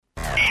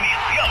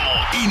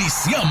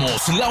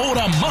Iniciamos la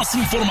hora más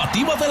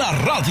informativa de la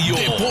radio.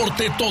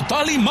 Deporte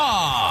Total y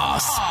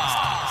Más.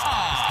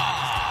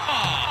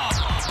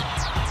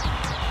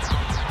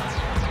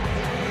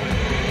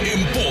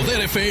 En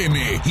Poder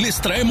FM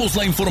les traemos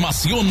la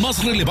información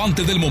más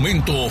relevante del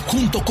momento,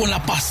 junto con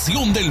la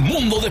pasión del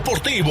mundo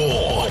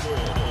deportivo.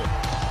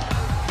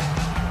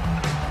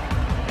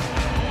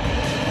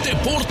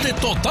 Deporte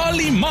Total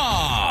y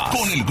Más,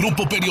 con el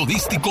grupo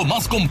periodístico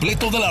más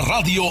completo de la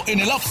radio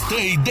en el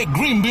upstate de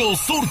Greenville,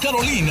 Sur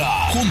Carolina,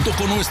 junto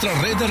con nuestra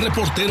red de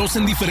reporteros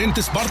en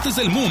diferentes partes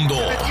del mundo.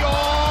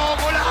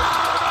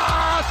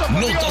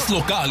 Notas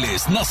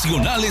locales,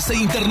 nacionales e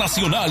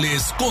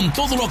internacionales, con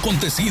todo lo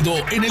acontecido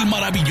en el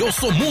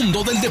maravilloso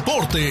mundo del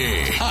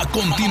deporte. A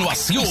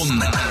continuación,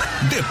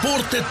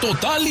 Deporte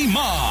Total y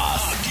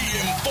Más, aquí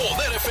en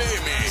Poder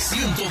FM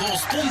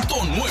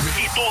 102.9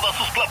 y todas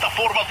sus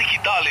plataformas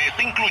digitales,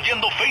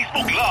 incluyendo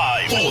Facebook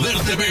Live,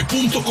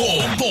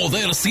 podertv.com,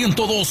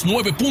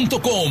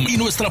 poder1029.com y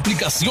nuestra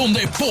aplicación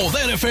de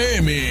Poder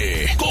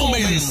FM.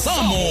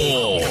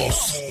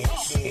 ¡Comenzamos!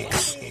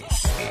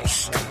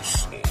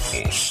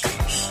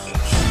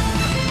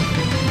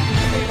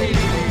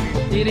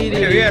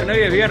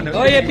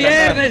 Hoy es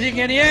viernes,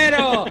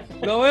 ingeniero.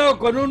 Lo veo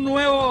con un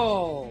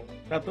nuevo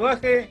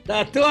tatuaje.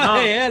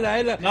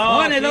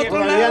 No, en el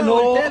otro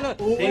lado.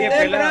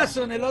 El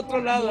brazo en el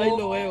otro lado, ahí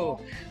lo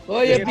veo.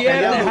 Hoy es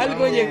viernes,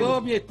 algo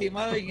llegó, mi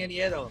estimado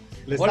ingeniero.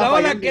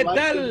 Hola, ¿qué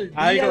tal?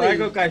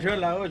 Algo cayó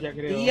en la olla,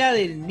 creo. Día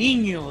del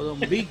Niño,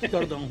 don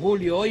Víctor, don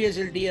Julio. Hoy es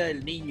el Día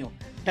del Niño.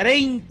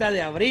 30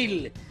 de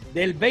abril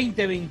del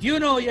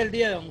 2021. Hoy es el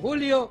Día de don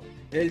Julio,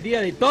 el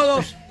Día de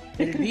todos.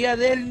 El Día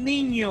del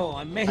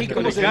Niño en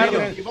México. Ya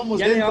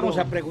le vamos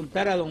a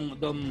preguntar a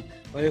don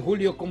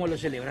Julio cómo lo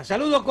celebra.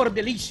 Saludo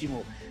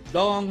cordialísimo.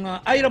 Don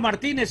Airo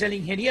Martínez, el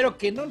ingeniero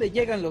que no le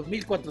llegan los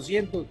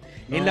 1400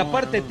 en la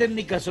parte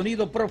técnica,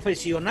 sonido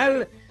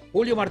profesional.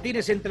 Julio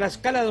Martínez en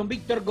Tlaxcala, don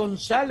Víctor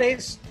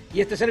González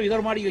y este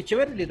servidor Mario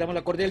Echeverri. Le damos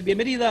la cordial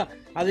bienvenida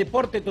a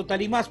Deporte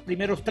Total y Más.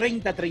 Primeros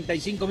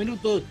 35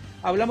 minutos.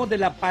 Hablamos de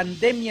la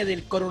pandemia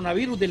del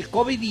coronavirus, del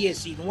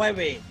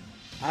COVID-19.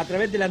 A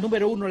través de la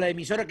número 1, la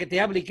emisora que te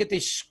habla y que te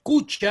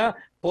escucha,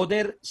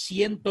 Poder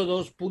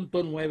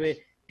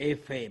 102.9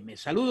 FM.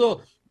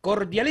 Saludo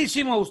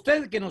cordialísimo a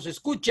usted que nos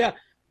escucha,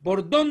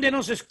 por dónde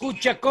nos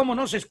escucha, cómo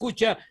nos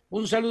escucha.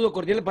 Un saludo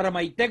cordial para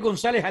Maite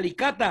González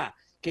Alicata,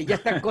 que ya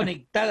está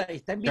conectada.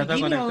 ¿Está en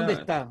Virginia o dónde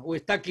está? ¿O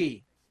está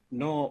aquí?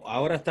 No,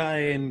 ahora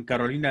está en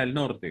Carolina del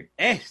Norte.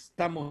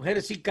 Esta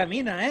mujer sí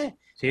camina, ¿eh?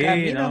 Sí,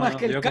 camina más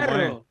que el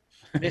carro.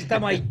 Está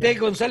Maite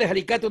González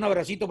Alicate, un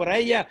abracito para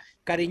ella,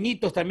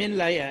 cariñitos también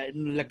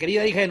la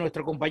querida hija de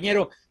nuestro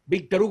compañero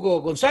Víctor Hugo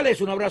González,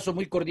 un abrazo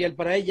muy cordial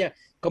para ella,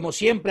 como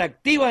siempre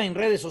activa en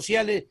redes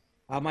sociales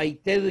a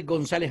Maite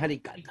González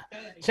Alicate.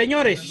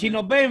 Señores, si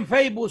nos ven en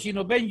Facebook, si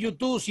nos ven en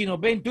YouTube, si nos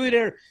ven en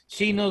Twitter,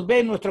 si nos ven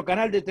en nuestro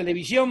canal de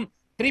televisión,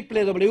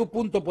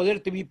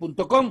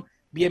 www.podertv.com,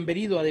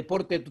 bienvenido a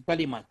Deporte Total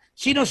y Más.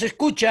 Si nos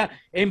escucha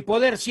en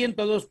Poder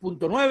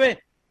 102.9,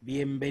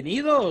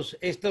 bienvenidos,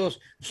 estos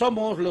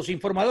somos los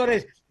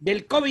informadores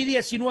del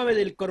COVID-19,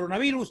 del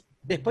coronavirus,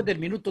 después del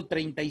minuto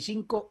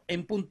 35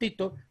 en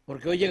puntito,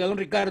 porque hoy llega don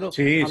Ricardo.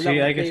 Sí,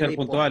 hay que ser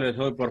puntuales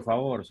hoy, por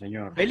favor,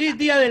 señor. Feliz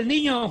Día del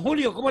Niño, don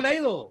Julio, ¿cómo le ha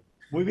ido?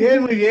 Muy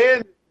bien,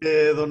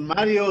 don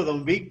Mario,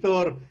 don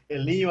Víctor,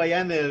 el niño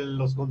allá en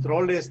los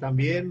controles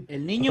también.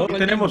 El niño. Nosotros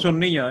tenemos un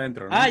niño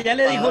adentro, ¿no? Ya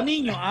le dijo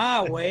niño.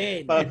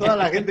 Bueno. Para toda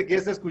la gente que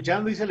está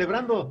escuchando y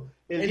celebrando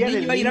el Día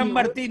del Niño. Irán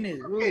Martínez.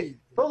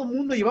 Todo el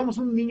mundo llevamos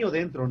un niño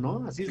dentro,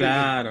 ¿no? Así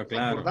claro.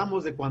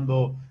 Acordamos de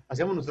cuando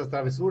hacíamos nuestras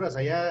travesuras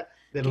allá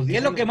de los 10 ¿Qué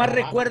es lo que más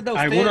recuerda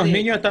usted? Algunos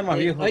niños están más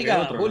viejos que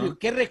otros, Julio, ¿no?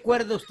 ¿Qué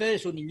recuerda usted de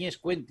su niñez?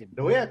 Cuéntenme.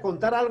 Le voy a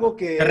contar algo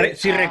que...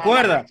 Si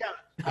recuerda.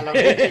 A la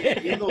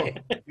fecha,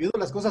 viendo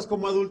las cosas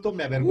como adulto,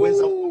 me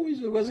avergüenza. Eso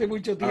hace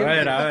mucho tiempo. A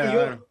ver.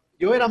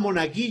 Yo era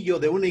monaguillo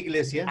de una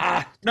iglesia.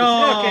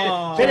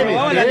 No. Espéreme,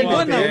 la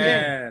limona, ¿o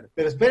qué?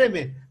 Pero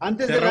espéreme,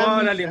 antes del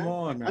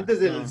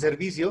No.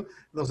 servicio,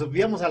 nos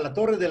subíamos a la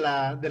torre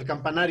del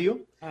campanario.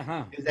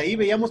 Ajá. Desde ahí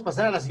veíamos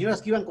pasar a las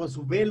señoras que iban con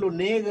su velo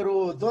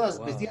negro,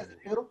 todas vestidas de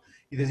negro.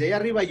 Y desde allá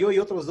arriba yo y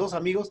otros dos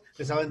amigos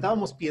les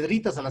aventábamos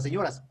piedritas a las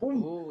señoras.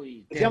 ¡Pum!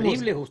 Uy, decíamos,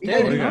 terribles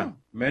ustedes, ¿no?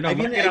 Menos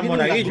mal que eran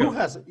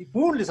monaguillos. Y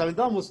 ¡pum! Les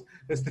aventábamos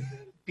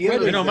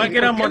piedras. Menos mal que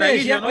eran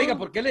monaguillos, ¿no? Oiga,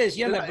 ¿por qué le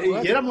decían la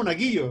brujas? Y era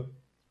monaguillo.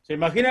 ¿Se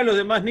imaginan los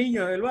demás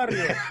niños del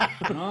barrio?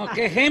 No,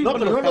 qué ejemplo. No,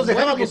 pero no nos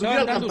dejábamos subir al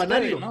ustedes,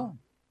 campanario. ¿no?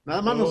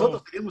 Nada más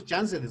nosotros teníamos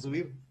chance de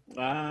subir.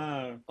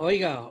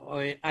 Oiga,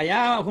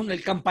 allá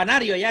el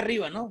campanario, allá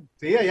arriba, ¿no?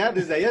 Sí,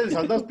 desde allá les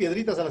aventamos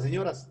piedritas a las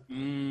señoras.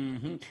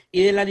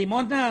 Y de la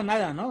limosna,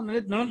 nada, ¿no?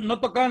 No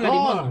tocaban la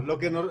limosna. Lo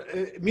que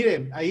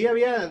mire, ahí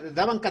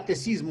daban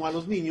catecismo a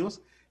los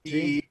niños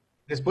y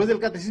después del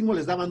catecismo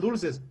les daban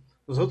dulces.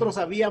 Nosotros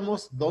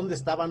sabíamos dónde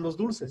estaban los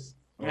dulces.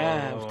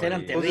 Ustedes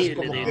eran terribles.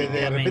 Como que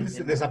de repente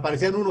se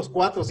desaparecían unos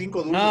 4 o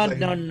 5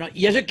 dulces. No.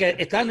 Y eso que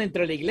estaban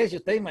dentro de la iglesia,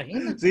 ¿usted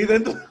imagina? Sí,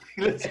 dentro de la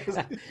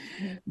iglesia.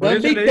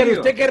 Don Víctor,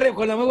 usted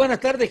con la muy buenas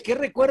tardes, ¿qué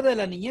recuerda de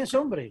la niñez,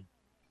 hombre?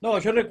 No,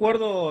 yo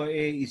recuerdo,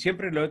 y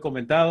siempre lo he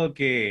comentado,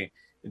 que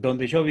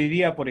donde yo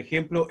vivía, por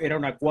ejemplo, era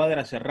una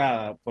cuadra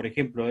cerrada. Por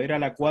ejemplo, era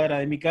la cuadra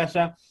de mi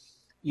casa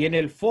y en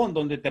el fondo,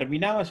 donde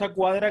terminaba esa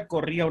cuadra,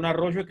 corría un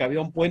arroyo que había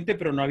un puente,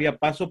 pero no había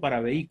paso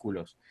para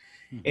vehículos.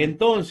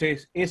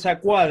 Entonces, esa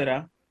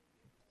cuadra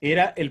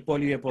era el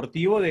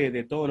polideportivo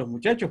de todos los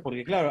muchachos,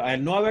 porque claro,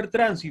 al no haber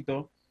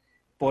tránsito,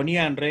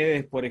 ponían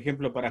redes, por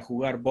ejemplo, para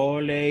jugar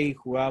vóley,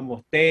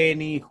 jugábamos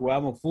tenis,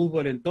 jugábamos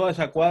fútbol en toda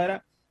esa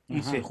cuadra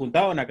y se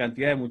juntaba una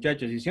cantidad de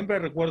muchachos. Y siempre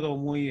recuerdo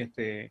muy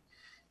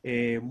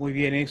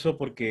bien eso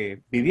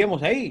porque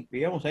vivíamos ahí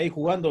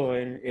jugando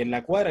en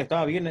la cuadra,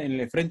 estaba bien en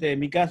el frente de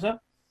mi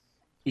casa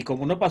y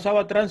como no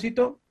pasaba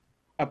tránsito,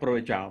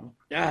 aprovechábamos.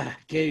 Ah,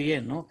 qué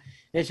bien, ¿no?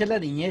 Esa es la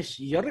niñez.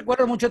 Y yo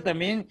recuerdo mucho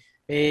también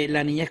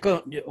la niñez,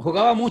 yo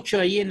jugaba mucho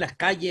ahí en las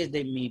calles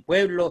de mi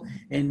pueblo,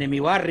 de mi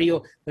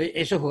barrio,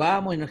 eso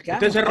jugábamos y nos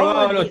quedábamos. Usted se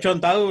robaba los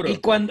chontaduros. Y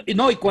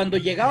cuando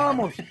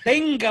llegábamos,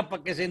 tenga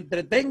para que se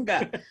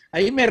entretenga,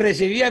 ahí me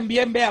recibían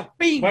bien, vea,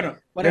 ping, Bueno,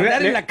 para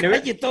hablar en la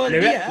calle todo el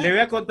día. Le voy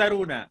a contar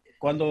una.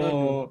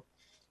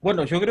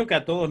 Bueno, yo creo que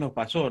a todos nos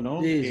pasó,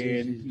 ¿no? Sí,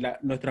 Que sí.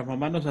 nuestras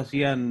mamás nos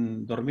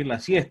hacían dormir la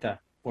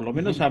siesta. Por lo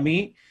menos a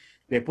mí,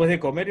 después de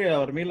comer, era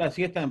dormir la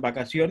siesta en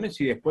vacaciones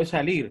y después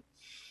salir.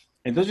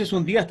 Entonces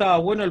un día estaba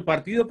bueno el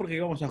partido porque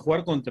íbamos a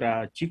jugar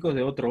contra chicos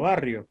de otro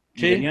barrio.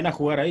 Y venían a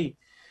jugar ahí.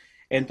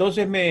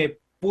 Entonces me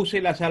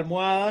puse las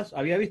almohadas.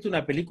 Había visto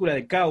una película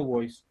de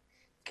cowboys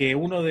que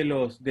uno de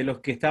los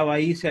que estaba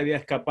ahí se había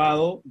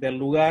escapado del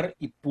lugar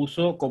y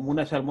puso como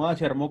unas almohadas,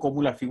 se armó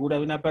como la figura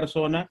de una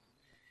persona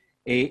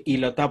y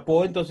lo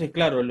tapó. Entonces,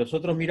 claro, los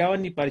otros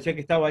miraban y parecía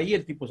que estaba ahí,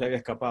 el tipo se había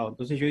escapado.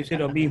 Entonces yo hice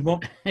lo mismo.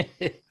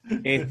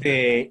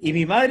 Y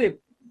mi madre,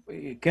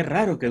 qué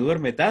raro que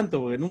duerme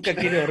tanto, porque nunca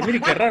quiere dormir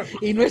y qué raro.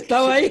 Y no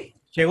estaba ahí.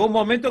 Llegó un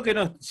momento que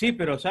no, sí,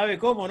 pero ¿sabe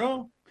cómo,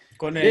 no?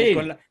 Sí.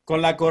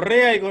 Con la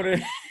correa y con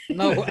el...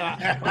 No,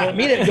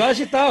 mire, yo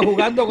así estaba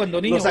jugando cuando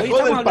niño. Lo sacó Hoy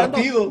estamos del hablando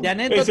partido. de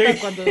anécdotas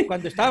Sí.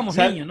 cuando estábamos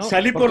niños, ¿no?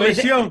 Salí por Porque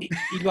lesión.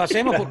 y lo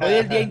hacemos porque hoy es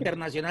el Día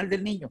Internacional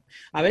del Niño.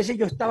 A veces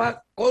yo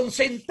estaba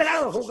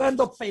concentrado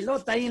jugando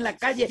pelota ahí en la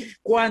calle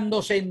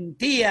cuando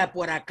sentía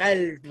por acá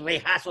el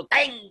rejazo,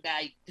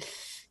 tenga. Y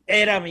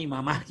era mi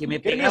mamá que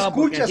me ¿Qué no pegaba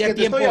porque escuchas hacía que te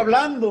tiempo. estoy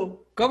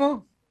hablando?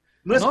 ¿Cómo?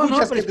 No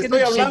escuchas pero que es te que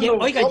estoy hablando.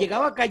 oiga,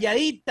 llegaba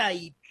calladita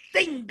y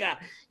tenga,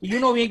 y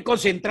uno bien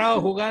concentrado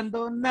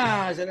jugando,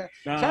 nada,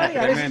 ¿sabes?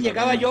 A veces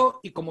llegaba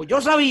yo, y como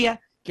yo sabía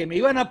que me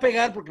iban a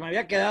pegar porque me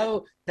había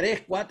quedado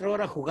 3, 4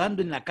 horas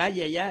jugando en la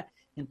calle allá,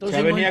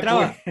 entonces no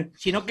entraba,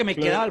 sino que me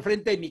quedaba al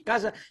frente de mi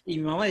casa, y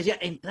mi mamá decía,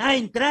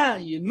 entra,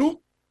 y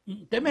no,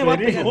 usted me va a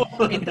pegar.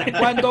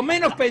 Cuando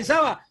menos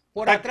pensaba,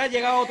 por atrás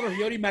llegaba otro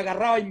señor y me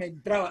agarraba y me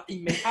entraba,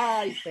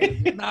 ay,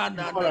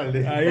 no.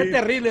 Es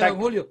terrible, don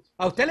Julio.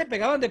 ¿A usted le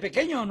pegaban de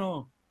pequeño o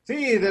no?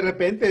 Sí, de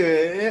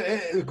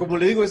repente, como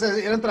le digo, esas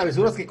eran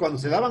travesuras que cuando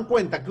se daban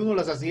cuenta que uno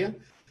las hacía,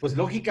 pues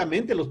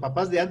lógicamente los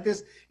papás de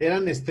antes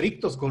eran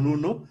estrictos con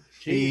uno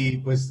y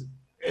pues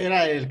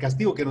era el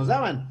castigo que nos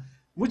daban.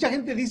 Mucha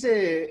gente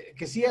dice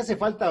que sí hace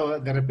falta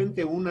de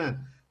repente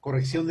una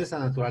corrección de esa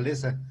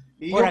naturaleza.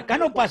 Y por acá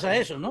no pasa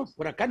eso, ¿no?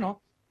 Por acá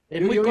no.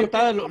 Es muy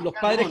cortada los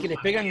padres que les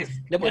pegan,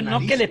 no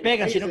que les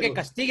pegan, sino que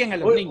castiguen a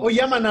los niños. Hoy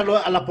llaman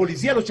a la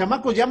policía, los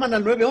chamacos llaman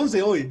al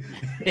 911 hoy.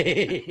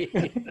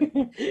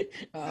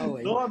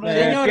 Bueno.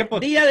 Señor,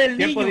 Día del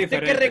Niño,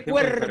 ¿usted qué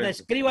recuerda?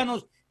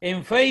 Escríbanos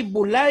en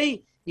Facebook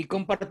Live y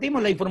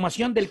compartimos la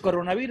información del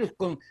coronavirus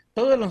con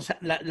todas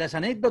las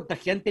anécdotas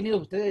que han tenido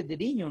ustedes de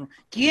niño, ¿no?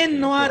 ¿Quién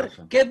no ha?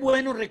 Qué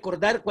bueno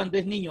recordar cuando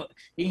es niño.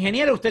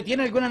 Ingeniero, ¿usted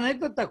tiene alguna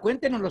anécdota?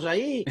 Cuéntenoslos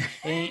ahí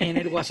en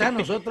el WhatsApp,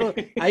 nosotros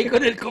ahí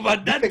con el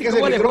comandante.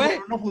 ¿Cómo le fue?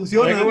 No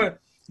funciona.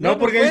 No,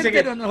 porque dice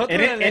que nosotros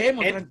la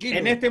leemos, tranquilo.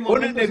 En este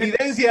momento ponen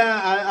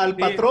evidencia al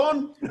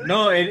patrón.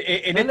 No, en no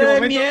este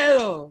momento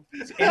miedo.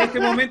 En este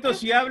momento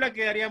si habla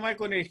quedaría mal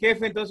con el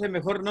jefe, entonces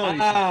mejor no.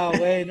 Ah,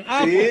 bueno.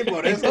 Sí,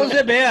 por eso.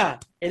 Entonces vea,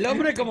 el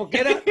hombre como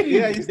que era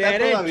ahí está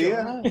derecho.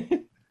 todavía.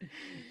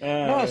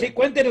 No, sí,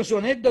 cuéntenos su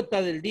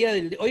anécdota del día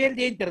hoy es el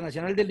Día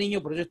Internacional del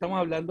Niño, por eso estamos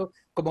hablando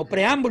como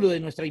preámbulo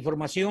de nuestra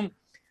información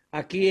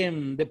aquí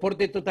en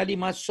Deporte Total y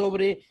Más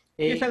sobre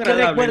qué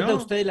recuerda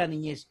usted de la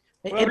niñez.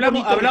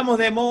 Hablamos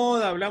de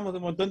moda, hablamos de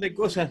un montón de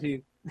cosas.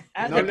 Y...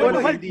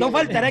 no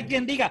faltará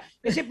quien diga,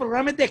 ¿ese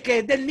programa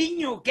es del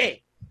niño o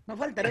qué? No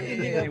faltará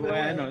quien diga.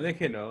 Bueno,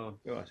 déjelo.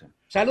 ¿Qué va a hacer?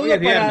 Saludos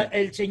para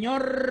el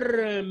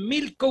señor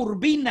Milko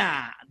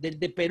Urbina,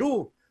 de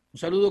Perú. Un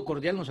saludo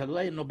cordial,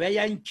 nos ve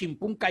allá en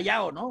Chimpún,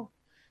 Callao, ¿no?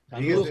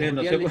 Saludos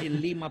cordiales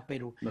en Lima,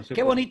 Perú.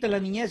 Qué bonita la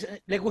niñez.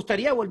 ¿Les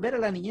gustaría volver a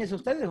la niñez a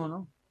ustedes o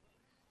no?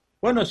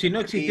 Bueno, si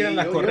no existieran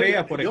las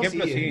correas, por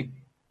ejemplo, sí.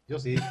 Yo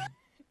sí.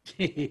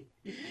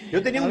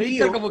 Yo tenía un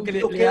tío como que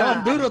le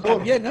daban duro actor.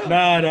 También, ¿no?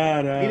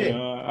 Mire,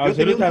 yo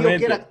tenía un tío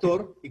que era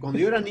actor y cuando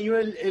yo era niño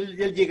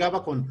él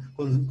llegaba con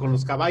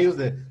los caballos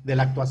de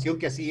la actuación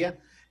que hacía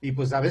y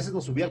pues a veces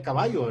nos subía al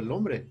caballo el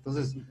hombre.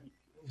 Entonces,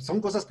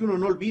 son cosas que uno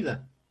no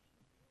olvida.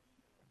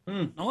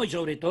 No, y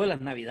sobre todo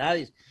las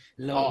Navidades,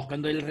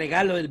 cuando el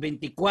regalo del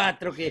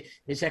 24 que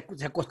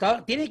se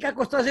acostaba, tiene que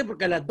acostarse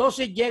porque a las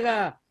 12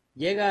 llega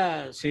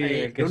llega... Sí,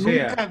 el que Yo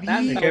sea, nunca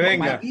vi, el que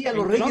venga. vi a En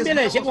los Reyes Colombia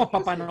le decíamos Magos.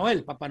 Papá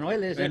Noel. Papá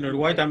Noel es En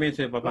Uruguay también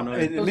se Papá Noel.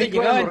 En Entonces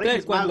México eran llegaba, los entonces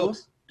Reyes cuando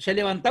Magos. se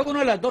levantaba uno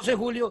a las 12 de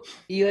julio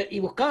y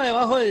buscaba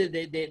debajo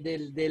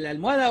de la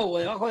almohada o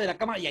debajo de la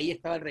cama y ahí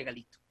estaba el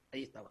regalito.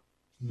 Ahí estaba.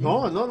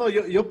 No,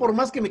 yo por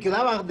más que me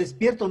quedaba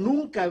despierto,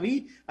 nunca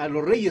vi a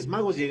los Reyes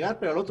Magos llegar,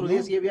 pero al otro día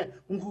No. sí había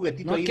un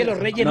juguetito No ahí es que en el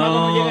los Reyes zapato. Magos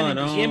no No, llegan en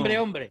no. diciembre,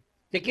 hombre.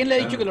 ¿De quién le ha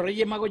dicho Ah. que los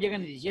Reyes Magos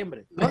llegan en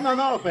diciembre?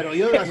 No, pero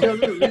yo hacía los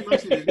Reyes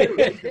Magos en enero, el 6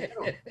 de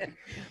enero.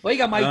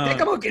 Oiga, Maite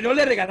No. como que no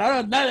le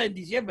regalaron nada en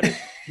diciembre,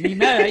 ni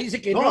nada. Dice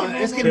que No, no,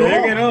 es que Se no,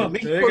 ve que no,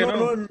 en se ve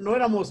México que no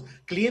éramos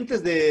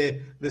clientes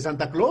de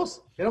Santa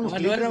Claus, éramos no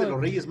clientes era- de los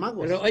Reyes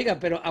Magos. Pero, oiga,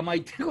 pero a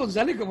Maite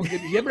González como que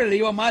en diciembre le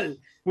iba mal.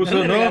 Puso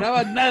No le no.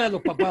 regalaban nada a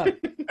los papás.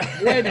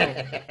 Bueno,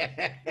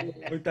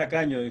 Muy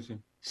tacaño, dice.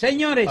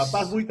 señores,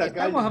 Papás muy tacaños.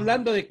 estamos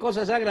hablando de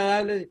cosas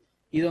agradables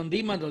y don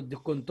Dimas nos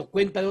contó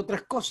cuenta de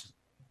otras cosas.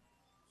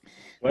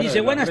 Bueno, Dice, de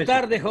los buenas Reyes.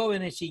 tardes,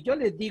 jóvenes. Si yo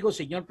les digo,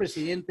 señor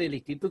presidente del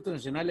Instituto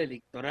Nacional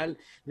Electoral,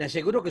 le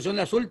aseguro que son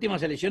las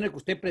últimas elecciones que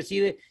usted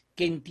preside,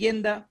 que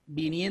entienda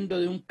viniendo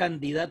de un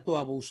candidato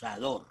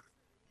abusador.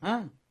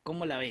 ¿Ah?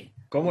 ¿Cómo la ve?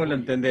 ¿Cómo lo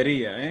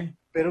entendería,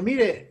 Pero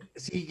mire,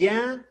 si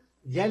ya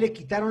le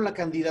quitaron la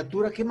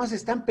candidatura, ¿qué más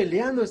están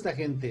peleando esta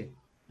gente?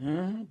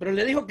 Ah, pero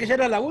le dijo que esa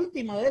era la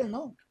última de él,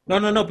 ¿no?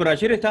 No, pero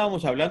ayer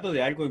estábamos hablando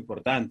de algo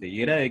importante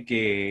y era de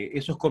que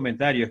esos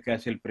comentarios que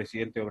hace el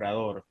presidente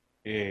Obrador,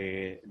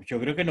 yo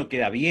creo que no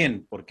queda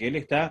bien, porque él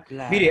está...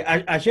 Claro. Mire,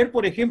 ayer,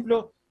 por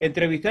ejemplo,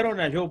 entrevistaron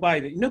a Joe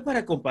Biden, y no es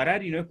para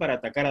comparar y no es para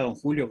atacar a don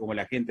Julio, como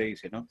la gente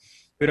dice, ¿no?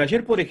 Pero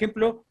ayer, por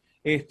ejemplo,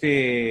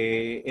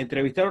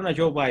 entrevistaron a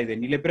Joe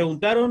Biden y le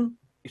preguntaron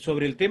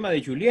sobre el tema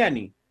de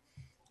Giuliani,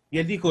 y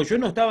él dijo, yo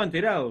no estaba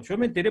enterado, yo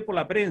me enteré por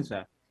la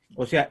prensa.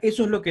 O sea,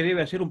 eso es lo que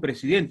debe hacer un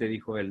presidente,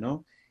 dijo él,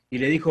 ¿no? Y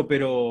le dijo,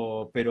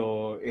 pero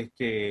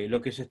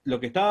lo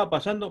que estaba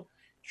pasando,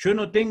 yo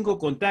no tengo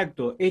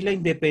contacto, es la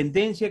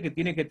independencia que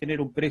tiene que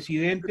tener un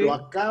presidente Lo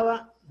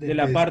acaba de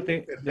la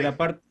parte,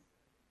 perfecto.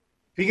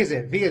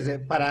 Fíjese,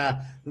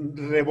 para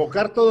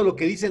revocar todo lo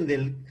que dicen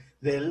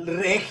del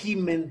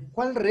régimen.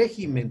 ¿Cuál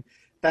régimen?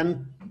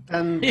 Tan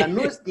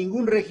no es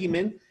ningún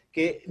régimen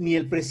que ni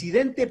el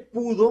presidente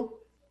pudo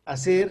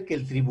hacer que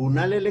el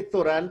Tribunal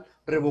Electoral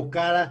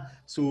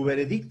revocara su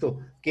veredicto,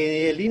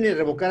 que el INE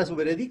revocara su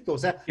veredicto. O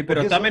sea, Sí,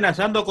 pero está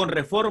amenazando con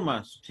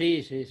reformas.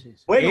 Sí.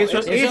 Bueno, ese no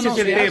es el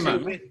se tema.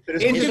 hace, pero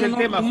Ese es Eso el no,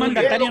 tema, un Julio.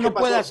 mandatario Vean lo no que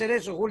puede pasó. hacer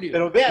eso, Julio.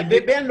 Pero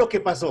vean lo que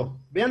pasó,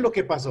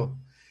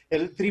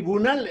 El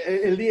tribunal,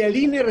 el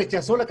INE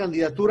rechazó la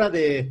candidatura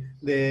de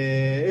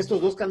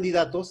estos dos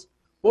candidatos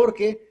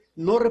porque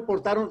no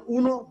reportaron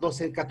uno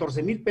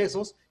 14,000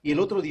 pesos y el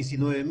otro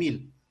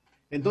 19,000.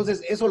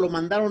 Entonces, eso lo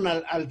mandaron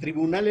al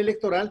Tribunal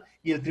Electoral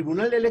y el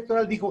Tribunal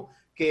Electoral dijo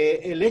que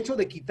el hecho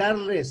de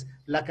quitarles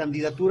la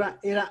candidatura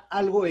era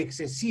algo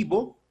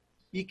excesivo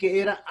y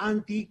que era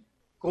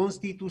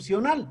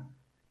anticonstitucional.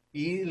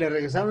 Y le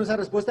regresaron esa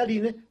respuesta al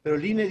INE, pero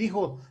el INE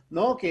dijo,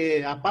 no,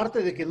 que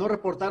aparte de que no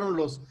reportaron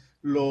los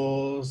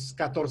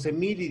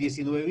 14,000 y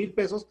 19,000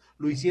 pesos,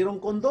 lo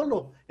hicieron con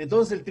dolo.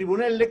 Entonces el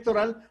Tribunal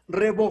Electoral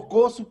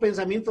revocó su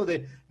pensamiento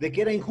de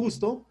que era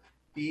injusto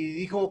y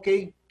dijo, ok,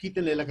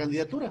 quítenle la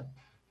candidatura.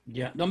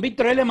 Ya. Don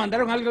Víctor, ahí le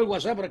mandaron algo al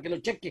WhatsApp para que lo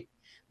cheque.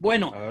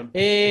 Bueno,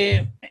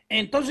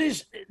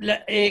 entonces,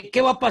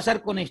 ¿qué va a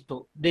pasar con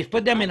esto?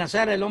 Después de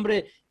amenazar al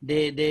hombre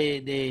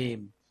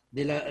de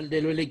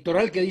lo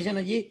electoral que dicen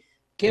allí,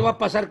 ¿qué va a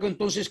pasar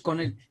entonces con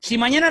él? Si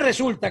mañana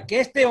resulta que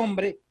este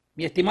hombre,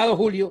 mi estimado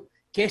Julio,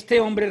 que este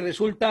hombre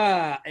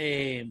resulta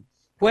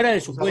fuera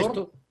de su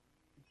puesto,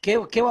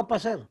 ¿qué va a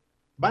pasar?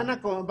 Van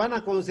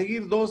a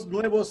conseguir dos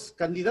nuevos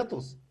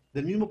candidatos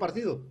del mismo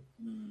partido.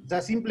 O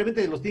sea,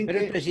 simplemente los tienen Pero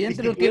que... el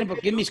presidente no tiene por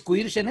qué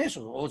inmiscuirse en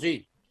eso, ¿o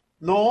sí?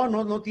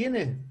 No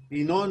tiene.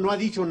 Y no ha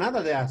dicho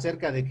nada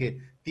acerca de que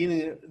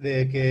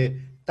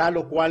tal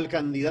o cual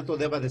candidato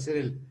deba de ser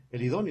el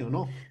idóneo,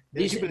 ¿no?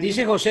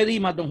 Dice José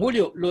Dimas, don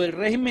Julio, lo del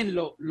régimen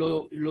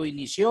lo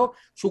inició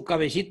su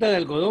cabecita de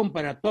algodón,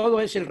 para todo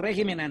es el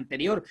régimen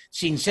anterior,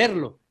 sin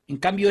serlo. En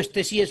cambio,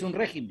 este sí es un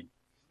régimen.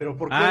 Pero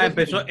 ¿por qué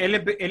empezó,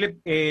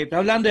 está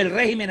hablando del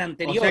régimen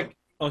anterior.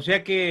 O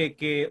sea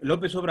que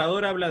López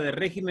Obrador habla de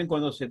régimen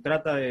cuando se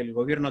trata del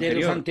gobierno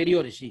anterior. De los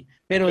anteriores, sí.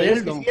 Pero Pero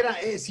él no.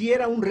 sí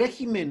era un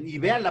régimen, y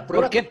vea la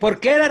prueba. ¿Por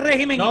qué era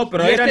régimen? No,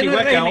 pero y eran este no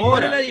igual es que régimen? ahora.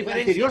 ¿Cuál es la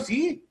diferencia?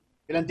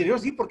 El anterior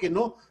sí, porque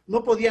no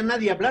podía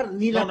nadie hablar,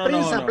 ni la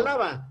prensa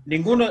hablaba.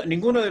 Ninguno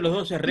de los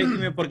dos es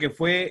régimen porque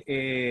fue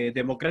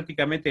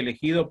democráticamente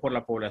elegido por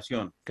la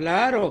población.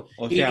 Claro,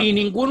 O sea, y en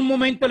ningún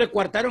momento le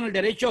coartaron el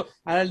derecho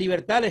a la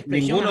libertad de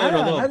expresión. Ninguno de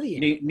los dos,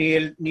 nadie.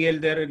 ni el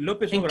de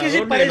López ¿En Obrador qué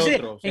se parece, ni el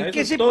otro. O sea, ¿en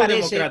qué es se todo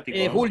parece democrático,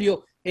 ¿no?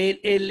 Julio,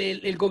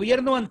 el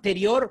gobierno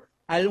anterior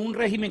a un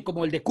régimen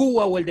como el de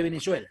Cuba o el de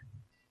Venezuela?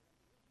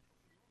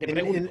 Te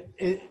pregunto.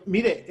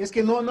 Mire, es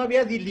que no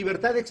había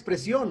libertad de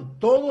expresión.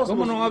 Todos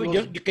 ¿Cómo no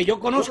había? Que yo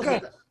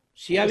conozca,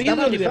 sí ha habido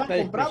libertad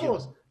de expresión.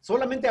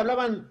 Solamente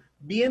hablaban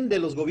bien de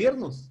los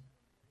gobiernos.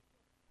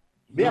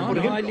 Vea, por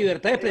ejemplo, hay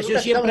libertad de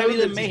expresión siempre ha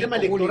habido en México. Sistema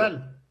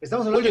electoral.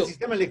 Estamos hablando Julio, del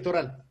sistema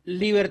electoral.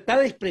 libertad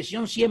de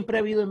expresión siempre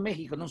ha habido en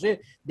México. No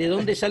sé de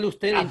dónde sale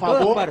usted en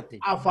todas partes.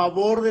 A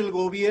favor del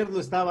gobierno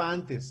estaba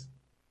antes.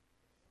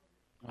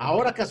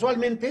 Ahora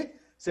casualmente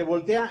se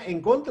voltea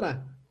en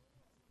contra.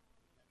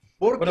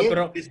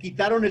 Porque les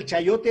quitaron el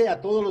chayote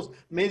a todos los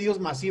medios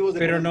masivos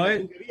de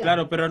comunicación.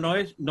 Claro, pero no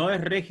es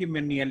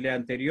régimen ni el de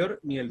anterior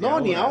ni el de ahora.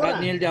 No, ni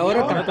ahora. Ni el de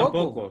ahora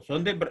tampoco.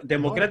 Son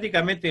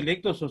democráticamente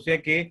electos, o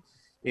sea que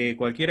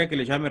cualquiera que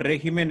le llame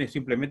régimen es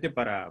simplemente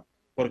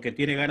porque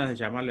tiene ganas de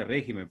llamarle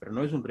régimen, pero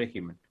no es un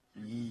régimen.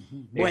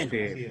 Bueno,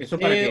 eso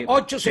para que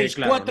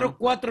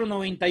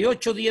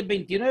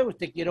 864-498-1029,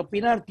 usted quiere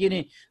opinar,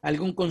 tiene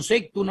algún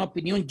concepto, una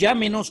opinión,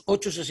 llámenos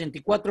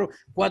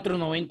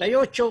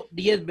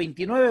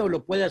 864-498-1029 o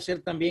lo puede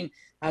hacer también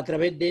a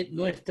través de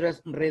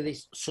nuestras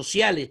redes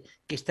sociales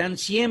que están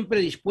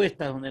siempre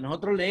dispuestas, donde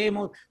nosotros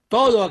leemos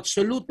todo,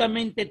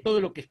 absolutamente todo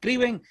lo que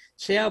escriben,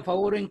 sea a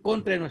favor o en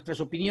contra de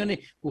nuestras opiniones.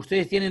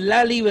 Ustedes tienen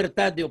la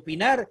libertad de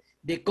opinar,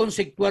 de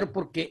conceptuar,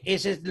 porque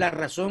esa es la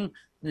razón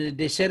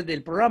de ser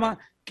del programa,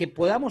 que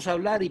podamos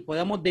hablar y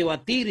podamos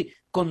debatir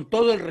con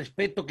todo el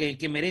respeto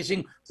que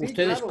merecen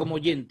ustedes, claro, como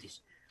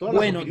oyentes.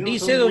 Bueno,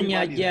 dice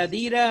doña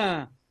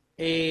Yadira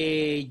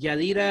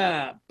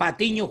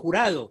Patiño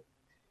Jurado,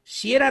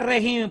 si era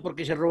régimen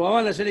porque se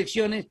robaban las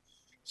elecciones,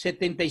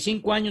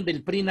 75 años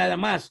del PRI nada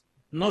más,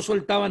 no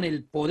soltaban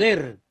el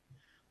poder.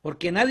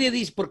 Porque nadie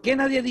dice, ¿por qué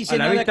nadie dice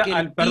nada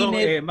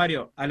que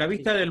Mario, a la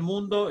vista del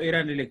mundo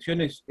eran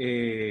elecciones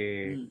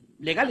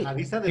legales,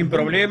 sin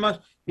problemas.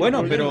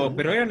 Bueno,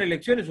 pero eran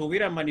elecciones,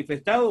 hubieran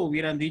manifestado,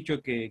 hubieran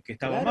dicho que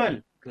estaba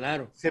mal.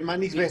 Claro. Se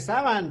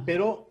manifestaban,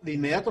 pero de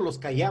inmediato los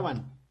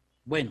callaban.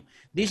 Bueno,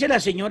 dice la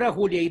señora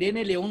Julia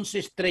Irene Leonce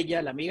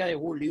Estrella, la amiga de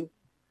Julio,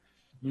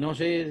 no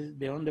sé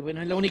de dónde,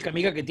 bueno, es la única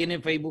amiga que tiene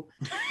en Facebook,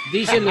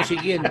 dice lo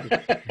siguiente.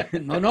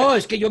 No,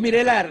 es que yo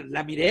miré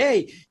la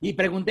miré y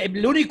pregunté,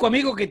 el único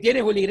amigo que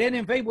tiene Julia Irene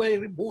en Facebook es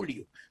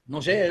Julio.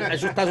 No sé,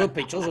 eso está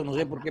sospechoso, no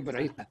sé por qué, pero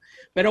ahí está.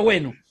 Pero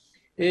bueno,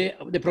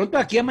 de pronto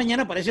aquí a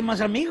mañana aparecen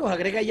más amigos,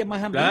 agrega ella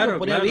más amigos, claro,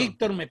 pone a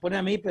Víctor, me pone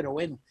a mí, pero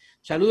bueno,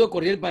 saludo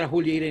cordial para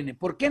Julia Irene.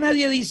 ¿Por qué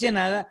nadie dice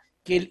nada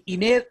que el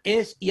INED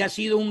es y ha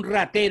sido un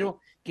ratero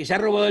que se ha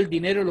robado el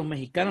dinero de los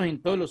mexicanos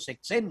en todos los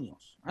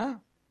sexenios?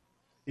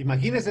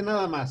 Imagínense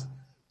nada más,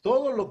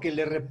 todo lo que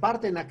le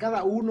reparten a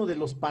cada uno de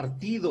los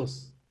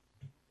partidos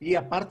y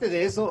aparte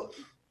de eso,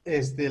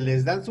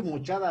 les dan su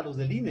mochada a los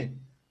del INE,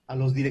 a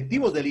los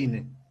directivos del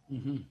INE.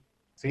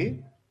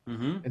 ¿Sí?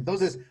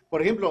 Entonces,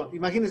 por ejemplo,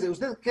 imagínense,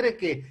 ¿usted cree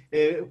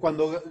que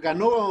cuando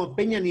ganó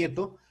Peña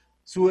Nieto,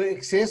 su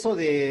exceso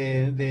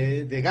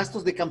de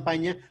gastos de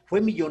campaña fue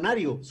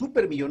millonario,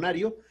 súper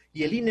millonario,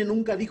 y el INE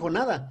nunca dijo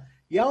nada?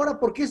 Y ahora,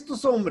 ¿por qué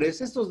estos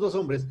dos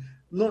hombres,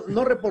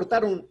 no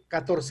reportaron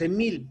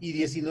 14,000 y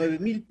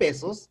 19,000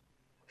 pesos?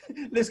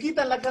 Les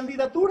quitan la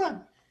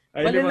candidatura.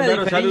 ¿Cuál es la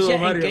diferencia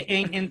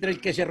entre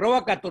el que se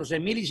roba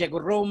 14,000 y se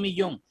roba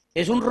 1,000,000?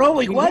 Es un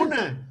robo igual.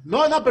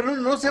 Pero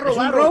no se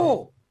robaron. Es un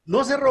robo.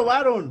 No se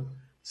robaron.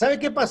 ¿Sabe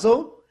qué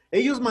pasó?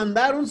 Ellos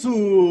mandaron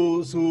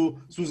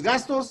sus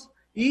gastos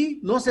y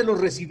no se los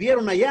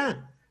recibieron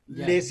allá.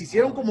 Les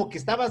hicieron como que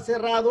estaban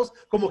cerrados,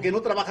 como que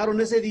no trabajaron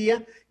ese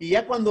día, y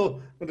ya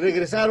cuando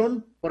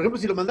regresaron, por ejemplo,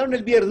 si lo mandaron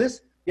el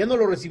viernes, ya no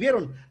lo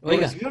recibieron. Lo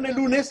recibieron el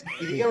lunes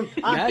y dijeron,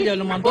 ya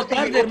lo mandó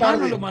tarde,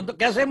 hermano, lo mandó.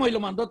 ¿Qué hacemos? Y lo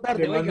mandó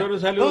tarde. Por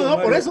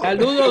eso.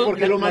 Saludos,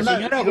 porque lo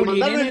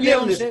mandaron el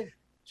viernes.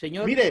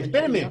 Señor, mire,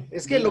 espéreme,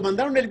 es que lo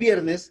mandaron el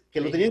viernes,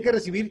 que lo tenían que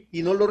recibir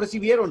y no lo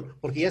recibieron,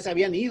 porque ya se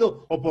habían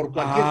ido o por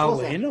cualquier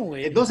cosa. Bueno.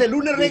 Entonces el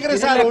lunes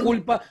regresaron. La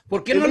culpa.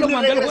 ¿Por qué no lo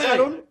mandó el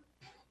jueves?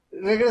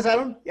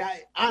 Regresaron,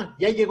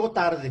 ya llegó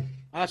tarde.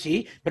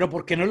 Sí, pero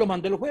 ¿por qué no lo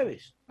mandó el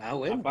jueves?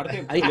 Bueno.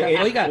 Aparte,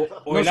 oiga,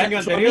 o el año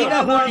anterior.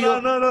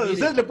 No,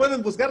 ustedes le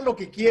pueden buscar lo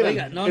que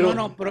quieran.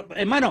 Oiga, pero,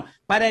 hermano,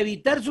 para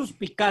evitar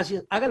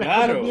suspicacias, haga las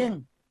cosas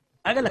bien.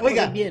 Haga las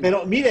cosas bien.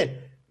 Pero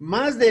mire,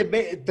 más de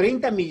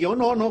 30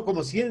 millones,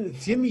 como 100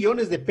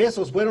 millones de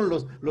pesos fueron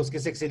los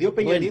que se excedió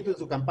Peña Nieto en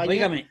su campaña.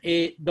 Óigame,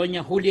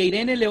 doña Julia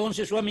Irene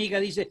Leonce, su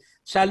amiga, dice,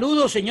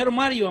 saludos, señor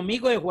Mario,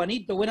 amigo de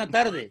Juanito, buena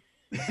tarde.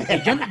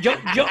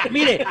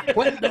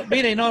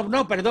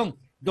 Perdón.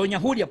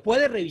 Doña Julia,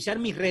 puede revisar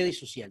mis redes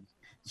sociales.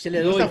 Se le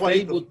doy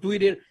Facebook,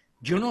 Twitter.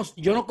 Yo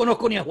no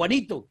conozco ni a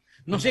Juanito.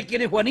 No sé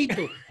quién es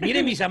Juanito.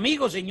 Mire mis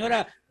amigos,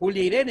 señora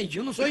Julia Irene.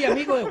 Yo no soy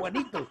amigo de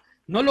Juanito.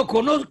 No lo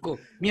conozco.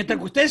 Mientras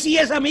que usted sí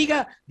es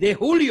amiga de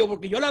Julio,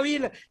 porque yo la vi,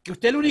 que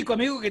usted es el único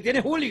amigo que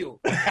tiene Julio.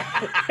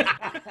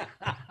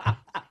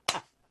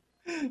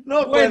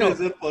 No puede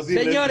ser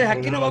posible. Señores,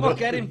 aquí nos vamos a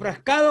quedar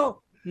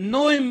enfrascados.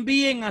 No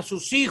envíen a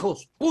sus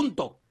hijos.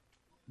 Punto.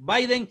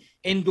 Biden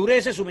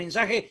endurece su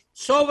mensaje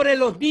sobre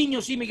los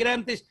niños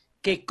inmigrantes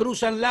que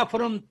cruzan la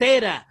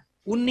frontera.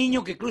 Un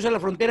niño que cruza la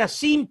frontera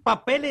sin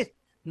papeles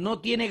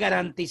no tiene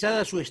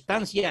garantizada su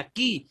estancia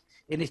aquí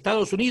en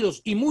Estados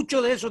Unidos y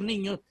muchos de esos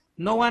niños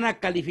no van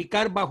a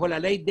calificar bajo la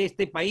ley de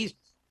este país,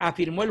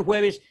 afirmó el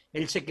jueves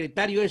el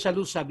secretario de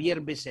Salud, Xavier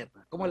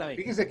Becerra. ¿Cómo la ve?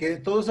 Fíjese que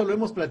todo eso lo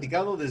hemos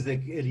platicado desde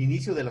el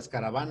inicio de las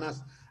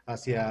caravanas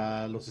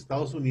hacia los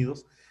Estados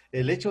Unidos.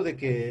 El hecho de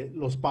que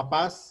los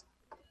papás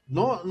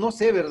no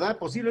sé, ¿verdad?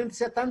 Posiblemente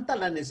sea tanta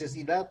la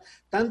necesidad,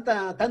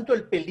 tanto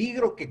el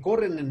peligro que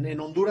corren en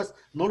Honduras,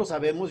 no lo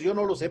sabemos, yo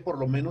no lo sé por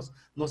lo menos,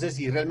 no sé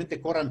si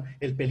realmente corran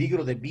el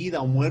peligro de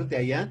vida o muerte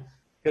allá,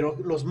 pero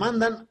los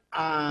mandan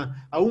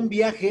a un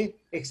viaje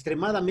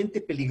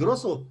extremadamente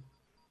peligroso,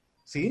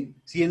 ¿sí?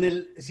 Si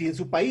en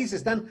su país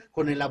están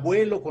con el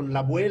abuelo, con la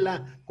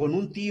abuela, con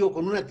un tío,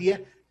 con una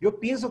tía, yo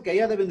pienso que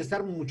allá deben de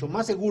estar mucho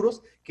más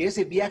seguros que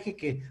ese viaje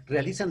que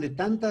realizan de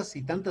tantas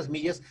y tantas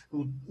millas,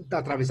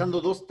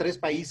 atravesando 2, 3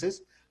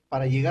 países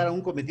para llegar a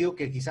un cometido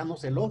que quizá no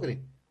se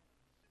logre,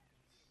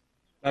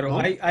 Claro, ¿no?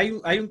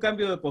 hay un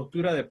cambio de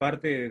postura de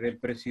parte del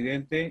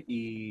presidente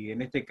y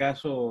en este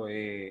caso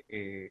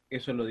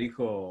eso lo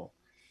dijo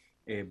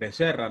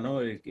Becerra, ¿no?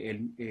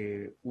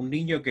 Un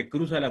niño que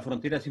cruza la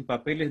frontera sin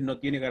papeles no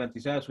tiene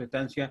garantizada su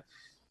estancia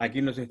aquí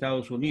en los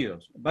Estados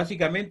Unidos.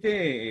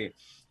 Básicamente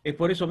es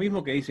por eso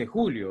mismo que dice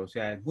Julio, o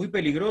sea, es muy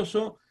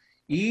peligroso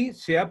y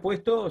se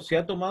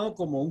ha tomado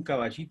como un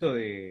caballito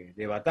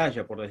de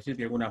batalla, por decir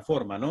de alguna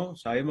forma, ¿no?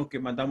 Sabemos que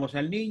mandamos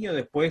al niño,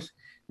 después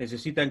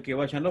necesitan que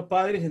vayan los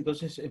padres,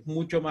 entonces es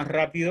mucho más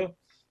rápido,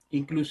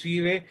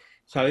 inclusive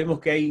sabemos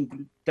que hay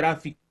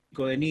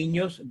tráfico de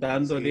niños,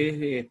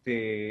 dándoles,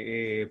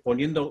 Sí,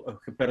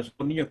 poniendo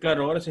niños,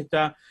 claro, ahora se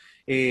está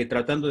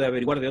tratando de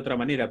averiguar de otra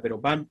manera,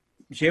 pero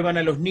llevan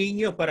a los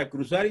niños para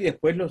cruzar y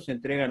después los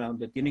entregan a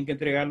donde tienen que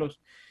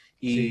entregarlos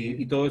y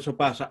sí. todo eso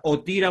pasa.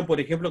 O tiran, por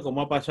ejemplo, como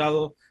ha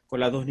pasado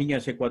con las 2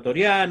 niñas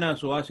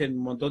ecuatorianas, o hacen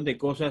un montón de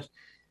cosas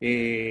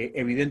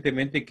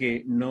evidentemente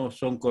que no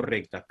son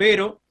correctas.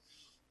 Pero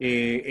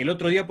el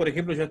otro día, por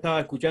ejemplo, yo estaba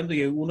escuchando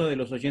y uno de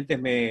los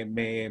oyentes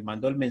me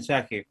mandó el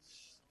mensaje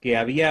que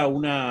había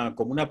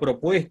como una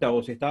propuesta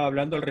o se estaba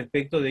hablando al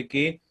respecto de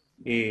que,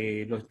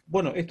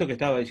 bueno, esto que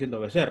estaba diciendo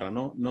Becerra,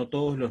 ¿no? No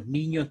todos los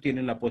niños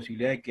tienen la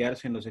posibilidad de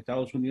quedarse en los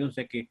Estados Unidos, o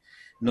sea que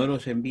no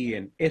los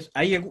envíen.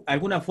 Hay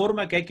alguna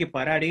forma que hay que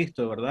parar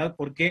esto, ¿verdad?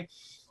 Porque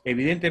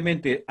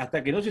evidentemente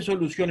hasta que no se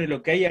solucione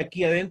lo que hay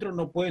aquí adentro,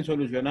 no pueden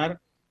solucionar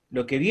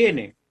lo que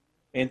viene.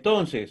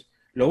 Entonces,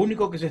 lo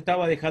único que se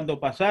estaba dejando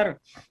pasar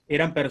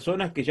eran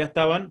personas que ya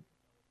estaban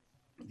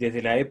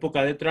desde la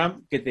época de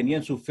Trump, que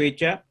tenían su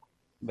fecha,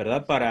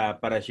 ¿verdad?,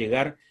 para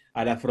llegar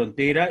a la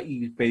frontera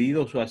y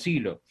pedido su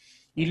asilo.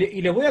 Y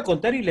les voy a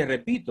contar y les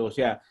repito, o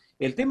sea,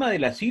 el tema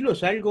del asilo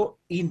es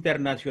algo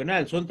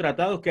internacional, son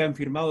tratados que han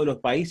firmado los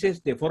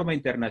países de forma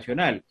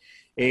internacional.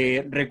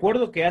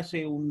 Recuerdo que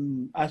hace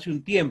un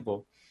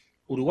tiempo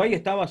Uruguay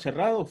estaba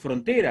cerrado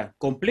frontera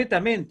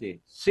completamente,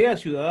 sea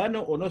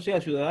ciudadano o no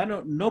sea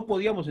ciudadano, no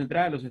podíamos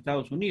entrar a los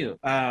Estados Unidos,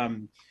 a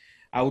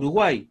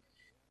Uruguay,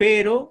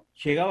 pero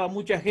llegaba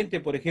mucha gente,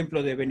 por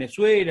ejemplo, de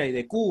Venezuela y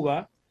de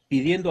Cuba,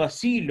 pidiendo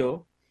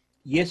asilo,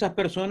 y esas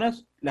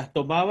personas las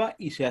tomaba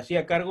y se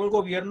hacía cargo el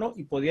gobierno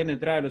y podían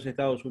entrar a los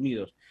Estados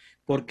Unidos.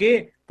 ¿Por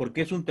qué?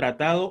 Porque es un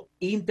tratado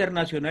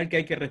internacional que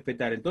hay que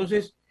respetar.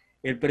 Entonces,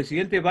 el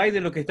presidente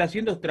Biden lo que está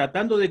haciendo es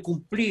tratando de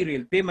cumplir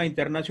el tema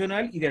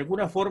internacional y de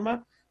alguna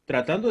forma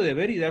tratando de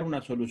ver y dar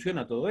una solución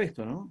a todo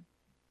esto, ¿no?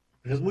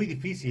 Pero es muy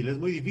difícil, es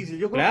muy difícil.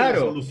 Yo creo que la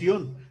Claro,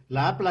 solución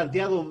la ha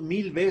planteado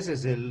 1000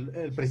 veces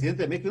el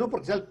presidente de México, no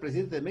porque sea el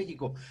presidente de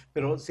México,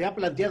 pero se ha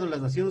planteado en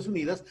las Naciones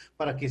Unidas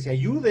para que se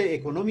ayude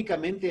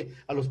económicamente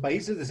a los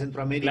países de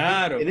Centroamérica,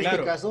 claro, en este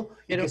claro. caso,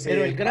 y que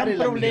Pero el se gran pare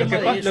la problema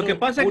migración. de Lo que eso,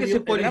 pasa es que se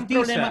Julio, el gran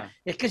problema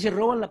politiza. es que se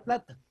roban la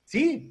plata.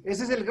 Sí,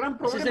 ese es el gran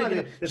Ese es problema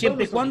de todos siempre y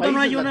nuestros cuando no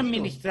países haya un latinos.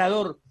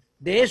 administrador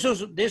de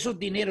esos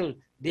dineros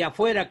de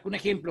afuera, un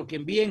ejemplo, que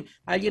envíen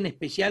a alguien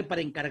especial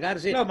para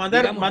encargarse, Claro,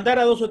 digamos, mandar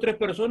a 2 o 3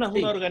 personas, una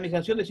sí,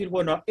 organización, decir,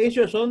 bueno,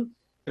 ellos son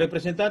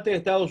representantes de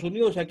Estados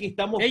Unidos, aquí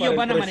estamos para ellos el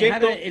van a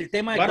manejar proyecto, el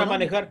tema van a económico.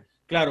 manejar,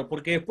 claro,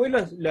 porque después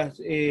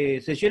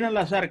se llenan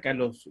las arcas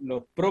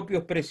los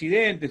propios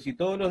presidentes y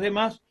todos los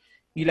demás,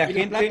 y la Y la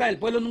plata gente del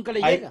pueblo nunca le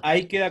llega.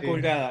 ahí queda Sí.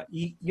 colgada.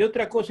 Y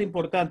otra cosa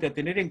importante a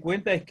tener en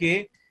cuenta es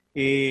que,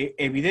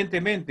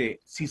 evidentemente,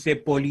 si se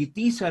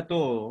politiza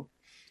todo,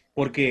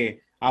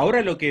 porque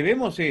ahora lo que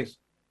vemos es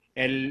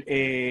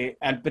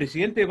al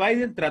presidente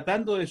Biden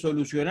tratando de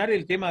solucionar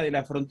el tema de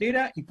la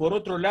frontera y por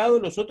otro lado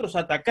los otros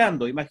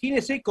atacando.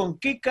 Imagínense con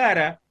qué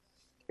cara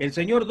el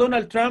señor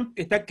Donald Trump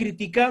está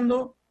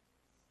criticando,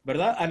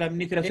 ¿verdad?, a la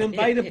administración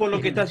Biden por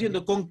lo que está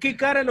haciendo. ¿Con qué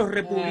cara los Ay,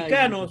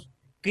 republicanos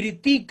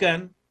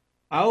critican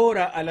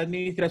ahora a la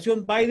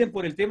administración Biden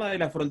por el tema de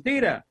la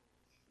frontera?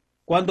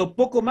 Cuando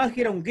poco más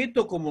que era un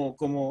gueto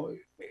como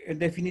en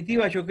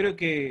definitiva yo creo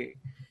que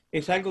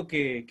es algo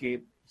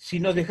que si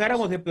nos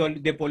dejáramos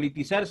de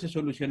politizar se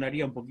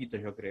solucionaría un poquito,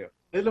 yo creo.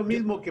 Es lo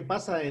mismo que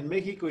pasa en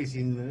México y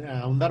sin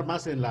ahondar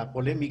más en la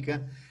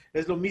polémica,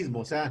 es lo mismo.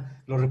 O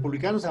sea, los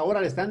republicanos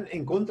ahora están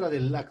en contra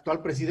del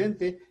actual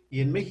presidente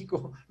y en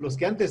México los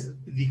que antes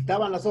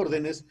dictaban las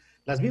órdenes,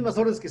 las mismas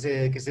órdenes que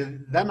se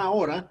dan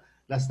ahora,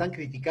 las están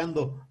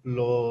criticando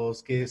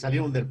los que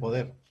salieron del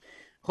poder.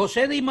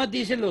 José Dimas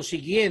dice lo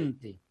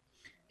siguiente.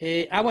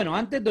 Bueno,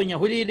 antes, doña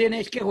Julia Irene,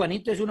 es que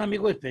Juanito es un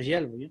amigo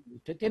especial.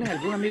 ¿Usted tiene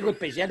algún amigo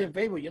especial en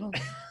Facebook? Yo no,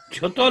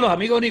 yo todos los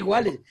amigos son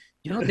iguales.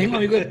 Yo no tengo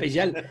amigo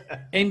especial.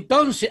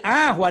 Entonces,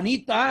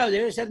 Juanito,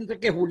 debe ser,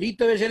 que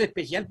Julito debe ser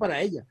especial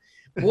para ella.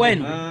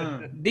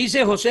 Bueno,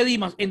 dice José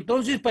Dimas,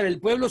 entonces para el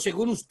pueblo,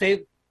 según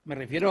usted, me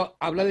refiero,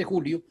 habla de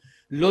Julio,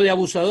 lo de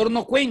abusador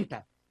no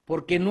cuenta,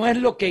 porque no es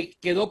lo que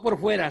quedó por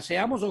fuera.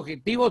 Seamos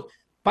objetivos,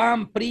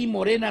 PAN, PRI,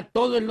 Morena,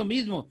 todo es lo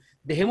mismo.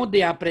 Dejemos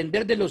de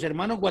aprender de los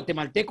hermanos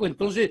guatemaltecos.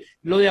 Entonces,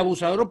 lo de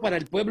abusador para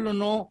el pueblo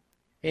no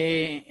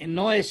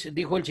es,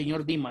 dijo el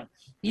señor Dimas.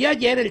 Y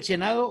ayer el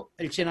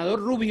senador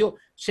Rubio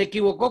se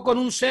equivocó con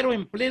un 0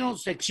 en pleno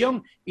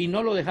sección y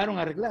no lo dejaron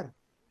arreglar.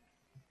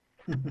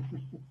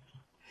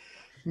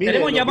 Mire,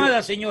 tenemos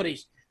llamadas,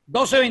 señores.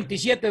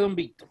 1227, don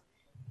Víctor.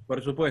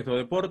 Por supuesto,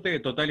 Deporte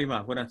Total y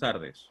Más. Buenas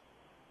tardes.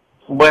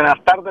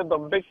 Buenas tardes,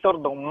 don Víctor,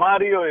 don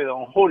Mario y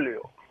don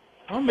Julio.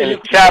 Hombre,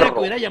 yo quisiera que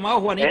hubiera llamado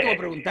a Juanito a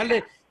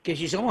preguntarle que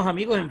si somos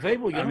amigos en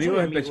Facebook. Yo amigos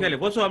no especiales.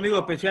 ¿Vos sos amigo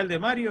especial de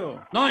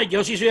Mario? No,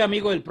 yo sí soy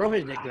amigo del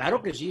profe,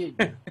 claro que sí.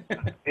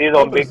 Y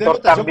don Víctor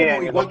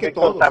también. Igual que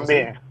todos.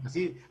 También.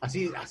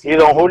 Así. Y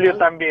don Julio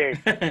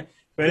también.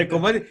 Pero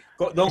como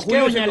don es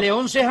Julio que doña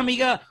Leonce es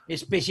amiga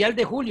especial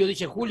de Julio,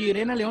 dice Julio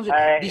Irena Leonce,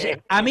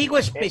 dice amigo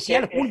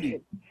especial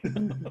Julio.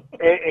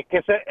 Es que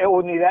es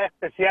unidad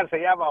especial, se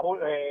llama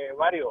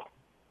Mario.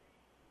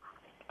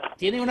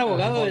 Tiene un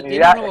abogado,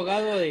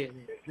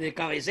 de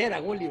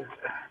cabecera, Julio.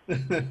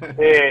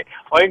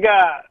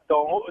 Oiga,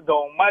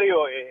 don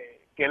Mario,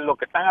 que lo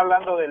que están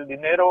hablando del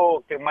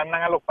dinero que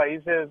mandan a los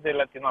países de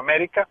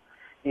Latinoamérica,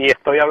 y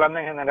estoy hablando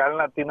en general en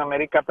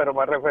Latinoamérica, pero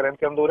más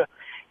referente a Honduras.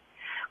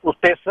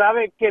 Usted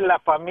sabe que la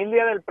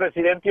familia del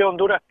presidente de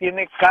Honduras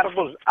tiene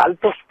cargos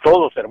altos,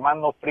 todos,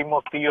 hermanos,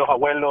 primos, tíos,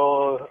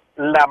 abuelos,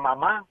 la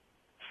mamá,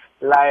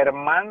 la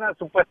hermana,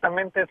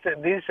 supuestamente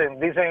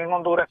dicen en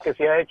Honduras que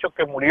se ha hecho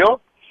que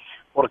murió,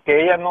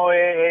 porque ella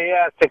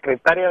ella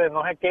secretaria de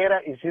no sé qué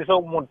era y se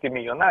hizo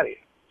multimillonaria.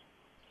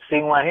 Se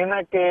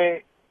imagina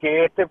que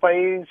este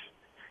país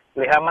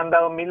les ha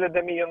mandado miles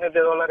de millones de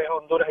dólares a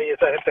Honduras y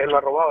esa gente se lo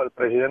ha robado, el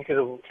presidente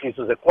y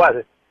sus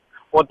secuaces.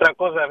 Otra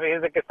cosa,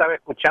 fíjese que estaba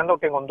escuchando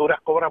que en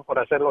Honduras cobran por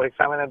hacer los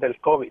exámenes del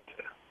COVID.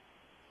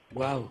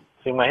 Wow.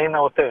 ¿Se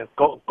imagina usted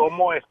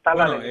cómo está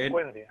la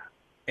delincuencia?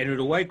 En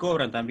Uruguay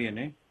cobran también,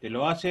 ¿eh? Te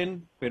lo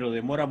hacen, pero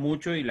demora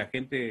mucho y la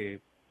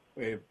gente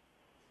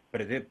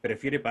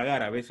prefiere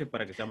pagar a veces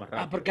para que sea más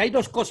rápido. Porque hay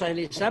dos cosas, el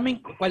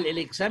examen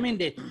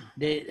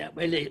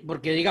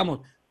porque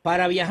digamos,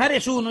 para viajar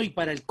es uno y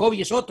para el COVID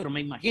es otro,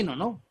 me imagino,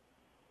 ¿no?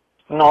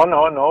 No,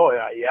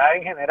 allá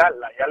en general,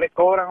 allá le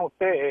cobran a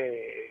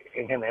usted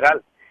en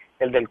general.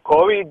 El del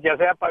COVID, ya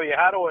sea para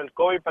viajar o el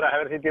COVID para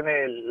saber si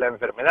tiene la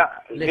enfermedad.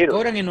 Les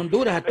cobran en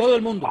Honduras a todo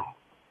el mundo.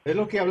 Es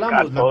lo que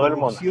hablamos, la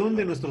corrupción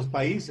de nuestros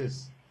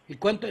países. ¿Y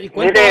cuánto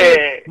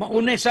mire,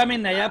 un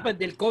examen allá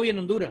del COVID en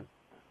Honduras?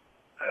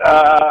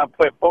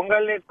 Pues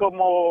póngale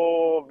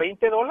como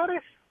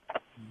 $20.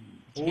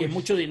 Sí, es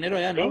mucho dinero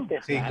allá, ¿no?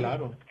 20. Sí,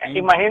 claro.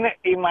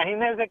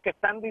 Imagínense que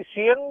están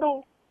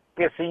diciendo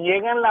que si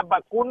llegan las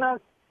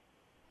vacunas,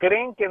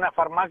 creen que en la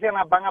farmacia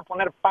las van a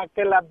poner para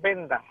que las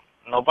vendan,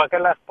 no para que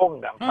las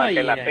pongan, para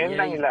que las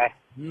vendan y las...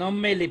 No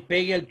me le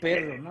pegue al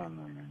perro,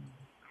 no.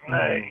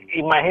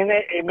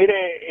 Imagine,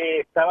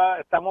 mire,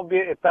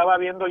 estaba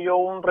viendo yo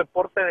un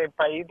reporte del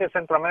país de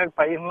Centroamérica, el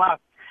país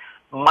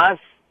más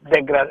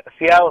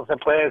desgraciado, se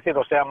puede decir,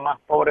 o sea, más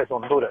pobre es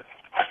Honduras,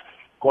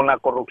 con la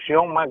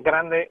corrupción más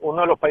grande,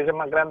 uno de los países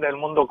más grandes del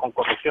mundo con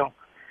corrupción.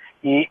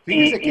 Y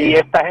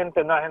esta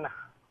gente no hace nada.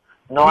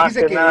 No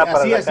hace nada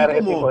para sacar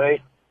ese tipo de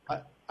ahí.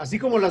 Así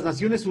como las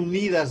Naciones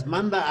Unidas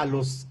manda a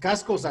los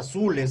cascos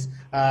azules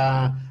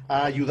a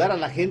ayudar a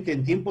la gente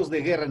en tiempos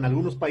de guerra en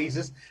algunos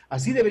países,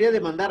 así debería de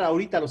mandar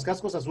ahorita a los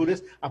cascos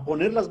azules a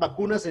poner las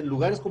vacunas en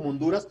lugares como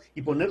Honduras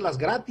y ponerlas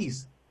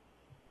gratis.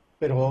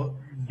 Pero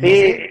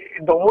sí,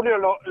 don Julio,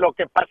 lo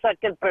que pasa es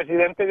que el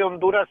presidente de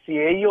Honduras, si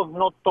ellos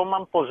no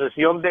toman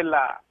posesión de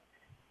la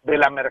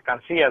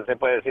mercancía, se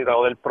puede decir,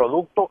 o del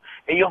producto,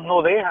 ellos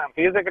no dejan.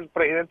 Fíjese que el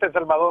presidente de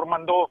Salvador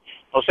mandó,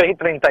 no sé si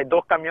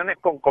 32 camiones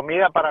con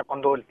comida para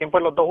cuando el tiempo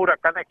de los 2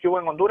 huracanes que hubo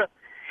en Honduras,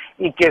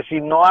 y que si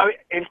no,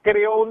 él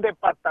creó un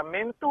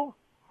departamento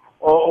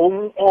o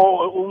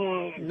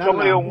un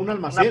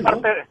almacén,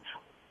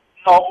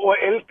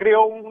 él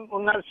creó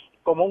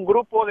como un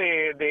grupo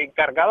de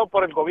encargado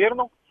por el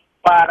gobierno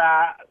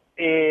para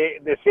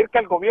decir que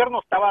el gobierno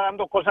estaba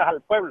dando cosas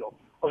al pueblo.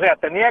 O sea,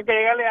 tenía que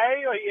llegarle a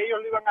ellos y ellos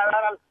le iban a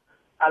dar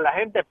a la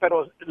gente,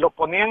 pero los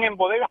ponían en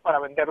bodegas para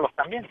venderlos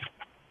también.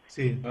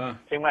 Sí.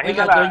 ¿Se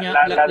imagina?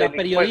 Oiga, la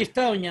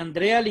periodista doña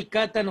Andrea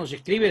Licata nos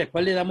escribe, la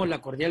cual le damos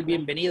la cordial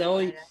bienvenida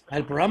hoy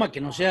al programa, que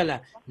no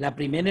sea la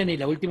primera ni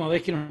la última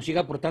vez que nos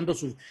siga aportando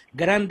sus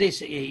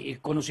grandes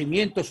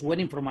conocimientos, su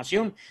buena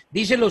información.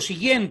 Dice lo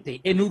siguiente: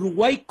 en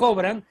Uruguay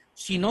cobran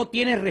si no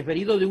tienes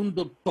referido de un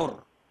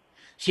doctor.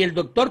 Si el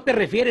doctor te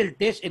refiere el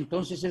test,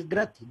 entonces es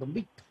gratis, don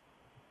Víctor.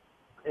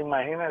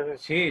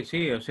 Imagínese.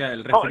 Sí, o sea,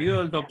 el referido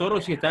del doctor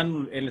o si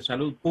están en la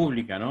salud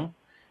pública, ¿no?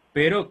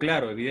 Pero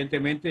claro,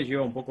 evidentemente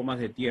lleva un poco más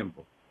de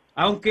tiempo.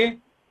 Aunque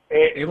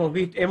hemos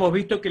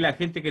visto que la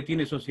gente que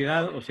tiene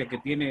sociedad, o sea, que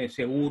tiene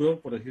seguro,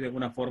 por decir de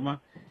alguna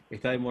forma,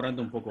 está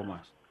demorando un poco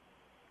más.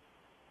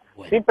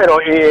 Bueno. Sí, pero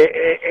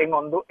en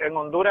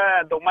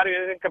Honduras, don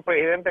Mario, dice que el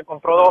presidente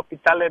compró 2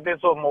 hospitales de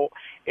esos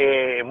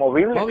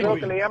movibles, creo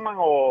que le llaman,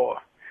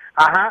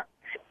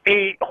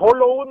 y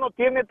solo uno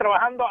tiene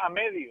trabajando a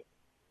medio,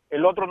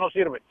 el otro no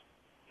sirve.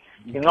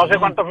 Y no sé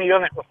cuántos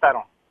millones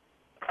costaron.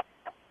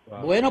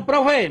 Bueno,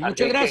 profe,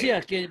 muchas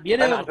gracias. Que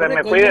viene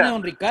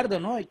don Ricardo,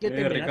 ¿no? Hay que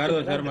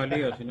Ricardo se arma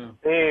lío, si no.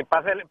 Sí,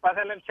 pásale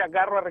el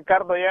chagarro a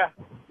Ricardo ya.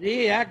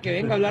 Sí, que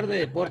venga a hablar de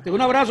deporte.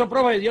 Un abrazo,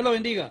 profe, Dios lo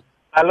bendiga.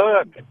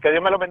 Saludos, que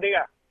Dios me lo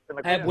bendiga.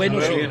 Bueno,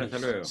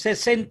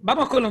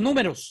 vamos con los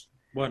números.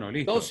 Bueno,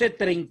 listo. 12,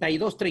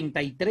 32,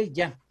 33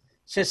 ya.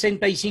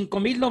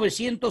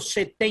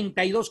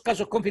 65.972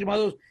 casos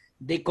confirmados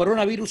de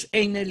coronavirus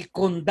en el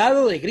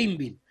condado de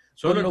Greenville.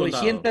 Con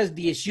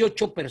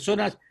 918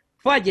 personas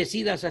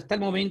fallecidas hasta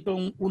el momento,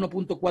 un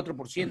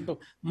 1.4%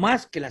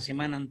 más que la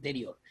semana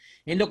anterior.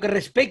 En lo que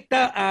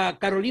respecta a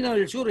Carolina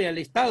del Sur y al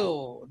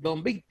estado,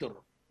 don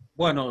Víctor.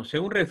 Bueno,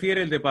 según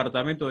refiere el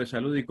Departamento de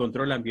Salud y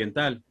Control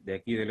Ambiental de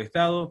aquí del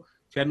estado,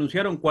 se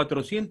anunciaron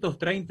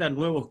 430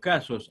 nuevos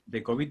casos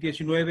de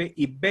COVID-19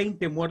 y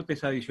 20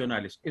 muertes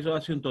adicionales. Eso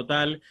hace un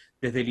total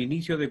desde el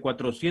inicio de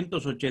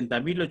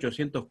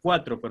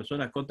 480.804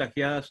 personas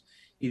contagiadas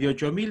y de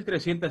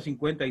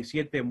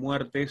 8.357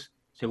 muertes,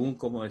 según,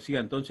 como decía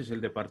entonces,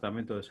 el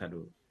Departamento de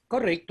Salud.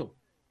 Correcto.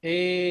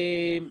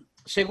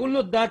 Según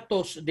los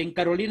datos de en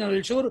Carolina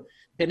del Sur,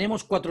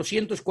 tenemos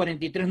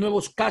 443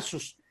 nuevos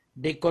casos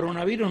de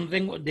coronavirus.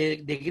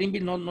 De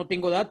Greenville no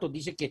tengo datos,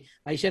 dice que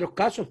hay 0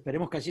 casos,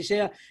 esperemos que así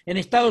sea. En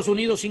Estados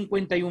Unidos,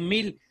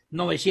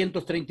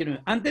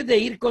 51.939. Antes de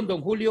ir con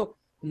don Julio,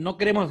 no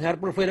queremos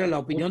dejar por fuera la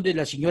opinión de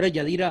la señora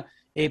Yadira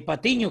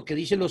Patiño, que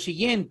dice lo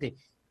siguiente: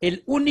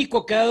 el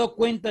único que ha dado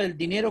cuenta del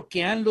dinero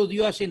que ANLO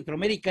dio a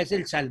Centroamérica es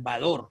El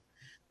Salvador.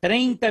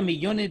 $30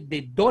 millones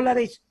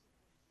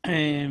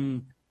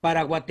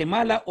para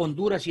Guatemala,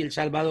 Honduras y El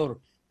Salvador,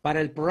 para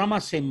el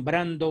programa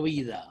Sembrando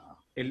Vida.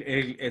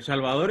 El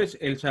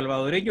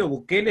salvadoreño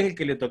Bukele es el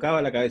que le tocaba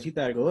la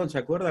cabecita de algodón, ¿se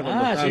acuerda?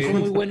 Sí,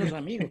 son muy buenos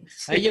amigos.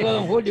 Ahí llegó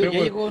don Julio, ya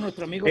llegó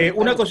nuestro amigo.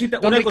 Una cosita,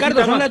 don Ricardo,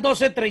 cosita son más.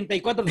 las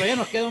 12:34, todavía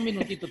nos queda un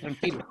minutito,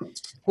 tranquilo.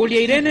 Julia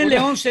Irene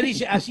León se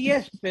dice, así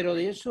es, pero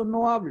de eso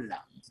no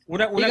habla.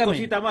 Una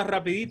cosita más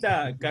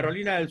rapidita,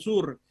 Carolina del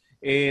Sur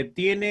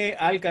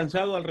ha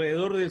alcanzado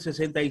alrededor del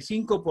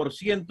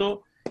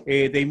 65%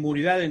 de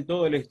inmunidad en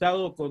todo el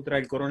estado contra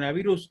el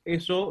coronavirus,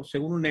 eso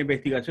según una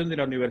investigación de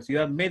la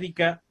Universidad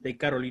Médica de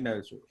Carolina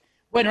del Sur.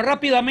 Bueno,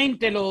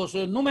 rápidamente los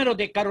números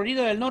de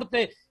Carolina del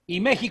Norte y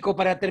México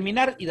para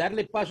terminar y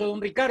darle paso a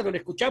don Ricardo. Le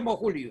escuchamos,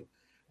 Julio.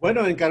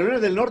 Bueno, en Carolina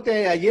del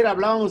Norte ayer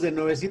hablábamos de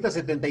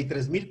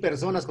 973,000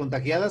 personas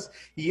contagiadas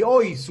y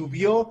hoy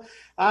subió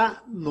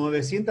a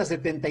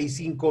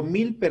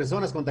 975,000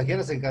 personas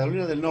contagiadas en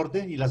Carolina del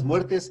Norte y las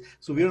muertes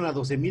subieron a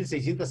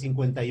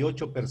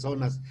 12,658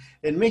 personas.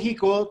 En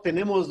México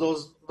tenemos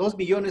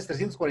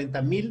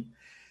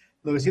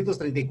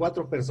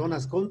 2,340,934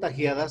 personas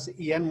contagiadas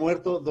y han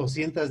muerto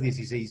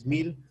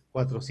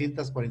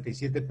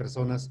 216,447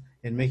 personas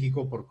en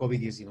México por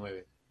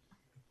COVID-19.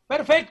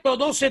 Perfecto,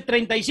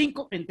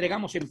 12:35,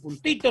 entregamos en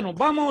puntito, nos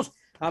vamos,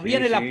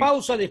 viene la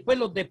pausa, después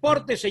los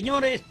deportes,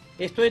 señores,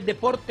 esto es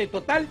Deporte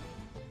Total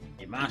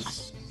y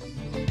Más.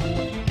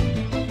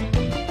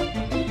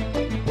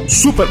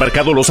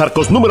 Supermercado Los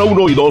Arcos número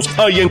 1 y 2.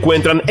 Ahí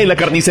encuentran en la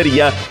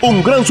carnicería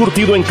un gran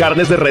surtido en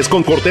carnes de res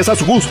con cortes a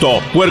su gusto,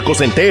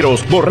 puercos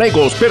enteros,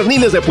 borregos,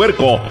 perniles de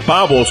puerco,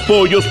 pavos,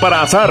 pollos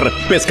para asar,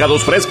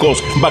 pescados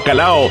frescos,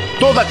 bacalao,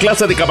 toda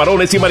clase de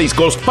camarones y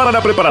mariscos para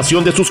la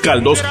preparación de sus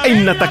caldos.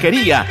 En la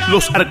taquería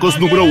Los Arcos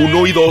número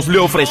 1 y 2 le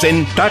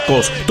ofrecen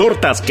tacos,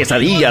 tortas,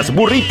 quesadillas,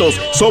 burritos,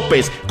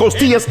 sopes,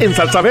 costillas en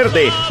salsa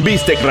verde,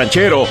 bistec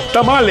ranchero,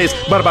 tamales,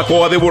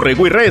 barbacoa de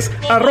borrego y res,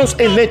 arroz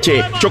en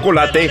leche,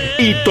 chocolate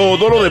y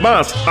todo lo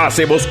demás.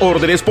 Hacemos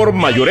órdenes por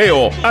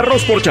mayoreo,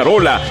 arroz por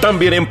charola,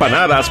 también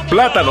empanadas,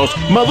 plátanos,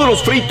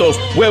 maduros fritos,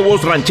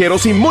 huevos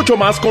rancheros y mucho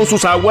más con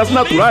sus aguas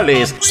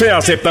naturales. Se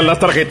aceptan las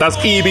tarjetas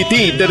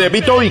EBT de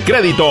débito y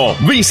crédito.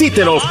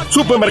 Visítenos,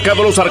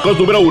 Supermercado Los Arcos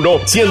número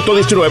 1,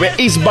 119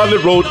 East Valley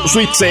Road,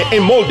 Suite C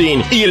en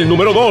Moulding y el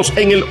número 2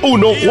 en el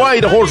 1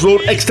 White Horse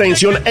Road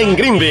Extension en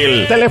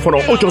Greenville. Teléfono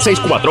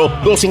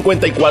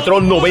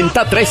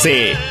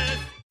 864-254-9013.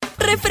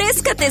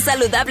 Refréscate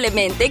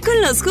saludablemente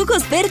con los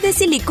jugos verdes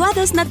y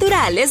licuados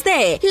naturales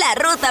de La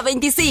Ruta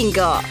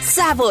 25.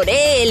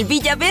 Saboree el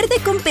Villaverde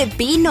con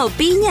pepino,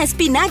 piña,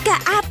 espinaca,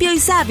 apio y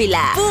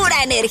sábila.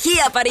 Pura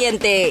energía,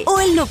 pariente. O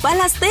el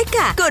Nopal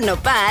Azteca con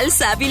nopal,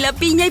 sábila,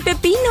 piña y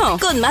pepino.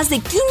 Con más de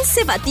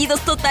 15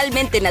 batidos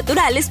totalmente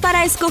naturales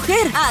para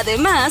escoger.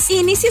 Además,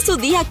 inicie su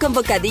día con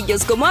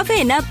bocadillos como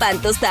avena,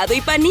 pan tostado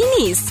y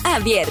paninis.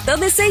 Abierto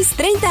de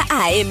 6:30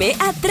 a.m.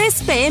 a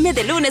 3 p.m.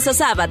 de lunes a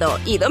sábado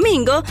y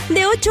domingo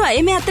de 8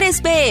 a.m. a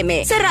 3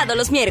 p.m. Cerrado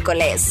los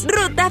miércoles.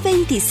 Ruta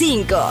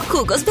 25.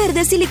 Jugos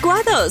verdes y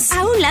licuados.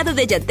 A un lado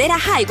de Llantera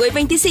Highway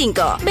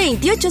 25.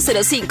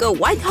 2805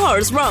 White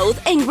Horse Road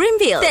en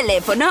Greenville.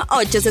 Teléfono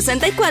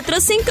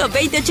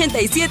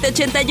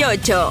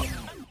 864-520-8788.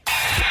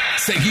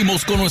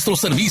 Seguimos con nuestro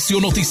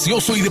servicio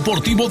noticioso y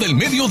deportivo del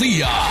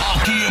mediodía,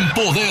 aquí en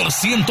Poder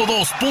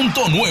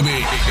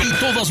 102.9 y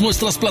todas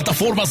nuestras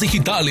plataformas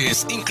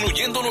digitales,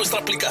 incluyendo nuestra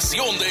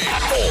aplicación de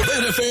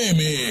Poder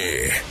FM.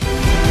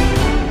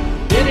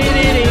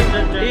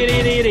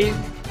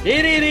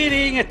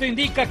 Esto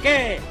indica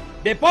que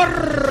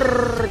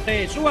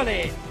deporte,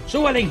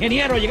 súbale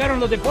ingeniero, llegaron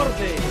los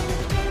deportes.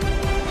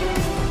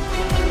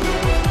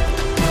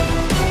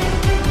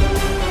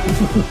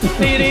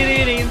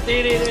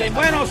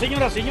 Bueno,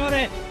 señoras,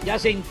 señores, ya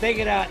se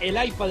integra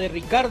el iPad de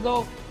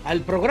Ricardo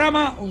al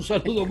programa. Un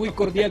saludo muy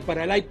cordial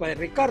para el iPad de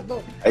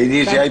Ricardo. Ahí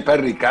dice iPad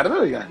de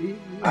Ricardo, oiga. Sí,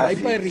 el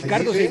iPad de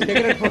Ricardo se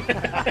integra al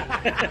programa.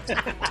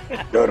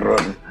 Qué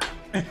horror.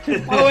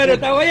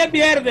 Bueno, hoy es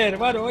viernes,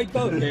 hermano, hoy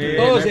todo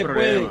no se problema.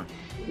 puede.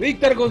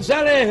 Víctor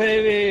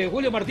González,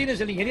 Julio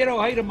Martínez, el ingeniero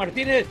Jairo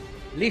Martínez,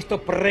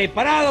 listos,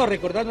 preparados,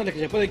 recordándoles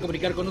que se pueden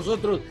comunicar con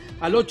nosotros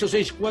al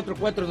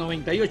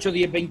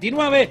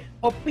 8644981029.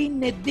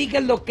 Opine,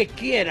 digan lo que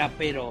quiera,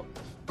 pero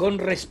con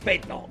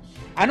respeto.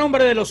 A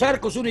nombre de los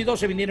Arcos 1 y 2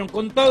 se vinieron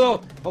con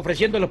todo,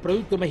 ofreciendo los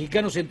productos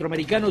mexicanos,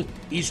 centroamericanos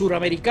y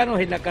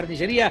suramericanos en la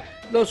carnicería,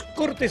 los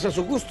cortes a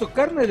su gusto,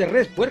 carne de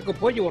res, puerco,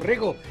 pollo,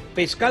 borrego,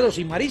 pescados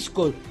y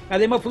mariscos,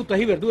 además frutas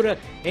y verduras.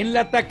 En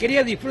la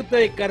taquería disfruta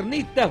de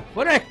carnita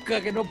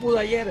fresca que no pudo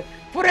ayer.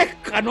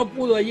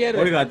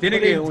 Oiga, tiene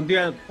que un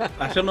día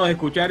hacernos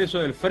escuchar eso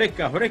del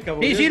fresca.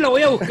 Sí, lo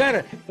voy a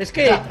buscar. Es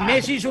que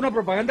Messi hizo una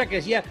propaganda que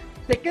decía,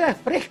 te quedas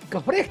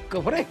fresco.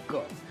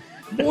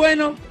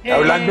 Bueno.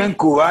 ¿Hablando en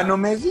cubano,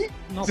 Messi?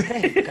 No,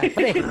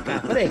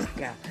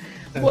 fresca.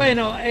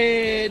 Bueno,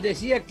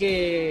 decía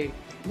que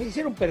me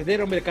hicieron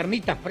perder, hombre,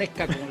 carnita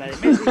fresca como la de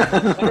Messi,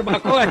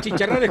 barbacoa,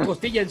 chicharrones,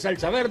 costilla en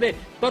salsa verde,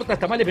 tortas,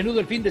 tamales,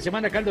 menudo el fin de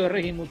semana, caldo de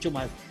res y mucho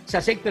más. Se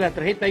acepta la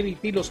tarjeta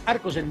IBT Los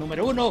Arcos, el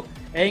número 1,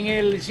 en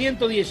el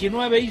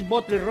 119 East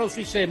Butler Road,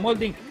 Suiza de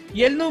Molding,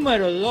 y el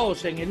número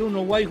 2 en el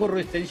 1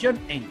 Whitehorse Extensión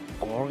en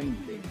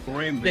Corinth.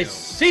 De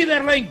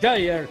Cedar Lane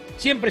Tire,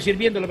 siempre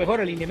sirviendo lo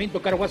mejor,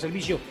 alineamiento, cargo a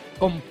servicio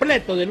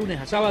completo de lunes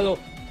a sábado,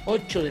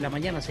 8 de la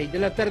mañana, 6 de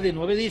la tarde,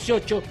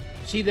 9:18,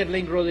 Cedar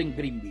Lane Road en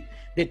Greenville.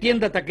 De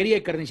tienda, taquería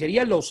y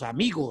carnicería, Los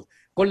Amigos,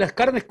 con las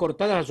carnes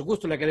cortadas a su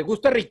gusto, la que le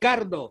gusta a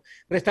Ricardo.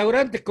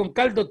 Restaurantes con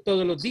caldo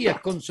todos los días,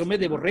 consomé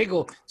de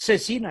borrego,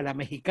 cecina la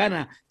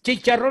mexicana,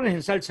 chicharrones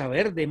en salsa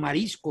verde,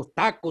 mariscos,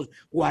 tacos,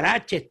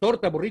 guaraches,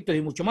 tortas, burritos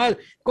y mucho más,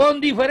 con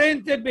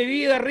diferentes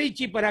bebidas,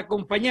 Richie, para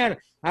acompañar,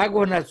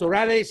 aguas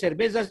naturales,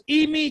 cervezas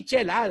y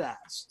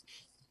micheladas.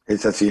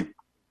 Es así.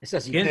 Es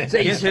así.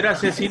 ¿Quién será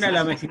asesina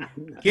la mexicana?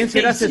 ¿Quién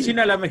será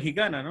asesina la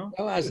mexicana, no?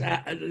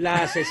 La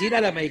asesina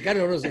la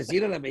mexicana, no,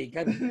 asesina la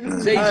mexicana.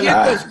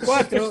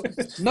 604.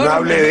 No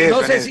hable de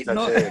eso.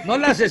 No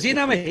la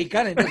asesina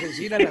mexicana, no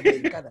asesina la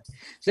mexicana.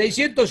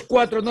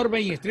 604 Norma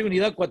y Street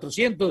Unidad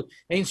 400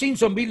 en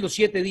Simpsonville los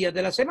 7 días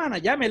de la semana.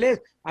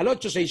 Llámeles al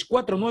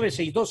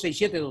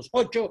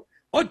 864-962-6728.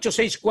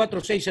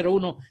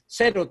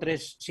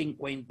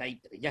 864-601-0353.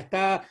 Ya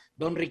está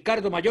don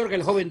Ricardo Mayorga,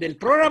 el joven del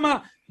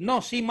programa.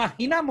 Nos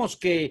imaginamos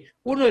que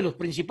uno de los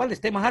principales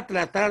temas a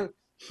tratar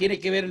tiene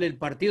que ver el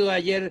partido de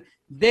ayer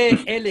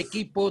del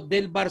equipo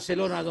del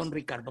Barcelona, don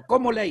Ricardo.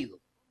 ¿Cómo le ha ido?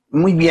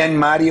 Muy bien,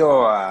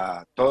 Mario,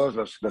 a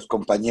todos los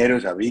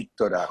compañeros, a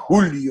Víctor, a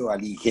Julio,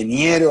 al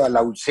ingeniero, al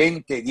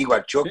ausente, digo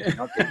a Choque,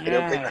 ¿no? Que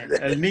creo que...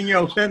 El niño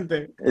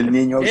ausente. El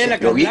niño ausente.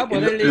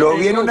 Lo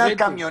vi en una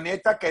ausente.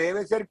 Camioneta que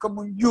debe ser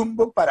como un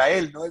jumbo para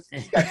él, ¿no? Es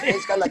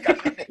gigantesca la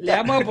camioneta. Le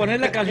vamos a poner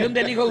la canción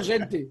del hijo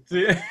ausente.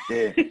 Sí.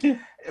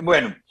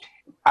 Bueno,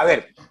 a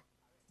ver,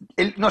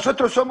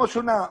 nosotros somos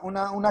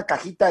una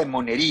cajita de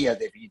monerías,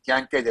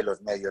 definitivamente, de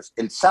los medios.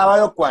 El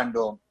sábado,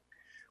 cuando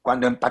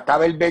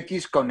empataba el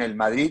Betis con el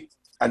Madrid,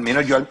 al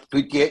menos yo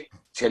tuiteé,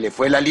 se le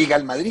fue la Liga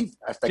al Madrid,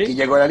 hasta aquí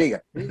llegó la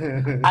Liga.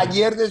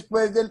 Ayer,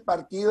 después del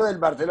partido del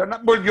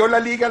Barcelona, volvió la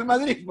Liga al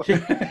Madrid. Sí.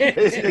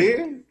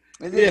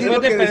 Es decir, lo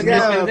que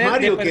decía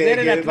Mario, que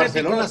el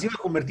Barcelona se iba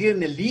a convertir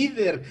en el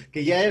líder,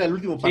 que ya era el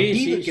último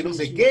partido, y que no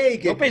sé qué. Y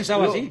que, yo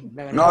pensaba así.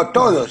 No,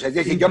 todos. Es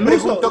decir, yo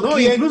pregunto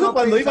quién incluso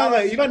cuando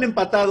pensaba iban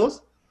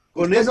empatados,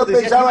 con usted eso no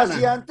pensaba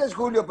así antes,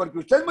 Julio, porque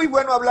usted es muy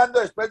bueno hablando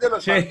después de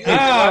los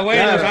partidos.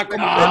 Bueno,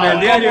 en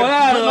el diario.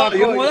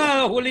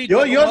 Acomodado,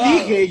 Julito.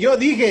 Yo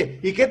dije,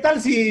 ¿y qué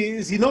tal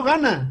si no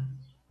gana?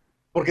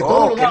 Porque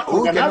todo lo da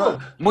por ganado.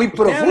 Muy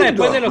profundo.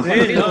 Después de los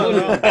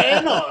partidos,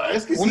 Bueno,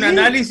 es que Un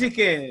análisis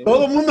que...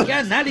 todo el mundo... ¿Qué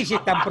análisis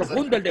tan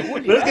profundo el de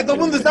Julio? Pero es que todo el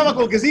mundo estaba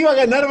con que se iba a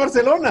ganar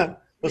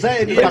Barcelona. O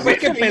sea, Y después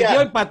que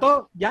perdió,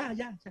 empató, ya.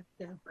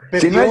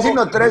 Si no hay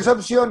sino 3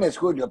 opciones,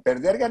 Julio,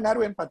 perder, ganar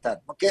o empatar.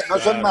 No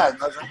son más.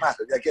 O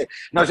sea que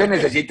no se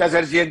necesita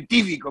ser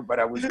científico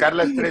para buscar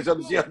las 3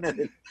 opciones.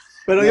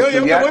 Pero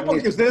yo me voy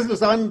porque ustedes lo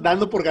estaban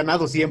dando por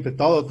ganado siempre,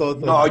 todo.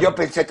 No, yo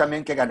pensé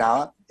también que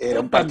ganaba,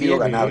 era un partido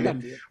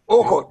ganable.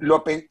 Ojo,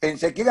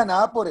 pensé que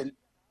ganaba por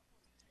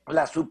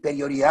la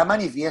superioridad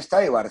manifiesta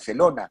de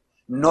Barcelona,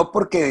 no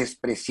porque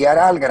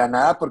despreciara al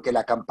Granada, porque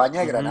la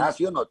campaña de Granada ha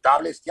sido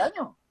notable este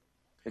año.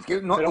 Es que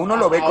uno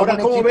lo ve como ahora,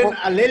 un ¿cómo equipo... ven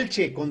al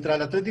Elche contra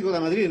el Atlético de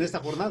Madrid en esta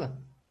jornada?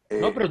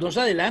 No, pero no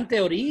se adelante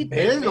ahorita.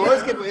 No,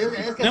 es que No así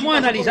hemos pasó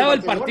analizado con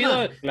el partido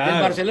del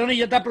Barcelona y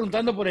ya está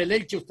preguntando por el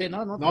Elche usted,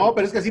 ¿no? No,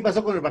 pero es que así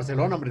pasó con el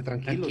Barcelona, hombre,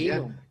 tranquilo.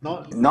 Ya.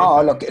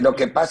 No, lo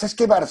que pasa es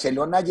que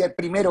Barcelona ayer,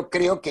 primero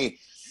creo que,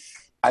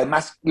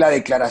 además, la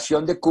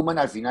declaración de Koeman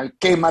al final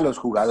quema a los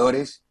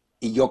jugadores,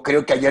 y yo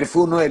creo que ayer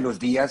fue uno de los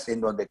días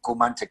en donde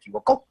Koeman se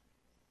equivocó.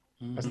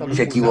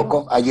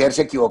 Ayer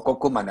se equivocó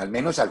Koeman, al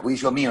menos al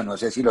juicio mío, no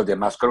sé si los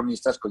demás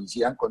cronistas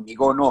coincidan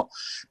conmigo o no,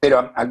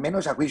 pero al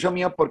menos a juicio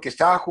mío, porque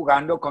estaba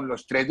jugando con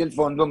los tres del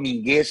fondo,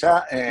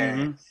 Mingueza,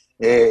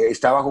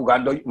 estaba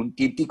jugando un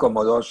Titi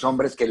como dos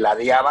hombres que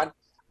ladeaban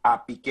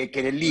a Piqué, que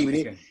era el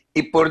libre,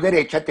 y por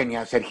derecha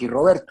tenía a Sergi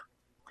Roberto,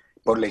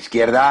 por la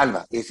izquierda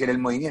Alba, ese era el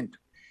movimiento.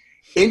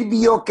 Él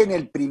vio que en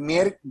el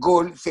primer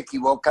gol se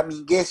equivoca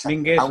Mingueza,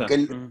 aunque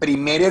el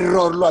primer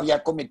error lo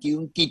había cometido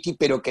un Titi,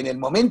 pero que en el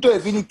momento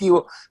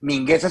definitivo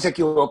Mingueza se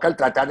equivoca al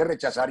tratar de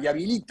rechazar y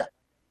habilita.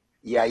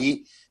 Y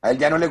ahí a él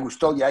ya no le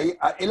gustó, y ahí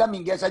él a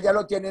Mingueza ya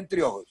lo tiene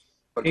entre ojos,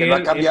 porque lo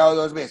ha cambiado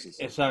dos veces.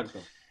 Exacto.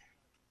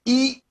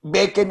 Y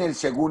ve que en el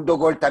segundo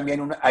gol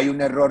también hay un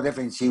error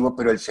defensivo,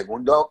 pero el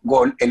segundo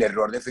gol, el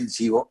error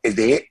defensivo es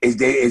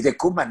de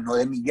Koeman, no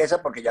de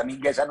Mingueza, porque ya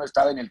Mingueza no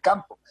estaba en el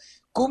campo.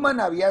 Koeman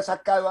había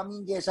sacado a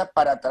Mingueza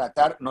para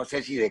tratar, no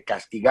sé si de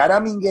castigar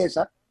a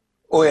Mingueza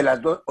o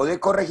de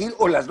corregir,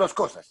 o las dos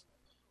cosas.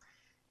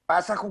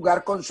 Pasa a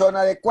jugar con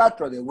zona de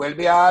 4,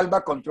 devuelve a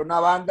Alba contra una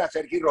banda,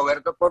 Sergi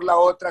Roberto por la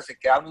otra, se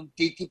queda un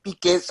Titi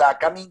Piqué,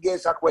 saca a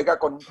Mingueza, juega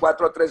con un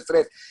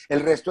 4-3-3 el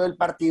resto del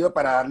partido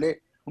para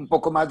darle un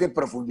poco más de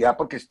profundidad,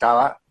 porque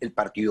estaba el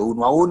partido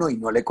 1-1 y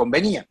no le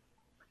convenía.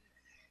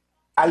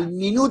 Al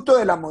minuto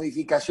de la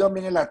modificación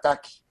viene el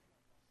ataque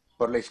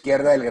por la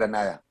izquierda del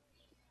Granada.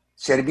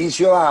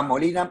 Servicio a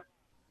Molina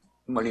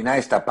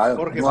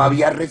destapado. No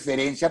había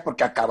referencia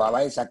porque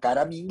acababa de sacar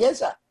a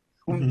Mingueza.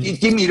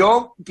 Piqué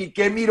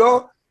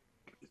miró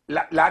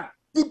la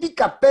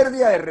típica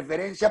pérdida de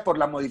referencia por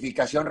la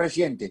modificación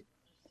reciente,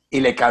 y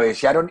le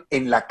cabecearon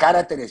en la cara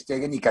a Ter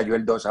Stegen y cayó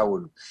el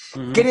 2-1.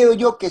 Creo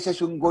yo que ese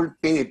es un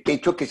golpe de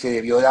pecho que se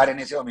debió dar en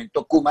ese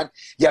momento Koeman,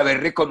 y haber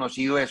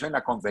reconocido eso en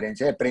la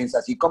conferencia de prensa,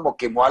 así como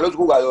quemó a los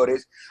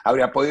jugadores,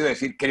 habría podido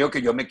decir, creo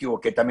que yo me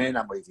equivoqué también en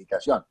la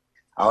modificación.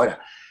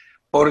 Ahora,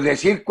 por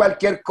decir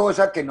cualquier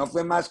cosa que no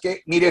fue más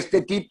que, mire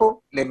este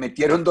tipo, le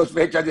metieron 2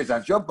 fechas de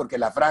sanción, porque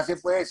la frase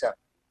fue esa,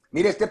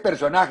 mire este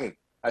personaje,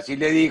 así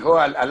le dijo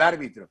al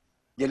árbitro.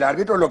 Y el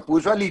árbitro lo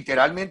puso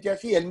literalmente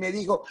así. Él me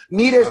dijo,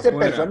 mire este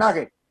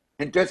personaje.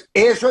 Entonces,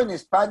 eso en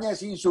España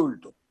es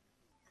insulto.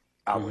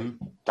 Bueno,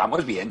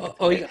 estamos bien.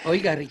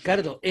 Oiga,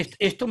 Ricardo,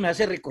 esto me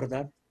hace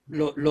recordar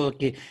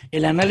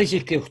el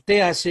análisis que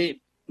usted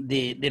hace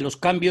de los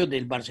cambios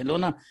del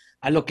Barcelona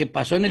a lo que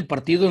pasó en el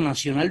partido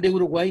nacional de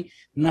Uruguay,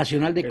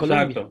 nacional de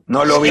Colombia.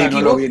 No lo vi.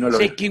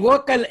 Se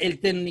equivoca el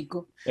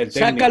técnico,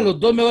 saca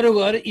los 2 mejores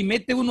jugadores y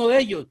mete uno de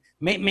ellos.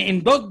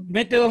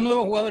 Mete 2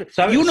 nuevos jugadores.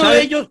 Y uno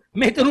de ellos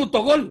mete un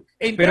autogol.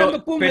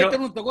 Entrando, mete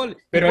un autogol.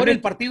 Pero pone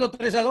el partido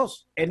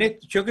 3-2.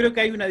 Yo creo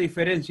que hay una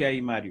diferencia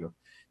ahí, Mario.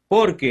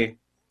 Porque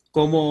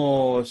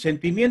como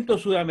sentimiento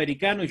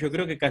sudamericano, y yo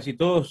creo que casi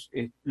todos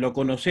lo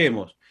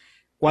conocemos,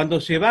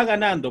 cuando se va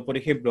ganando, por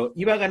ejemplo,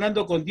 iba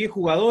ganando con 10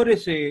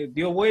 jugadores,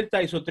 dio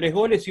vuelta, hizo 3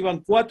 goles,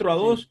 iban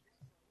 4-2.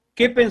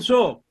 ¿Qué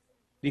pensó?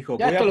 Dijo,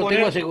 ya esto lo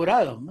tengo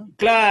asegurado, ¿no?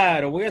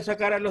 Claro, voy a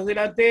sacar a los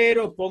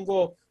delanteros,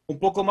 pongo un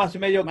poco más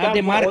medio más campo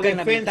de marca o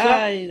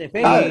defensa. En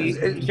la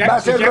mitad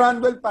va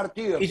cerrando el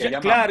partido.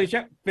 Claro,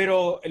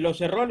 pero lo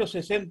cerró a los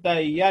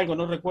 60 y algo,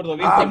 no recuerdo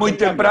bien. Muy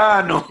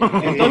temprano.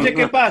 Entonces,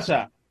 ¿qué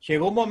pasa?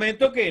 Llegó un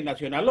momento que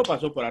Nacional lo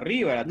pasó por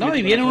arriba. No,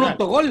 y viene un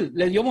autogol,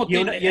 le dio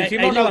motivo. Y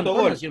encima un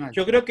autogol.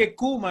 Yo creo que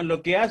Koeman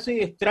lo que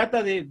hace es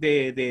trata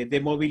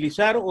de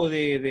movilizar o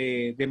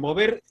de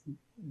mover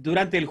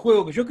durante el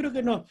juego, que yo creo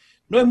que no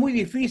es muy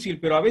difícil,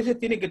 pero a veces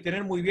tiene que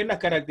tener muy bien las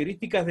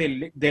características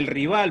del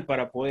rival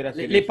para poder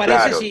hacer ¿Le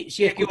parece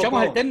si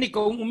escuchamos al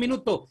técnico, un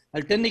minuto,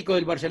 al técnico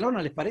del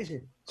Barcelona, les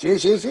parece? Sí,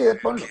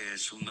 ponlo.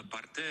 Segunda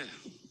parte,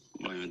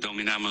 bueno,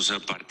 dominamos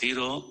el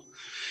partido.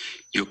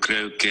 Yo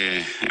creo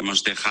que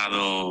hemos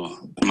dejado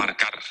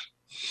marcar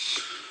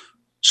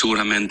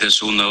seguramente el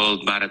segundo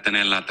gol para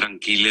tener la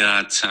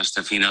tranquilidad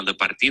hasta el final del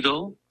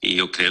partido, y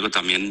yo creo que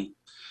también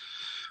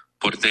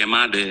por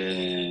tema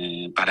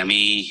para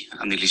mí,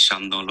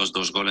 analizando los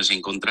 2 goles en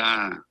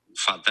contra,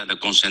 falta de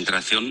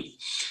concentración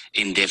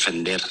en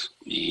defender,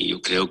 y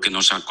yo creo que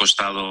nos ha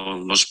costado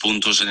los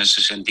puntos en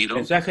ese sentido.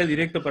 Mensaje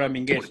directo para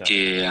Mingueza.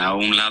 Porque a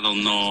un lado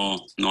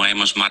no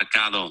hemos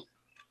marcado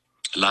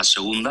la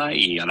segunda,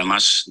 y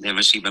además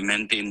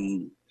defensivamente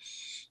en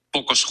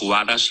pocas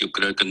jugadas yo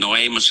creo que no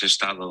hemos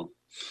estado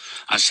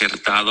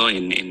acertado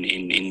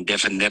en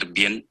defender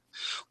bien,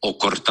 o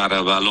cortar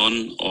el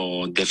balón,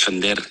 o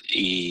defender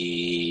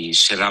y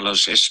cerrar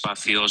los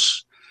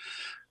espacios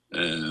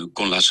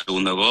con la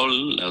segunda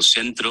gol, el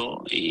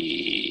centro,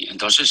 y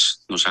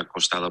entonces nos ha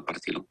costado el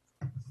partido.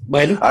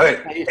 Bueno, a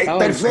ver,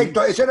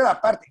 perfecto, esa era la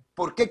parte.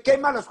 ¿Por qué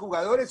quema a los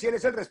jugadores si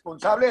eres el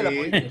responsable de la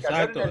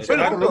modificación?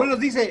 Bueno, por lo menos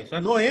dice,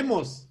 no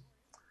hemos.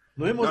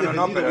 No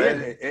hemos pero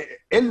bien.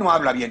 él no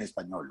habla bien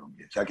español,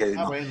 hombre. O sea que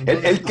bueno,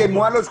 él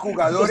quemó a los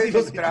jugadores de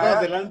entrada.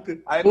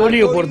 Adelante. Además,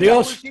 Julio, por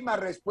Dios.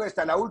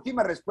 La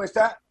última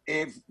respuesta,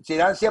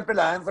 Zidane siempre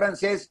la da en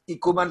francés y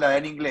Koeman la da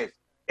en inglés.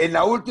 En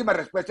la última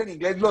respuesta en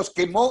inglés los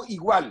quemó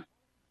igual.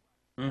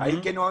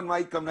 Ahí que no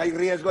hay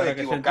riesgo Para de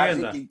que se equivocarse,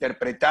 entienda. que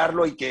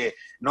interpretarlo y que...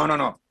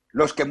 No.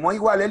 Los quemó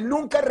igual. Él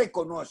nunca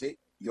reconoce.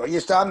 Y hoy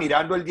estaba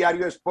mirando el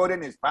diario Sport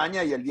en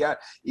España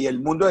y el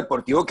Mundo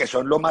Deportivo, que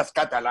son lo más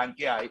catalán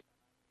que hay.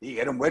 Y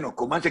dijeron, bueno,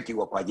 Koeman se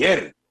equivocó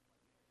ayer.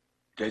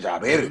 Entonces, a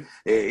ver,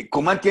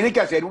 Koeman tiene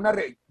que hacer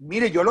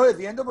Mire, yo lo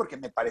defiendo porque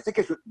me parece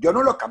que yo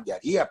no lo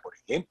cambiaría, por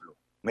ejemplo.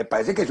 Me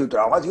parece que su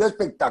trabajo ha sido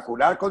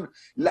espectacular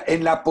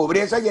en la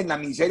pobreza y en la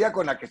miseria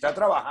con la que está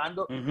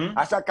trabajando.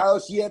 Ha sacado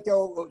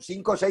 5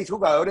 o 6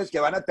 jugadores que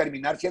van a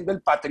terminar siendo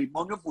el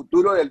patrimonio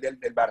futuro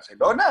del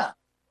Barcelona.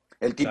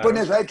 El tipo en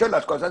eso ha hecho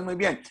las cosas muy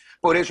bien.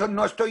 Por eso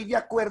no estoy de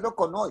acuerdo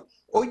con hoy.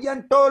 Hoy ya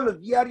en todos los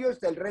diarios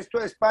del resto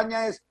de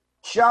España es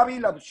Xavi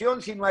la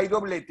opción si no hay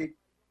doblete.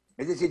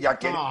 Es decir, ya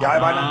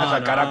van a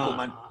sacar a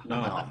Koeman.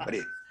 No,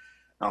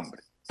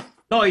 hombre.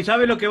 No, ¿y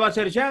sabe lo que va a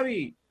hacer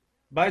Xavi?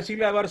 Va a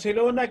decirle a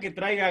Barcelona que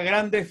traiga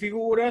grandes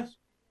figuras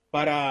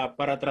para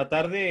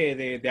tratar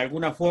de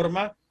alguna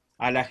forma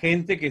a la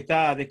gente que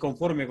está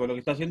desconforme con lo que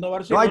está haciendo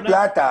Barcelona. No hay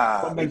plata.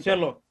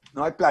 Convencerlo.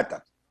 No hay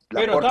plata.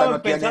 Pero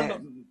Porta pensando...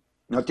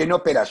 no tiene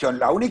operación.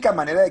 La única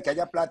manera de que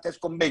haya plata es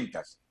con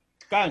ventas.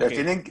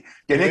 Entonces,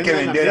 tienen que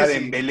vender a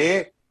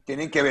Dembélé,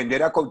 tienen que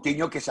vender a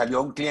Coutinho, que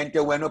salió un cliente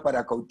bueno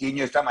para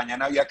Coutinho. Esta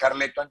mañana había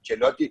Carleto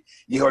Ancelotti.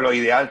 Dijo, lo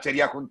ideal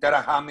sería juntar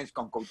a James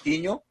con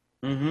Coutinho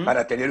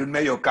para tener un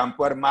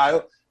mediocampo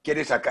armado.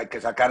 Quiere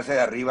sacarse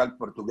de arriba al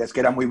portugués, que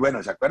era muy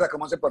bueno. ¿Se acuerda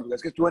cómo ese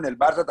portugués que estuvo en el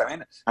Barça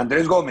también?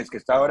 Andrés Gómez, que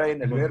está ahora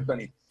en el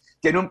Everton. Y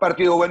tiene un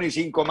partido bueno y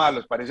 5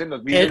 malos. Parecen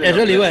los vídeos.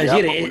 Eso le iba a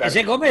decir.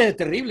 Ese Gómez es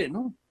terrible,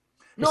 ¿no?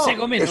 No,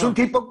 es un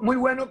tipo muy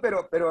bueno,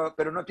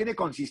 pero no tiene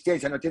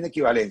consistencia, no tiene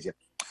equivalencia.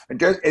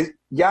 Entonces,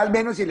 ya al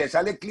menos si le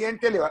sale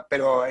cliente,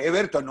 pero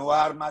Everton no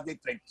va a dar más de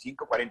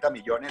 35, 40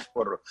 millones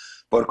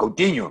por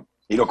Coutinho,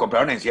 y lo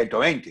compraron en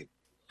 120.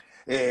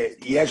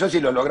 Y eso sí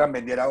lo logran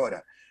vender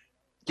ahora.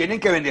 Tienen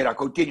que vender a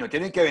Coutinho,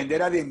 tienen que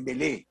vender a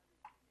Dembélé,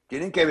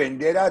 tienen que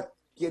vender a...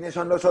 ¿Quiénes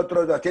son los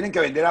otros dos? Tienen que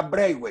vender a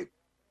Braithwaite.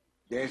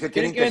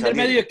 Tienen que vender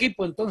medio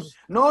equipo, entonces.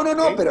 No,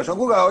 pero son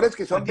jugadores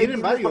que son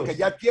vendidos porque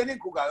ya tienen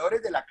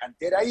jugadores de la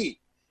cantera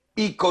ahí.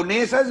 Y con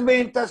esas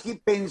ventas y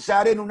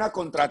pensar en una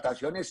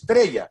contratación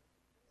estrella.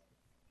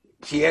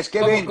 Si es que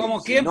venden.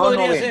 ¿Como quién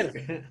podría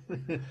ser?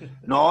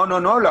 No,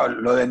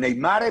 lo de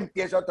Neymar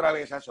empieza otra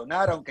vez a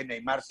sonar, aunque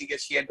Neymar sigue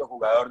siendo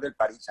jugador del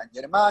Paris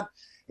Saint-Germain.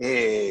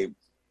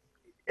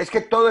 Es que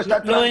todo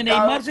está Lo de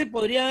Neymar se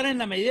podría dar en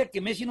la medida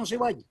que Messi no se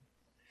vaya.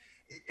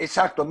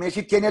 Exacto,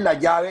 Messi tiene la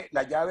llave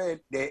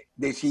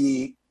de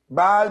si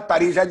va al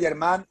Paris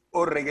Saint-Germain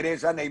o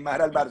regresa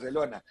Neymar al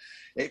Barcelona.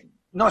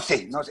 No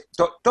sé.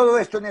 Todo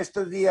esto en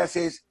estos días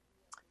es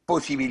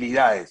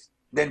posibilidades.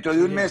 Dentro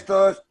de un mes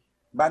todos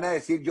van a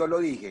decir yo lo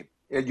dije.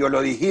 El yo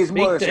lo dijismo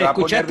Víctor, se va a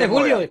poner ¿escuchaste, de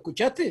moda. Julio?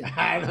 ¿Escuchaste?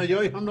 No,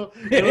 yo no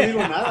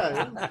digo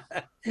nada.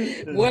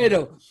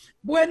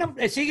 Bueno,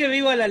 sigue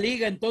viva la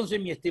liga entonces,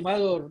 mi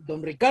estimado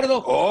don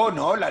Ricardo. Oh,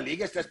 no, la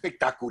liga está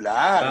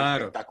espectacular,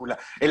 espectacular.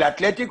 El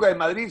Atlético de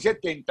Madrid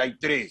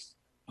 73.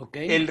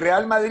 Okay. El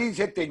Real Madrid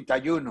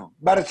 71.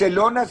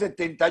 Barcelona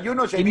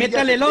 71. Sevilla y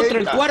métale 70. el otro,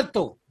 el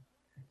cuarto.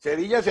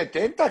 Sevilla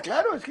 70,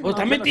 claro. Es que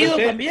 ¿Está metido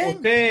también?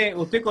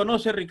 ¿Usted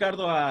conoce,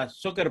 Ricardo, a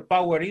Soccer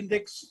Power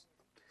Index?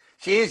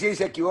 Sí,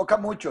 se equivoca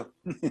mucho.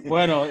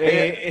 Bueno,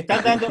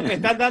 están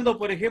dando,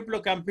 por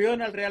ejemplo, campeón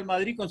al Real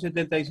Madrid con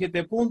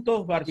 77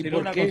 puntos,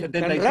 Barcelona con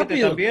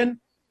 77 también,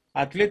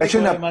 Atlético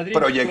de Madrid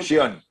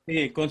proyección.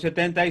 Con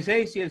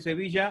 76 y el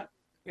Sevilla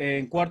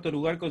en cuarto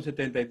lugar con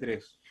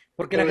 73.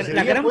 Porque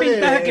la gran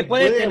ventaja que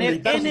puede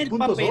tener en el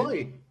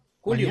papel,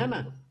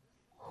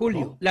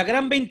 Julio, la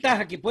gran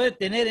ventaja que puede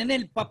tener en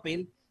el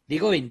papel,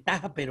 digo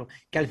ventaja, pero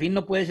que al fin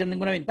no puede ser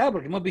ninguna ventaja,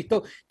 porque hemos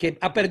visto que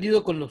ha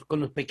perdido con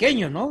los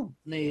pequeños, ¿no?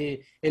 El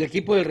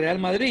equipo del Real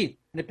Madrid,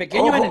 el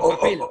pequeño en el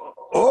papel.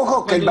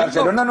 Ojo, que el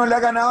Barcelona no le ha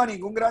ganado a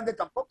ningún grande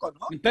tampoco,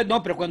 ¿no? Entonces,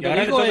 no, pero cuando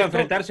digo esto,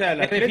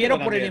 me refiero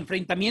por el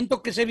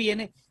enfrentamiento que se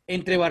viene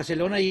entre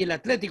Barcelona y el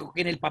Atlético,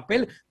 que en el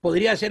papel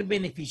podría ser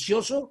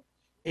beneficioso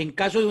en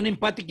caso de un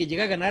empate que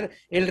llegue a ganar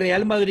el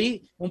Real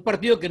Madrid, un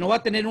partido que no va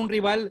a tener un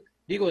rival,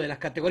 digo, de las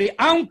categorías,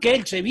 aunque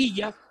el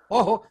Sevilla,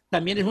 ojo,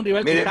 también es un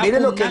rival que está mire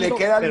lo que le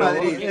queda al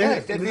Madrid.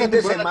 Este fin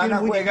de semana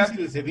juega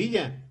el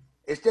Sevilla.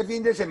 Este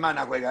fin de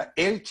semana juega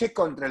Elche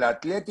contra el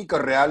Atlético,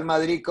 Real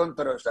Madrid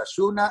contra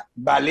Osasuna,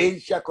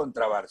 Valencia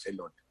contra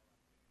Barcelona.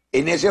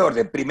 En ese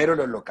orden, primero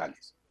los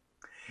locales.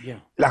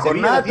 Yeah. La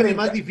jornada tiene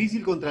más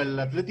difícil contra el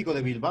Atlético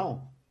de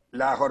Bilbao.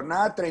 La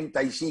jornada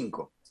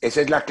 35,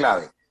 esa es la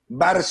clave.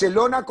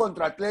 Barcelona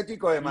contra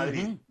Atlético de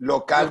Madrid,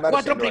 local los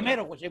Barcelona. Los 4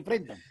 primeros pues, se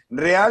enfrentan.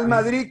 Real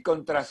Madrid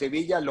contra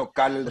Sevilla,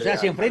 local. O sea,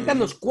 se enfrentan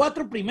los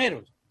 4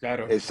 primeros.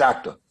 Claro.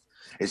 Exacto.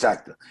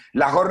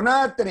 La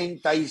jornada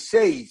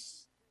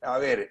 36, a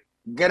ver,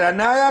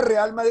 Granada,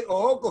 Real Madrid,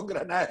 ojo con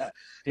Granada.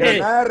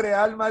 Granada,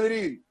 Real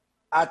Madrid,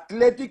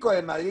 Atlético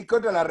de Madrid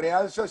contra la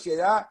Real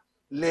Sociedad,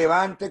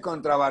 Levante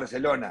contra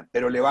Barcelona,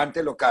 pero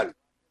Levante local.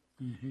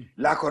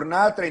 La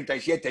jornada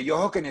 37. Y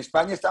ojo que en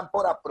España están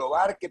por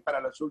aprobar que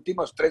para las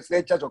últimas 3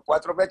 fechas o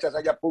 4 fechas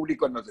haya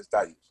público en los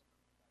estadios.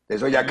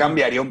 Eso ya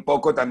cambiaría un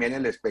poco también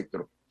el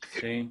espectro.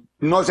 Sí.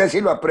 No sé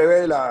si lo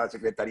apruebe la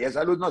Secretaría de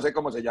Salud, no sé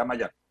cómo se llama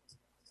ya.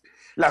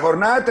 La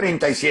jornada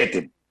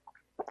 37.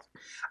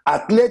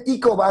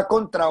 Atlético va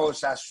contra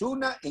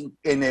Osasuna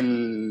en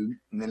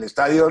el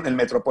estadio, en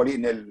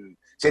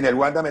el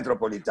Wanda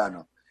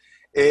Metropolitano.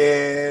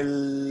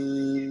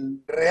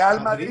 El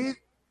Real Madrid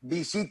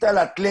visita al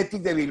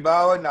Athletic de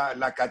Bilbao en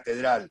la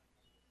Catedral.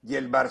 Y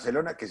el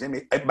Barcelona,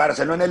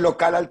 Barcelona es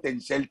local al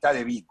Celta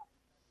de Vigo.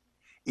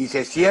 Y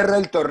se cierra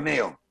el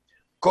torneo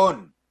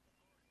con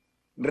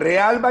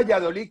Real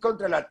Valladolid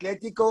contra el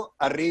Atlético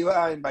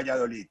en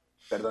Valladolid.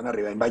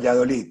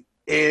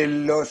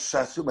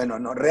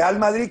 Real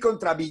Madrid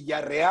contra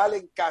Villarreal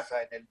en casa,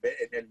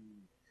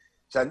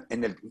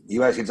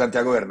 iba a decir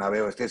Santiago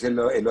Bernabéu, este es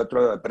el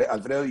otro,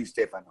 Alfredo Di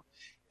Stéfano.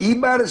 Y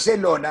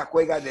Barcelona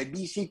juega de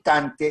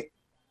visitante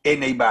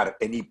en Eibar,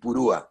 en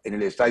Ipurúa, en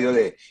el estadio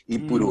de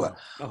Ipurúa.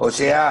 O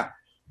sea,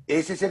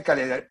 ese es el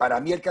calendario, para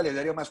mí el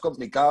calendario más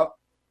complicado.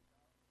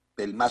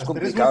 El más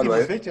complicado lo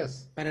es.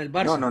 Fechas. Para el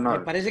Barça. No. Me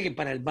parece que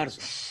para el Barça.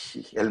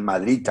 Sí, el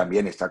Madrid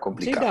también está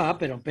complicado.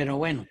 Sí, pero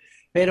bueno.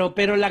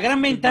 Pero la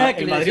gran ventaja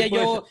que le decía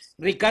yo,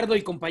 Ricardo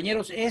y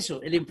compañeros,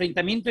 eso, el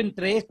enfrentamiento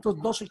entre estos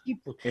dos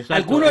equipos. Exacto.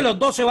 Alguno de los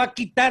dos se va a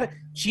quitar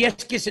si es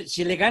que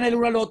se le gana el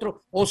uno al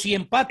otro o si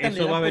empatan.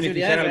 Eso va a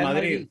beneficiar al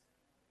Madrid.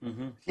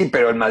 Sí,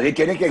 pero el Madrid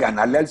tiene que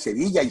ganarle al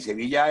Sevilla y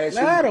Sevilla es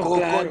un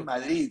poco el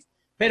Madrid.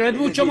 Pero es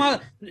mucho más,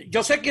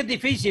 yo sé que es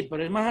difícil,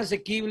 pero es más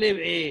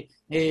asequible,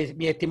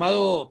 mi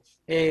estimado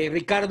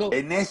Ricardo,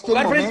 en este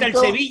jugar momento, frente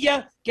al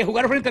Sevilla que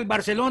jugar frente al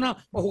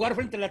Barcelona o jugar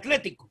frente al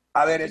Atlético.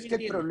 A ver, es que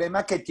el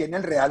problema que tiene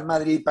el Real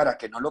Madrid, para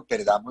que no lo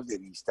perdamos de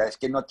vista, es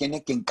que no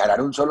tiene que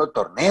encarar un solo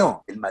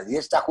torneo. El Madrid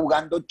está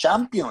jugando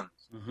Champions.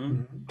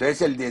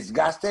 Entonces el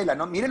desgaste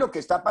mire lo que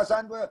está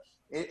pasando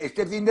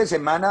este fin de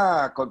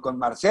semana con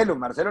Marcelo.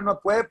 Marcelo no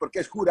puede porque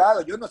es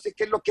jurado. Yo no sé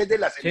qué es lo que es de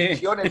las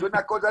elecciones,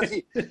 una cosa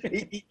así.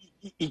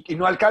 Y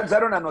no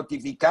alcanzaron a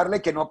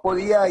notificarle que no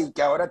podía y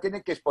que ahora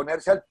tiene que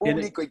exponerse al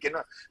público y que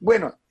no.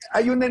 Bueno,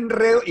 hay un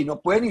enredo y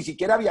no puede ni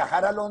siquiera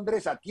viajar a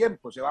Londres a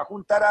tiempo. Se va a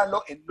juntar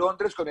en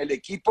Londres con el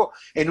equipo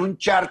en un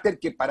charter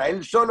que para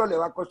él solo le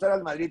va a costar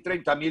al Madrid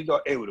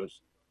 30.000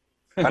 euros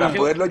para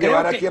poderlo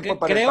llevar a tiempo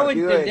para el partido de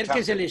Champions. Creo entender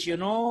que se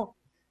lesionó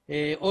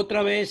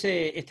otra vez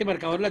este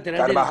marcador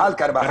lateral.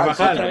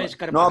 Carvajal.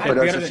 No,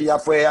 pero eso sí ya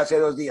fue hace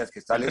 2 días que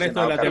está lesionado. El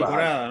resto de la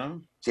temporada,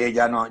 ¿no? Sí,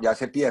 ya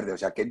se pierde. O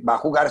sea que va a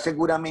jugar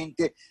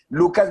seguramente.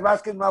 Lucas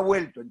Vázquez no ha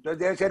vuelto, entonces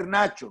debe ser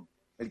Nacho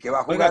el que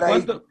va a jugar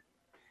ahí.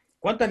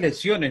 ¿Cuántas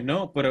lesiones,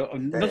 no? Pero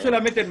no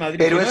solamente en Madrid,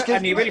 pero sino es que a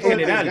nivel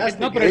general.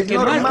 No, pero el que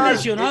más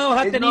lesionados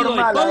ha tenido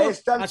de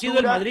todos ha sido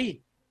el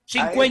Madrid.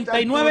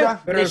 59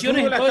 pero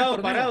lesiones el en todo ha el estado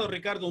torneo. parado,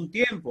 Ricardo, un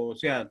tiempo. O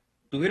sea,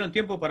 tuvieron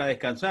tiempo para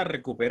descansar,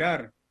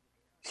 recuperar.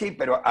 Sí,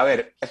 pero a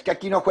ver, es que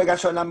aquí no juega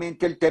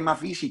solamente el tema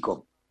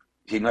físico,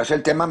 sino es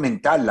el tema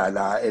mental,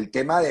 el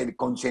tema de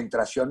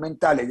concentración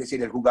mental. Es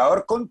decir, el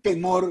jugador con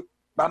temor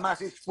va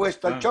más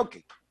expuesto al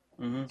choque.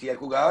 Si el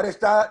jugador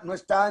no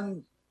está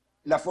en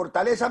la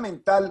fortaleza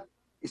mental,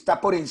 está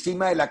por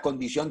encima de la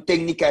condición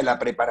técnica, de la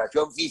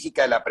preparación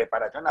física, de la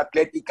preparación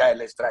atlética, de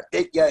la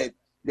estrategia,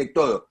 de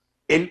todo.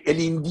 El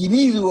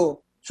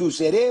individuo, su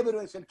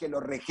cerebro es el que lo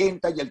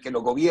regenta y el que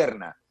lo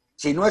gobierna.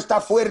 Si no está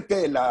fuerte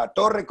de la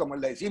torre, como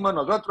le decimos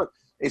nosotros,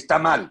 está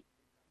mal.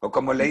 O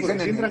como le dicen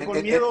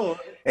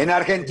en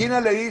Argentina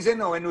le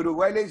dicen, o en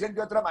Uruguay le dicen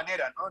de otra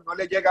manera, no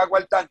le llega agua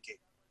al tanque.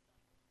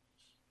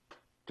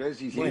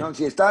 Entonces,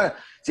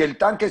 si el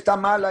tanque está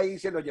mal, ahí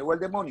se lo llevó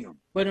el demonio.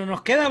 Bueno,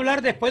 nos queda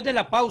hablar después de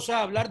la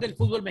pausa, hablar del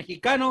fútbol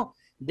mexicano,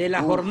 de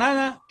la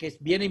jornada, que es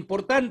bien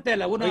importante. A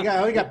la una.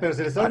 Oiga, pero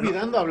se le está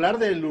olvidando hablar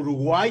del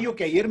uruguayo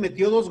que ayer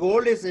metió 2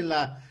 goles en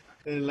la...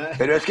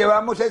 Pero es que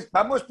vamos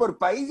por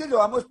países o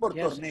vamos por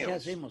torneos. ¿Qué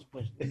hacemos,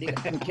 pues?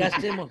 ¿Qué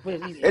hacemos,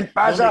 pues? Él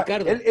pasa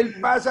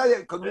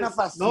con una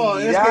facilidad. No,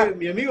 es que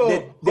mi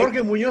amigo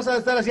Jorge Muñoz va a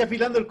estar así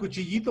afilando el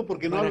cuchillito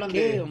porque no hablan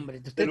de... hombre?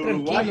 Usted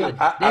tranquilo.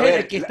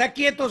 El que está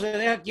quieto se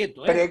deja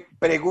quieto.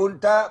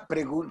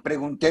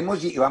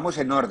 Preguntemos y vamos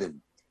en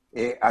orden.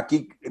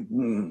 Aquí,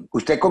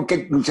 ¿usted con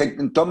qué se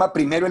toma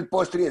primero el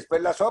postre y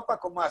después la sopa?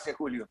 ¿Cómo hace,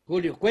 Julio?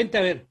 Julio, cuenta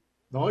a ver.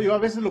 No, yo a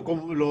veces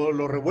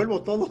lo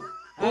revuelvo todo.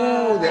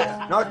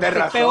 De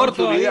razón, peor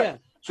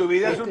todavía. Su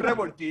vida es un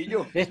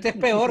revoltillo. Este es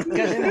peor.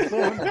 ¿Qué hacemos,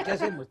 pues? ¿Qué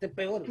hacemos? Este es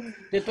peor.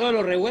 Usted todo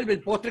lo revuelve,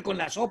 el postre con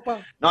la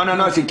sopa.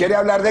 No. Si quiere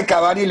hablar de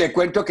Cavani, le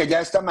cuento que ya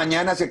esta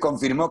mañana se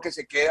confirmó que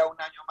se queda un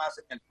año más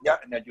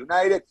en el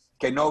United,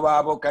 que no va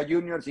a Boca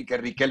Juniors y que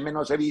Riquelme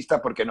no se vista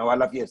porque no va a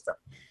la fiesta.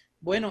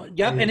 Bueno,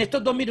 ya en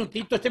estos 2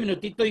 minutitos, este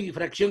minutito y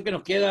fracción que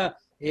nos queda,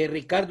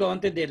 Ricardo,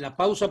 antes de la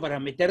pausa para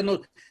meternos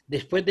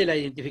después de la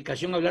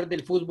identificación, hablar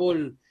del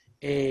fútbol.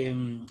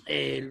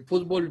 El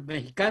fútbol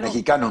mexicano.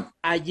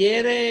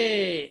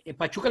 Ayer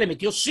Pachuca le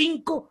metió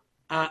 5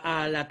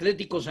 al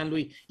Atlético San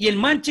Luis y el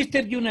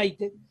Manchester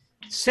United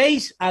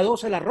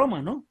 6-2 a la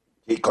Roma, ¿no?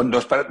 Y con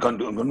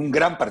un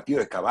gran partido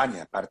de Cavani,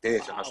 aparte de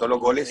eso, no solo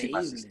goles, sino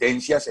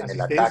asistencias en el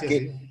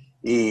ataque, sí.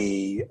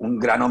 Y un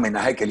gran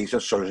homenaje que le hizo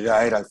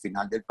Solskjaer al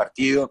final del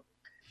partido,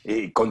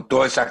 y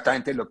contó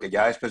exactamente lo que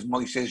ya después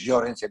Moisés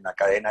Llorens en la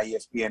cadena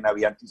ESPN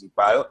había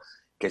anticipado,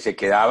 que se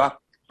quedaba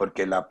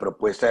porque la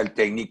propuesta del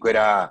técnico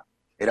era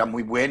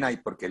muy buena y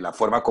porque la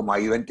forma como ha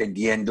ido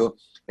entendiendo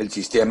el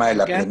sistema de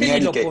la Premier. Antes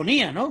ni lo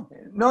ponía, ¿no?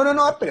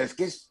 No, pero es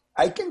que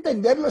hay que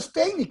entender los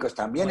técnicos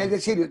también, bueno.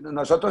 Es decir,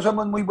 nosotros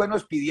somos muy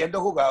buenos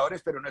pidiendo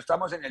jugadores, pero no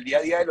estamos en el día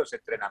a día de los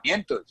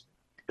entrenamientos.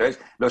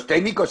 Entonces, los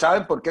técnicos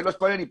saben por qué los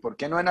ponen y por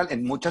qué no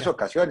en muchas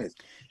ocasiones.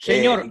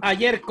 Señor,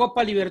 ayer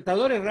Copa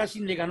Libertadores,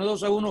 Racing le ganó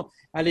 2-1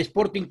 al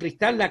Sporting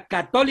Cristal. La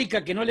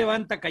Católica, que no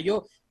levanta,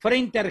 cayó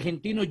frente a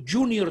Argentino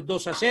Junior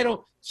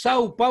 2-0.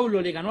 Sao Paulo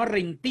le ganó a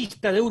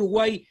Rentista de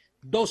Uruguay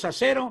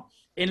 2-0.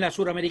 En la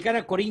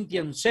Suramericana,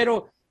 Corinthians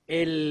 0,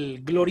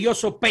 el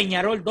glorioso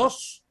Peñarol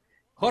 2.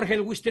 Jorge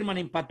Wisterman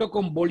empató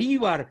con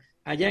Bolívar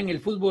allá en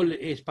el fútbol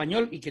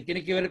español y que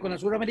tiene que ver con la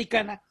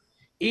Suramericana.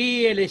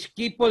 Y el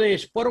equipo de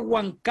Sport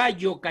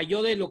Huancayo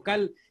cayó de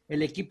local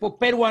el equipo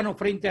peruano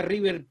frente a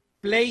River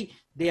Plate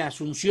de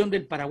Asunción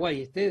del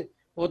Paraguay. Este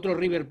otro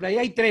River Plate.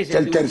 Hay tres.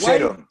 El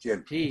tercero.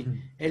 Sí,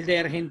 el de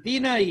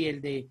Argentina y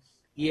el de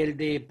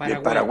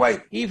Paraguay. Paraguay.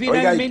 Y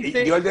finalmente...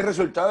 Oiga, ¿y dio el de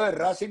resultado de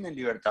Racing en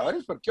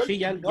Libertadores? ¿Por qué sí,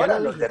 ya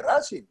los de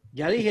Racing?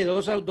 Ya dije,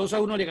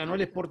 2-1 le ganó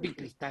el Sporting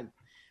Cristal.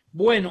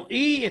 Bueno,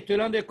 y estoy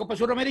hablando de Copa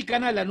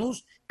Suramericana.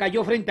 Lanús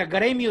cayó frente a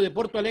Gremio de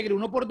Porto Alegre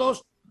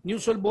 1-2.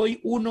 Newell's Old Boys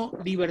 1,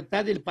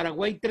 Libertad del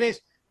Paraguay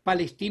 3,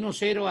 Palestino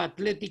 0,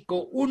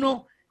 Atlético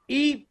 1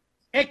 y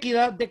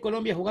Equidad de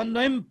Colombia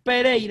jugando en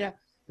Pereira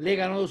le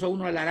ganó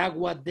 2-1 al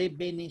Aragua de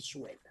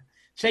Venezuela.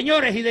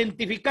 Señores,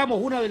 identificamos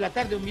 1:00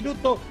 PM, 1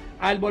 minuto,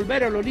 al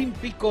volver al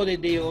Olímpico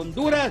de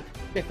Honduras.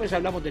 Después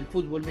hablamos del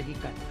fútbol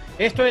mexicano.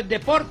 Esto es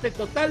Deporte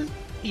Total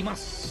y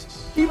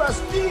Más. ¡Y más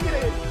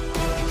Tigres!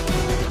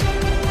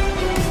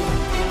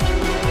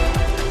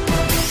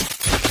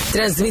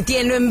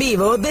 Transmitiendo en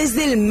vivo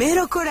desde el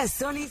mero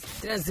corazón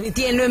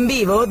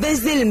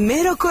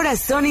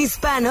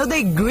hispano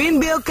de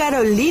Greenville,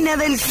 Carolina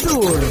del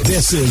Sur.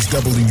 This is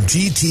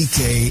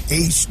WGTK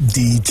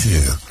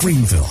HD2,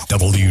 Greenville,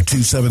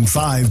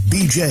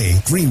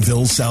 W275BJ,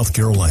 Greenville, South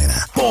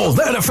Carolina.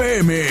 Poder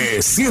FM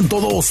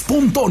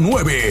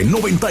 102.9,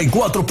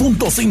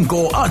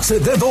 94.5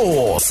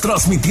 HD2,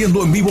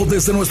 transmitiendo en vivo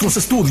desde nuestros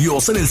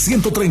estudios en el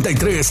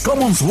 133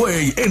 Commons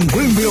Way en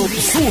Greenville,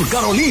 Sur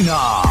Carolina.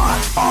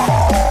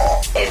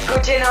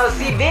 Escúchenos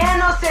y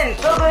véanos en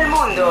todo el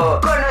mundo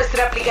con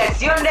nuestra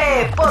aplicación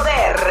de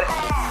Poder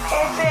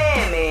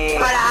FM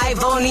para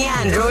iPhone y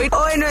Android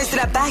o en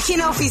nuestra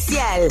página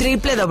oficial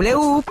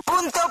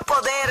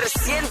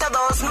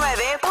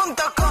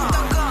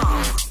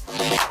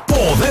www.poder1029.com.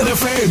 Poder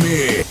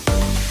FM,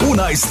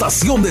 una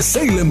estación de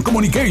Salem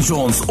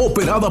Communications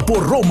operada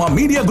por Roma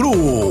Media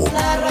Group.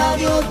 La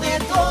radio de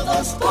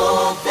todos,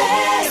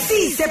 Poder.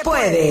 Sí se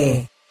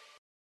puede.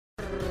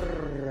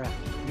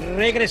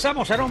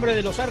 Regresamos a nombre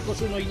de los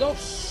Arcos 1 y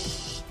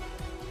 2.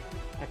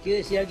 Aquí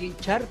decía alguien,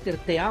 Charter,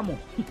 te amo.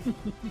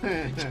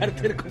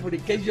 Charter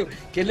Communication,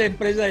 que es la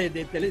empresa de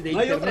internet y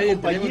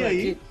teléfono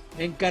aquí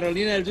en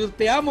Carolina del Sur.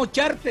 Te amo,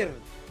 Charter.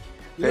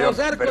 Los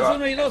Arcos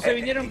 1 y 2 se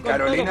vinieron con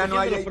Carolina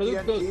todo, los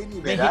productos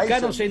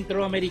mexicanos,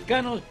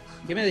 centroamericanos.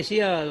 ¿Qué me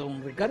decía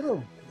don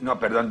Ricardo? No,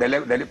 perdón,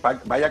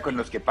 vaya con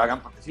los que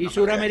pagan. Y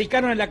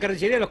suramericanos en la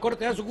carnicería de los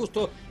cortes a su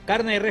gusto,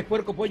 carne de res,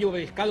 puerco, pollo,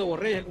 pescado,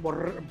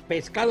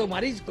 pescado,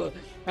 marisco,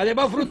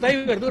 además fruta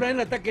y verdura en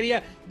la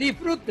taquería.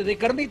 Disfrute de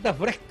carnita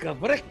fresca,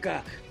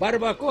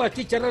 barbacoa,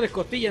 chicharrones,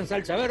 costilla en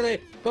salsa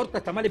verde,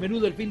 tortas, tamales,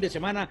 menudo el fin de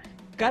semana,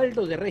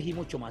 caldo de res y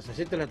mucho más.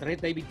 Acepta la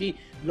tarjeta IBT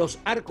Los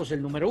Arcos,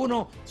 el número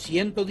 1,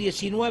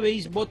 119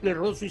 East Butler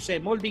Road, Suiza de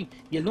Molding,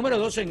 y el número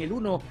 2 en el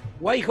 1,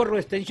 Guayjorro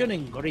Extension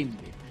en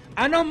Greenville.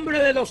 A nombre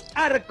de los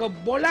Arcos,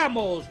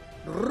 volamos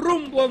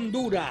rumbo a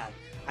Honduras.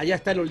 Allá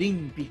está el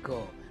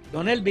Olímpico.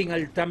 Don Elvin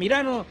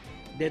Altamirano,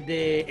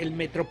 desde el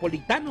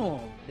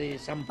Metropolitano de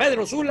San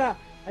Pedro Sula,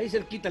 ahí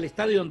cerquita al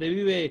estadio donde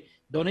vive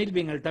don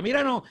Elvin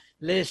Altamirano.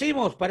 Le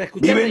decimos para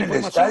escuchar la información. ¿Vive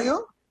en el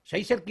estadio?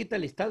 Ahí cerquita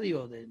al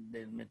estadio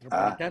del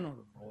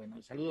Metropolitano.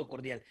 Bueno, saludo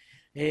cordial.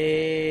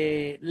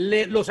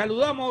 Lo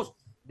saludamos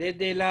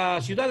desde la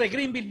ciudad de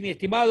Greenville, mi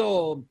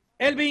estimado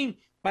Elvin,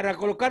 para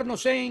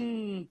colocarnos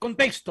en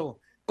contexto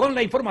con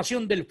la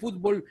información del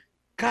fútbol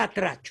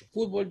catracho,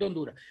 fútbol de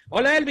Honduras.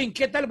 Hola Elvin,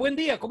 ¿qué tal? Buen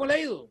día, ¿cómo le ha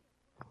ido?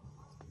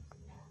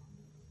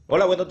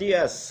 Hola, buenos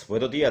días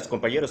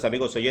compañeros,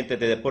 amigos oyentes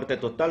de Deporte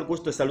Total,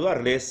 gusto de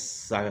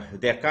saludarles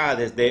de acá,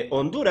 desde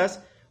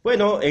Honduras.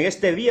 Bueno, en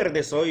este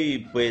viernes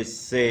hoy,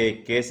 pues,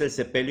 que es el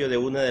sepelio de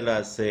una de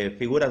las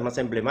figuras más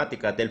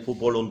emblemáticas del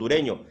fútbol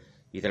hondureño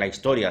y de la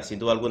historia, sin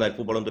duda alguna, del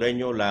fútbol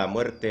hondureño, la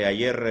muerte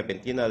ayer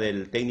repentina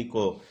del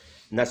técnico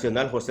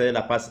nacional José de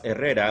la Paz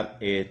Herrera,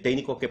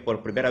 técnico que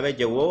por primera vez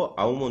llevó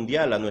a un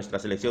mundial a nuestra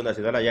selección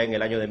nacional allá en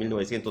el año de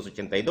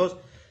 1982.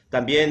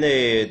 También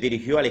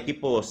dirigió al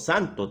equipo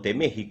Santos de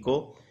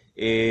México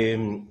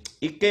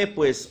y que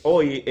pues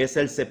hoy es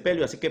el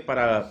sepelio, así que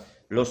para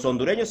los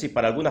hondureños, y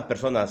para algunas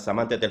personas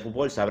amantes del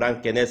fútbol sabrán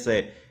quién es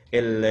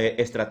el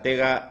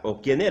estratega,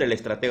 o quién era el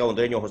estratega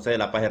hondureño José de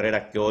la Paz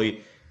Herrera, que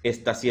hoy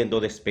está siendo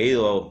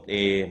despedido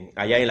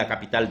allá en la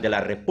capital de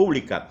la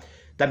República.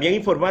 También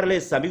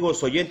informarles,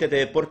 amigos oyentes de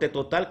Deporte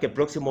Total, que el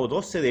próximo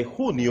 12 de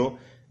junio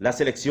la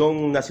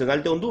Selección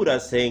Nacional de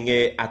Honduras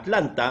en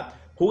Atlanta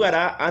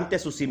jugará ante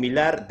su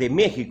similar de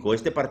México.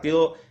 Este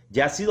partido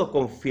ya ha sido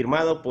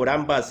confirmado por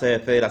ambas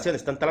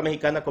federaciones, tanto la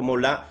mexicana como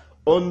la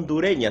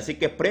hondureña. Así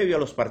que previo a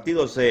los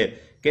partidos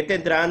que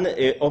tendrán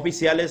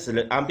oficiales,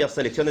 ambas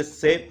selecciones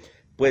se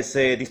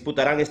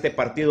disputarán este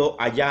partido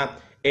allá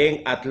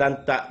en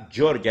Atlanta,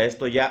 Georgia.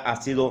 Esto ya ha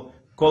sido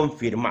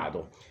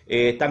confirmado.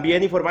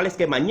 También informarles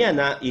que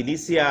mañana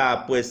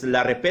inicia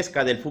la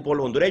repesca del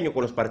fútbol hondureño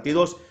con los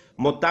partidos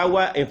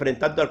Motagua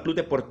enfrentando al Club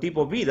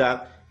Deportivo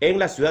Vida en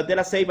la ciudad de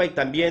La Ceiba, y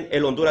también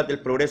el Honduras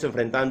del Progreso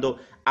enfrentando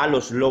a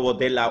los Lobos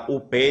de la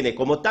UPN.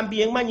 Como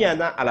también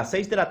mañana a las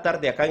 6 de la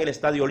tarde acá en el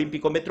Estadio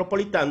Olímpico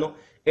Metropolitano,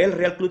 el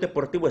Real Club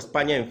Deportivo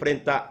España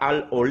enfrenta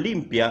al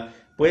Olimpia,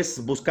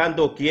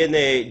 buscando quien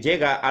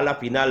llega a la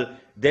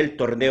final del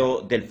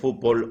torneo del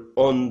fútbol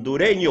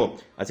hondureño.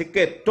 Así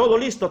que todo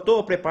listo,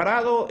 todo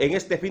preparado en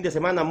este fin de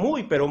semana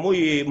muy, pero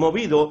muy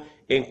movido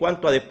en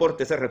cuanto a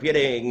deporte se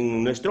refiere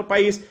en nuestro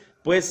país.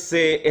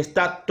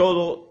 Está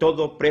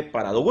todo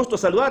preparado. Gusto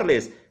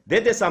saludarles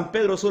desde San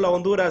Pedro Sula,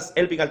 Honduras.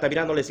 Elvin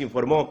Altamirano les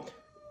informó.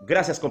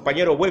 Gracias,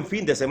 compañero. Buen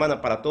fin de semana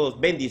para todos.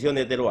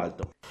 Bendiciones de lo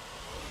alto.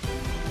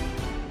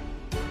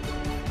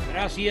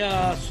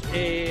 Gracias,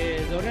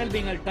 don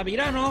Elvin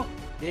Altamirano,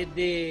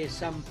 desde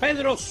San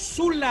Pedro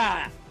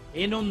Sula,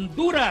 en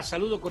Honduras.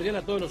 Saludo cordial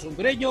a todos los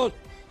hondureños.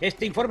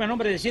 Este informe a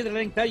nombre de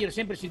Ciderline Tire,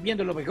 siempre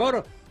sirviendo lo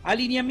mejor.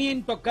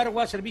 Alineamiento, cargo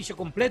a servicio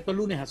completo,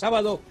 lunes a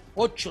sábado,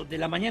 8 de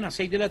la mañana,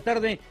 6 de la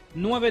tarde,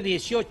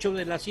 9:18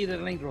 de la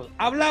Ciderline Road.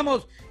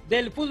 Hablamos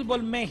del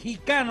fútbol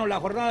mexicano,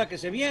 la jornada que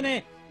se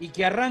viene y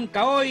que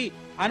arranca hoy.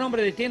 A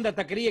nombre de Tienda,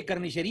 Taquería y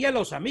Carnicería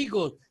Los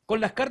Amigos, con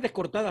las carnes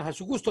cortadas a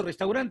su gusto,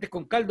 restaurantes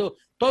con caldo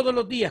todos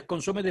los días,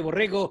 consomé de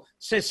borrego,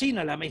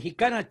 cecina, la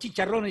mexicana,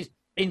 chicharrones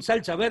en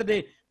salsa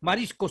verde,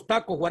 mariscos,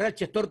 tacos,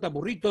 guaraches, tortas,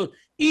 burritos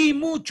y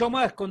mucho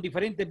más, con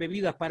diferentes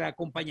bebidas para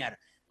acompañar.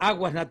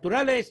 Aguas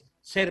naturales,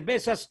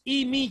 cervezas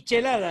y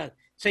micheladas.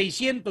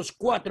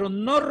 604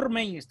 North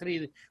Main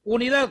Street,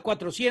 unidad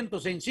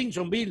 400 en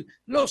Simpsonville,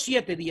 los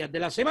 7 días de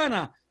la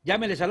semana.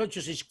 Llámeles al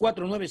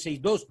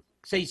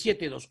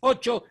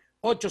 864-962-6728,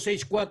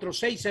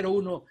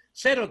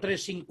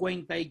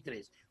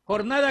 864-601-0353.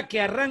 Jornada que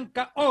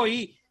arranca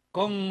hoy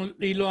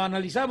y lo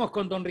analizamos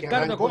con don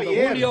Ricardo, con don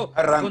Julio,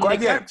 arrancó con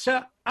ayer.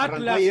 Necaxa,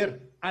 Atlas,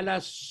 a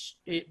las,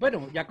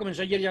 ya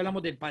comenzó ayer, ya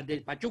hablamos del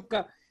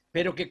Pachuca,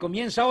 pero que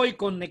comienza hoy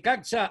con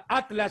Necaxa,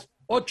 Atlas,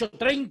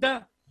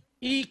 8:30,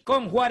 y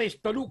con Juárez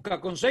Toluca.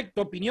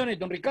 Concepto, opiniones,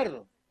 don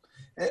Ricardo.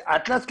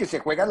 Atlas que se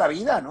juega la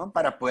vida, ¿no?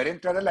 Para poder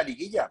entrar a la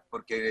liguilla,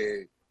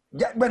 porque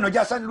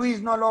ya San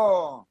Luis no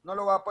lo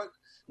va a poder,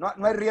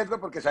 no hay riesgo,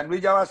 porque San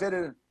Luis ya va a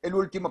ser el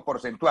último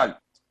porcentual,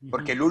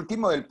 porque el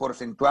último del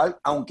porcentual,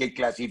 aunque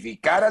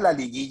clasificara la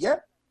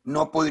liguilla,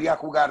 no podría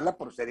jugarla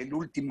por ser el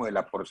último de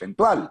la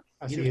porcentual,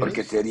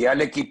 porque sería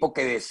el equipo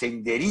que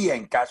descendería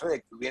en caso de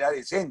que hubiera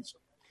descenso.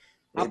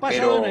 Ha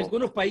pasado en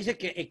algunos países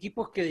que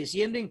equipos que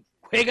descienden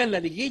juegan la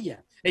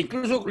liguilla e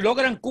incluso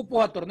logran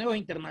cupos a torneos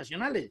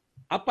internacionales.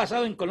 Ha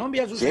pasado en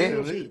Colombia, sí.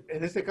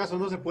 En este caso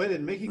no se puede,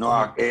 en México.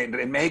 No,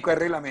 en México hay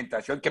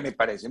reglamentación que me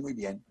parece muy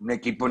bien. Un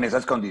equipo en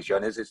esas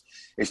condiciones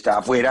está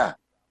afuera,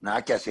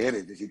 nada que hacer.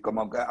 Es decir,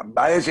 como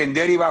va a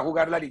descender y va a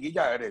jugar la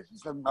liguilla, a ver,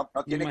 eso no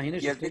tiene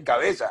pies de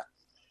cabeza.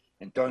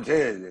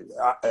 Entonces,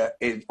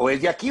 o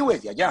es de aquí o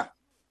es de allá.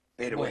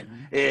 Pero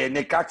bueno,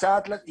 Necaxa,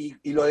 Atlas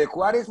y lo de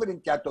Juárez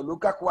frente a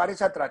Toluca,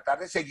 Juárez a tratar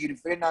de seguir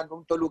frenando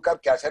un Toluca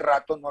que hace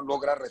rato no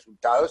logra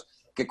resultados,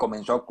 que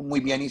comenzó muy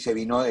bien y se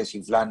vino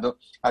desinflando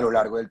a lo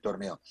largo del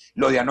torneo.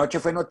 Lo de anoche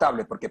fue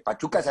notable porque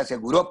Pachuca se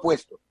aseguró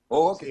puesto.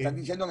 Ojo, que están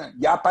diciendo,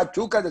 ya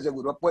Pachuca se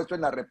aseguró puesto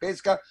en la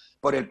repesca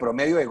por el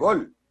promedio de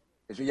gol.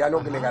 Eso ya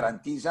lo que le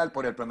garantiza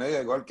por el promedio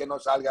de gol que no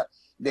salga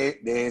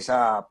de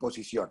esa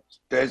posición.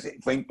 Entonces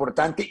fue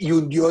importante y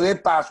hundió de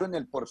paso en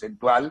el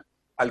porcentual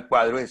al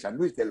cuadro de San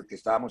Luis, de lo que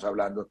estábamos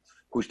hablando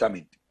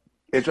justamente.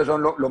 Esos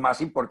son lo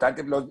más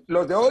importante.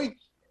 Los de hoy,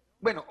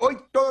 bueno, hoy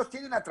todos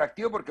tienen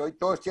atractivo porque hoy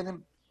todos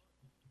tienen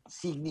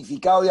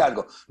significado de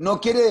algo. No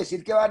quiere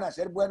decir que van a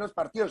ser buenos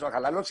partidos,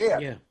 ojalá lo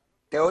sean.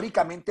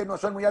 Teóricamente no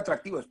son muy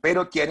atractivos,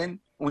 pero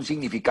tienen un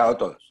significado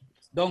todos.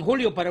 Don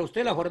Julio, para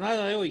usted la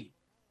jornada de hoy.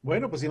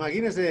 Bueno, pues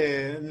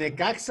imagínese,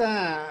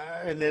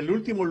 Necaxa en el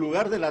último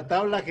lugar de la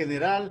tabla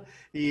general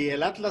y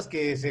el Atlas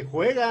que se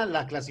juega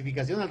la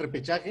clasificación al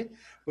repechaje,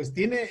 pues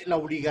tiene la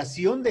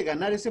obligación de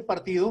ganar ese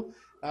partido,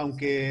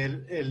 aunque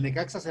el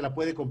Necaxa se la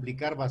puede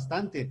complicar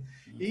bastante.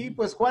 Y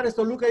pues Juárez,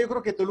 Toluca, yo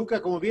creo que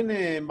Toluca, como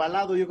viene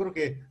embalado, yo creo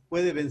que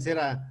puede vencer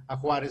a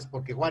Juárez,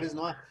 porque Juárez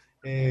no ha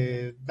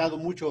dado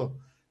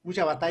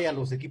mucha batalla a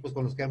los equipos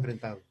con los que ha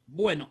enfrentado.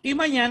 Bueno, y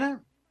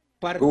mañana,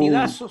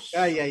 partidazos,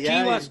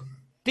 Chivas,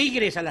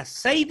 Tigres a las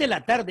 6 de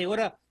la tarde,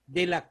 hora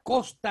de la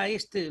costa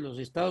este de los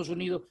Estados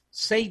Unidos,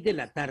 6 de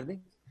la tarde.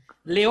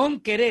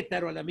 León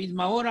Querétaro a la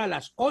misma hora, a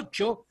las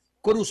 8,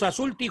 Cruz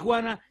Azul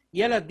Tijuana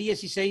y a las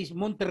 16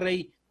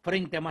 Monterrey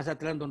frente a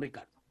Mazatlán, don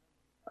Ricardo.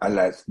 A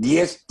las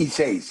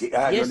 10:06. Sí.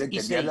 Ah, 10 yo le y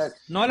entendía 6, a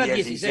las no a las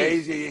 16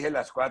 16. y dije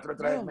las 4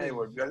 otra vez, No, me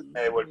devolvió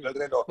el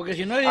reloj. Porque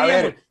si no A diríamos,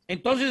 ver,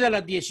 entonces a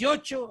las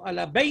 18, a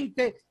las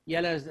 20 y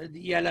a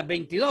las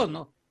 22,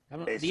 ¿no?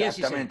 16.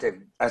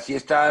 exactamente. Así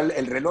está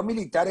el reloj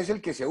militar, es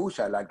el que se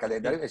usa, el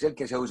calendario es el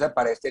que se usa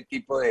para este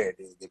tipo de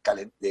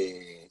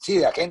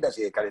agendas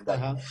y de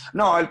calendario. Ajá.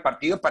 No, el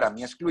partido para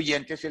mí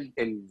excluyente es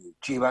el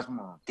Chivas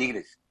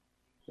Tigres.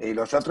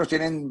 Los otros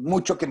tienen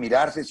mucho que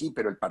mirarse, sí,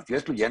 pero el partido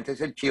excluyente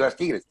es el Chivas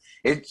Tigres.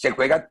 Se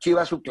juega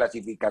Chivas su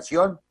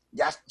clasificación,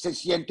 ya se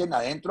sienten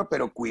adentro,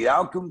 pero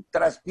cuidado que un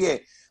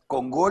traspié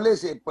con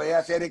goles se puede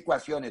hacer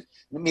ecuaciones.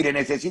 Mire,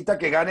 necesita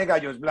que gane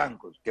Gallos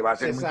Blancos, que va a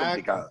ser muy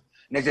complicado.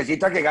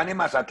 Necesita que gane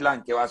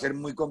Mazatlán, que va a ser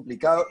muy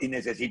complicado, y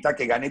necesita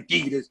que gane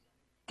Tigres,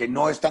 que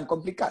no es tan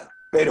complicado.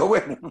 Pero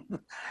bueno,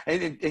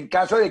 en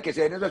caso de que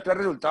se den esos tres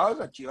resultados,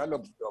 a Chivas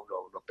lo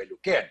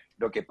peluquean.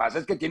 Lo que pasa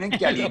es que tienen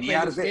que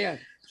alinearse.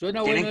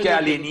 Tienen que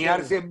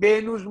alinearse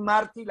Venus,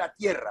 Marte y la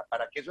Tierra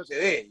para que eso se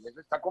dé. Y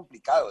eso está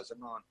complicado. Eso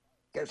no,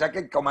 o sea que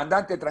el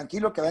comandante,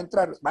 tranquilo, que va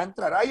a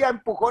entrar. Hay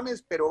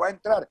empujones, pero va a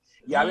entrar.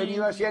 Y ha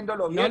venido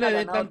haciéndolo bien. No le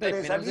dé tanta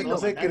esperanza. No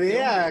se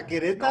crea,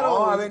 Querétaro.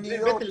 No, ha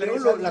venido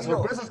las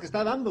sorpresas que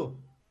está dando.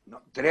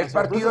 No, 3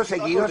 partidos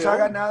seguidos ha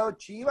ganado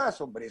Chivas,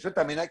 hombre. Eso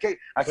también hay que.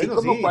 Así bueno,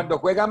 como sí. Cuando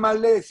juega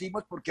mal le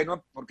decimos por qué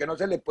no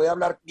se le puede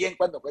hablar bien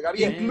cuando juega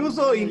bien.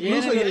 Incluso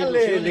ya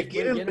le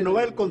quieren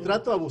renovar el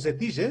contrato a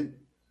Bucetich, ¿eh?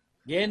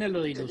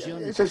 Llénelo de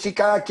ilusiones. Eso sí,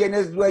 cada quien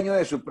es dueño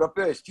de su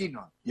propio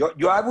destino.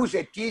 Yo a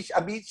Bucetich,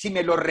 a mí, si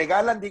me lo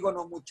regalan, digo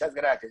no, muchas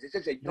gracias.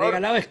 Ese señor.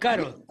 Regalado es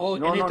caro.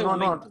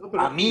 No.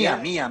 A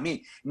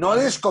mí. No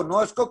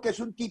desconozco que es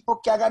un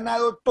tipo que ha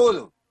ganado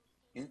todo.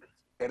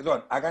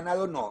 Perdón, ha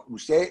ganado no.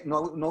 Usted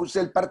no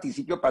use el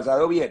participio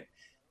pasado bien.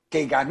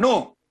 Que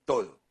ganó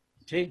todo.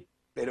 Sí.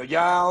 Pero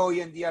ya hoy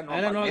en día no.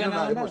 Al menos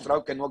ha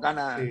demostrado que no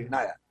gana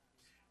nada.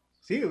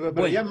 Sí, pero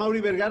bueno, ya Mauri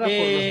Vergara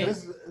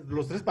por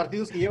los tres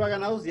partidos que lleva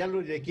ganados ya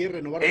le quiere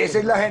renovar. Esa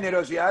es la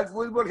generosidad del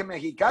fútbol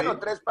mexicano.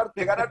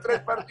 Sí. Gana 3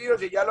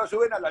 partidos y ya lo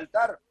suben al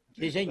altar.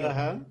 Sí, señor.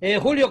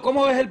 Julio,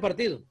 ¿cómo ves el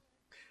partido?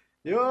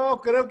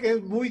 Yo creo que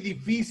es muy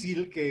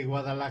difícil que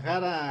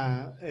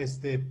Guadalajara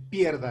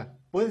pierda.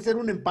 Puede ser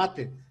un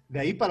empate, de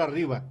ahí para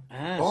arriba.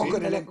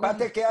 Con el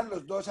empate quedan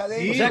los dos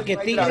adentro. Sí, o sea que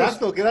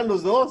exacto, quedan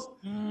los dos.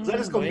 O sea,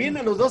 les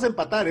conviene a los dos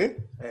empatar, ¿eh?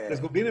 Les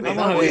conviene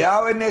empatar.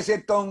 Cuidado en ese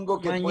tongo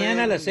que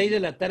mañana a las 6 de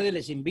la tarde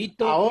les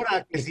invito.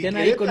 Ahora que estén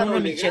ahí con una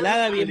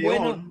michelada bien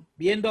bueno,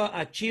 viendo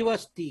a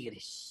Chivas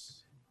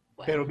Tigres.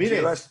 Bueno, pero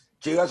mire.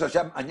 Chivas, o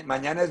sea,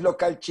 mañana es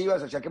local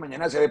Chivas, o sea que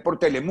mañana se ve por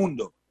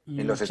Telemundo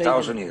en los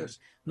Estados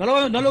Unidos. No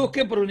lo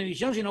busquen por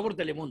Univisión, sino por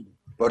Telemundo.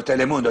 Por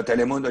Telemundo.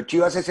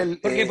 Chivas es el...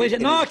 Porque pues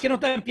dicen, no, es que no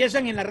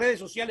empiezan en las redes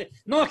sociales.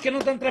 No, es que no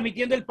están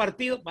transmitiendo el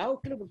partido. Va,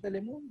 búsquelo por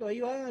Telemundo, ahí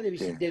va,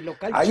 de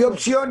local. Hay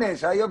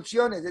opciones.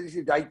 Es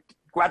decir, hay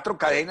 4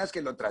 cadenas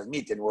que lo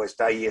transmiten, o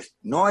está ahí.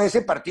 No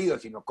ese partido,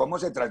 sino cómo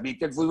se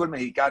transmite el fútbol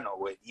mexicano,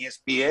 o en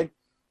ESPN,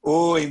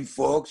 o en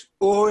Fox,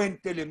 o en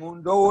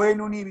Telemundo, o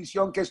en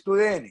Univisión, que es tu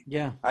DN.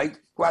 Ya. Hay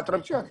 4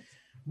 opciones.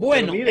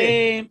 Bueno,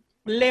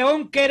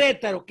 León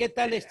Querétaro, ¿qué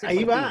tal ahí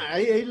partido?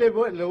 Ahí le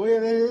voy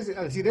a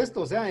decir esto,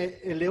 o sea,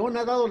 el León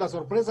ha dado las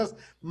sorpresas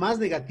más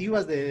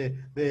negativas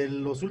de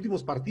los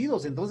últimos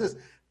partidos, entonces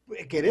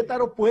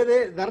Querétaro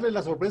puede darle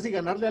la sorpresa y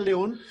ganarle a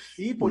León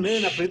y poner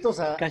en aprietos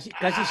a... Casi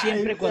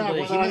siempre cuando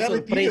decimos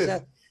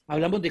sorpresas,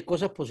 hablamos de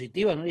cosas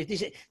positivas, ¿no? Y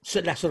dice,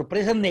 las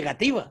sorpresas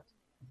negativas.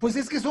 Pues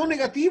es que son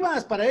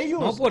negativas para ellos.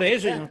 No por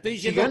eso, yo no estoy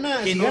diciendo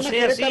que no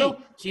sea así,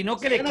 sino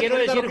que le quiero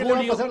decir,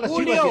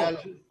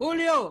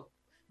 Julio,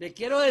 le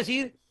quiero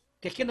decir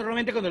que es que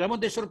normalmente cuando hablamos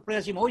de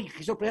sorpresas decimos, oye,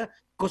 qué sorpresa,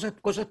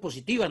 cosas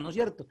positivas, ¿no es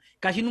cierto?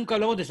 Casi nunca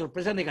hablamos de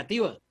sorpresas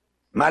negativas.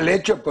 Mal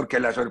hecho, porque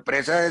la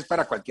sorpresa es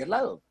para cualquier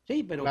lado.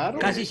 Sí, pero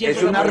casi siempre...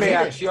 Es una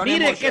reacción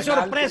Mire, qué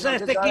sorpresa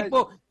este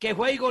equipo que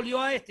fue y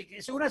goleó a que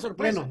es una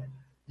sorpresa.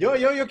 Bueno,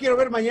 yo quiero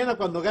ver mañana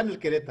cuando gane el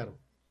Querétaro.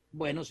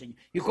 Bueno, señor.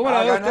 ¿Y cómo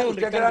la ve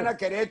usted gana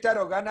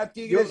Querétaro, gana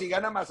Tigres y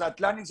gana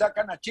Mazatlán y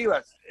sacan a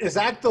Chivas?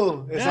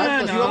 Exacto,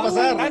 así va a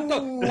pasar.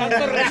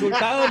 Tanto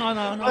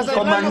resultado, no.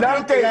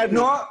 Comandante,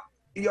 no...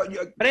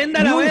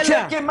 prenda la vela. Un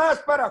cheque más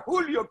para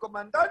Julio,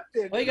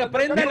 comandante. Oiga,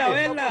 prenda la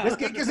vela. Es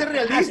que hay que ser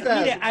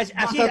realistas. Mire, ahí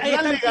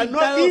están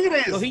pintados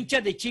los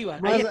hinchas de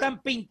Chivas. Ahí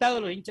están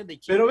pintados los hinchas de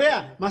Chivas. Pero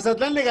vea,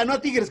 Mazatlán le ganó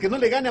a Tigres, que no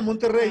le gane a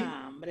Monterrey.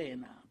 Hombre,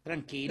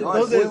 tranquilo. No,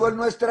 entonces, el fútbol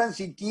no es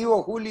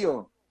transitivo,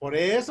 Julio. Por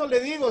eso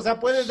le digo, o sea,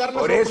 puedes darle...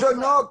 Por eso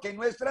no, que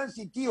no es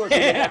transitivo.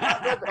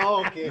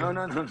 No.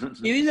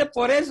 Y dice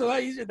por eso,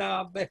 dice,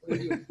 no,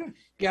 Julio,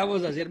 ¿qué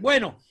vamos a hacer?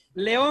 Bueno,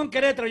 León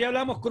Querétaro, ya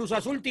hablamos, Cruz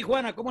Azul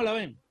Tijuana, ¿cómo la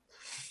ven?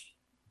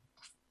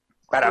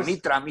 Para mí,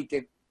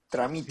 trámite.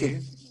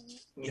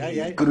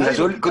 Ya. Cruz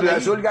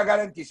Azul ha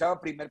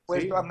garantizado primer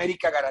puesto,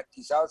 América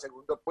garantizado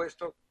segundo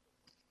puesto,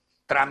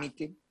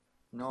 trámite.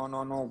 No.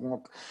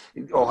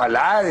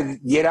 Ojalá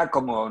diera,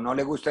 como no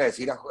le gusta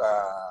decir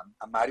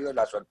a Mario,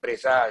 la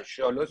sorpresa a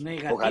Xolos.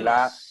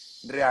 Ojalá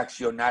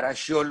reaccionara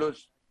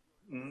Xolos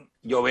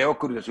yo veo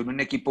Cruz Azul un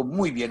equipo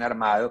muy bien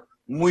armado,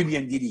 muy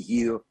bien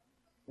dirigido,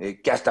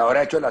 que hasta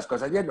ahora ha hecho las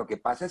cosas bien. Lo que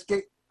pasa es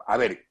que, a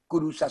ver,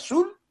 Cruz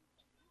Azul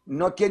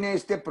no tiene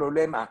este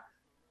problema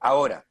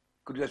ahora.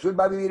 Cruz Azul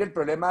va a vivir el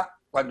problema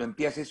cuando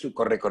empiece su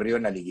recorrido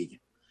en la liguilla.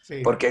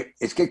 Sí. Porque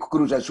es que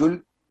Cruz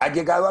Azul ha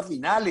llegado a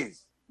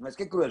finales. No es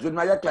que Cruz Azul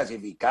no haya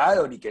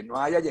clasificado, ni que no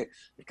haya...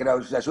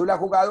 Cruz Azul ha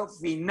jugado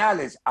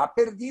finales, ha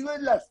perdido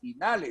en las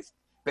finales.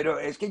 Pero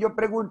es que yo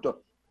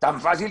pregunto,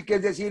 tan fácil que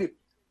es decir,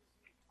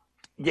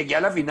 llegué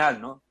a la final,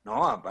 ¿no?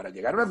 No, para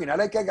llegar a una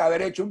final hay que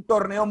haber hecho un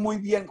torneo muy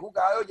bien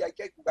jugado y hay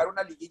que jugar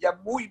una liguilla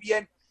muy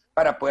bien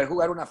para poder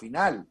jugar una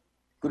final.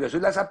 Cruz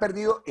Azul las ha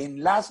perdido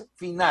en las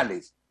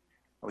finales.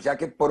 O sea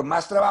que por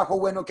más trabajo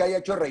bueno que haya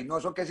hecho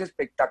Reynoso, que es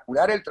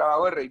espectacular el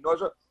trabajo de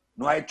Reynoso,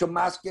 no ha hecho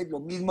más que lo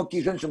mismo que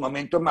hizo en su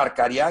momento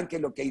Marcarián, que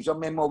lo que hizo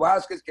Memo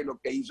Vázquez, que lo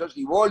que hizo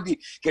Siboldi,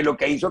 que lo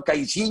que hizo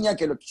Caiciña,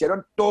 que lo que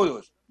hicieron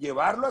todos,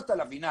 llevarlo hasta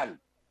la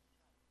final.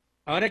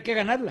 Ahora hay que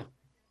ganarla.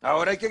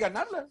 Ahora hay que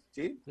ganarla,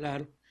 ¿sí?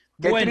 Claro.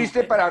 Qué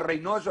triste para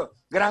Reynoso.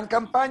 Gran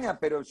campaña,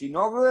 pero si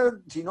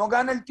no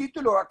gana el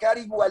título va a quedar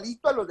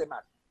igualito a los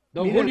demás.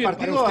 Mire, Julio, el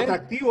partido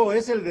atractivo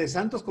es el de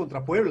Santos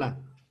contra Puebla.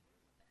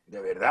 ¿De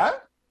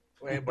verdad?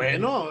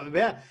 Bueno,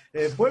 vea,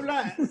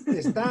 Puebla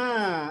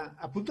está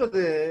a punto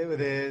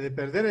de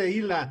perder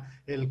ahí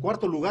el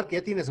cuarto lugar que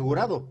ya tiene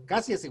asegurado,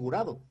 casi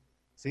asegurado,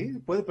 ¿sí?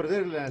 Puede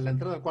perder la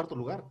entrada al cuarto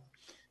lugar.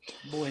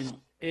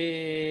 Bueno,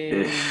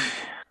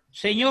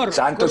 señor,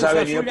 Santos ha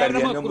venido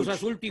perdiendo Cruz mucho.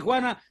 Azul,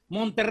 Tijuana,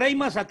 Monterrey,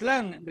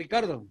 Mazatlán,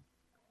 Ricardo.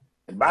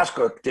 El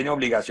Vasco tiene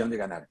obligación de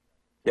ganar.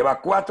 Lleva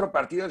 4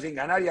 partidos sin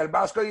ganar y al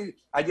Vasco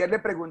ayer le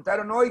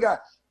preguntaron,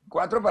 oiga,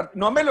 4 partidos,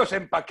 no me los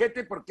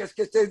empaquete porque es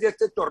que este es de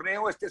este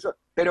torneo,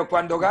 pero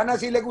cuando gana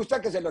sí le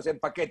gusta que se los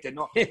empaquete,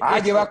 ¿no?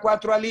 Lleva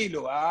 4 al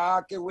hilo,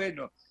 qué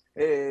bueno.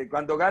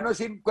 Cuando gano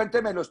sí,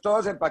 cuéntemelos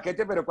todos en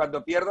paquete, pero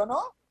cuando pierdo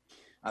no.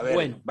 A ver,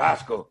 bueno,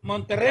 Vasco.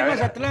 Monterrey,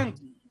 Mazatlán.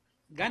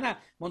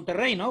 Gana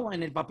Monterrey, ¿no?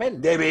 En el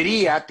papel.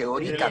 Debería,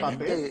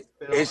 teóricamente,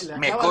 es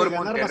mejor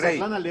Monterrey.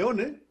 Mazatlán a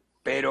León,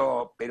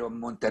 Pero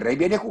Monterrey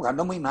viene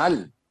jugando muy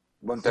mal.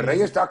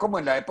 Monterrey está como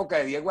en la época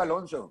de Diego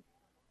Alonso.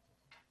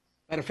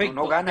 Perfecto.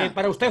 No gana.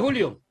 Para usted,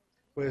 Julio.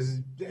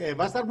 Pues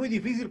va a estar muy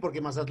difícil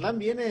porque Mazatlán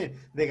viene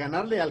de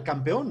ganarle al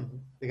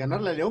campeón, de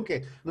ganarle a León,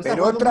 que no está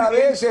pero otra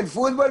vez, el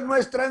fútbol no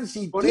es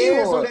transitivo. Por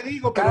eso le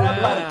digo, cada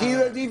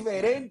partido es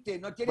diferente.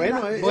 No tiene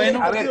bueno,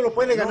 un partido lo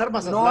puede ganar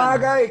Mazatlán. No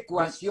haga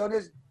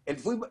ecuaciones. El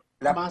fútbol.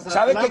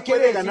 ¿Sabe qué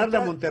quiere ganarle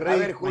a Monterrey? A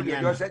ver, Julio,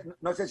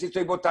 no sé si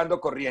estoy votando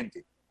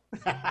corriente.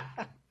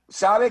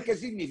 ¿Sabe qué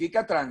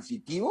significa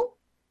transitivo?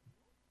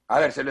 A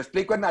ver, se lo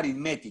explico en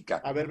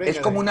aritmética. A ver, venga, es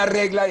como una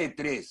regla de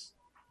 3.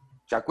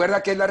 ¿Se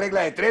acuerda qué es la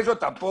regla de 3 o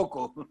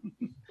tampoco?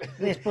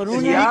 3 por 1.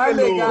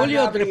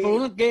 Julio, 3 por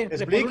 1, ¿qué?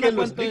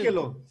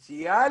 Explíquelo.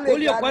 Si Ale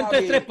Julio, ¿cuánto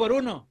es 3 por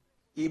 1?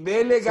 Y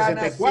B le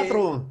gana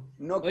 64.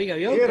 No, oiga,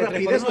 ¿vio? 3 por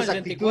 1 es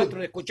 64.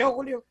 ¿Le escuchó,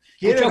 Julio?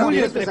 ¿Escuchó,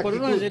 Julio? 3 por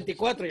 1 es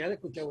 64. Ya le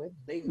escuché, güey.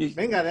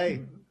 Venga de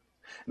ahí.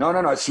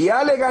 No. Si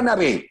A le gana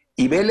B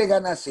y B le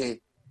gana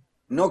C,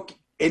 no,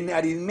 en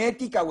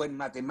aritmética o en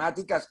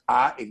matemáticas,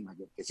 A es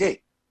mayor que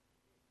C.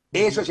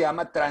 Eso se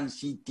llama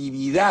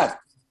transitividad.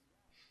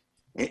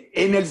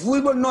 En el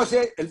fútbol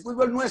el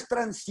fútbol no es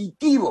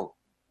transitivo,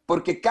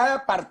 porque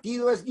cada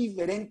partido es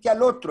diferente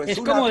al otro. Es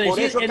como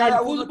decir, en el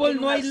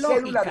fútbol no hay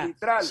lógica.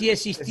 Si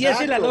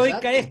existiese la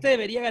lógica,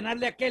 debería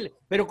ganarle a aquel.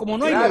 Pero como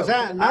no hay lógica. O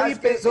sea, nadie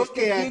pensó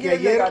que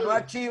ayer le ganó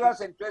a Chivas,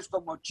 entonces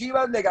como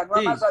Chivas le ganó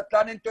a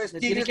Mazatlán, entonces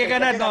Tigres tiene que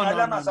ganar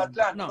a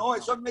Mazatlán. No,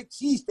 eso no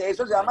existe,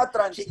 eso se llama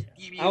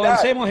transitividad.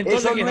 Avancemos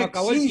entonces, que nos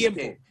acabó el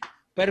tiempo.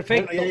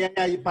 Perfecto.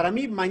 Bueno, para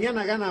mí,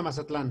 mañana gana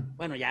Mazatlán.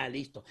 Bueno, ya,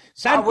 listo.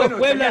 Santos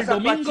Puebla el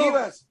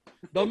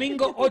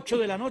domingo 8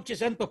 de la noche,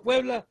 Santos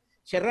Puebla,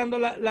 cerrando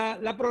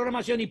la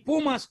programación, y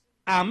Pumas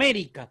a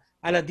América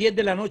a las 10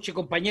 de la noche,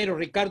 compañero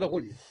Ricardo,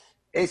 Julio.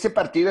 Ese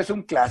partido es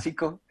un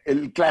clásico,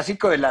 el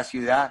clásico de la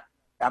ciudad.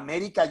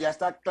 América ya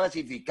está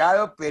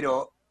clasificado,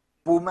 pero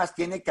Pumas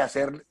tiene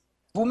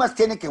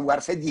que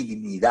jugarse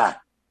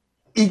dignidad.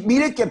 Y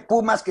mire que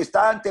Pumas, que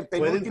está ante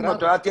penúltimo,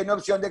 todavía tiene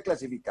opción de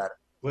clasificar.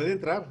 Puede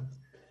entrar.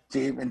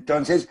 Sí,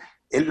 entonces,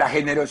 la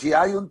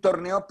generosidad de un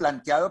torneo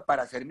planteado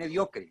para ser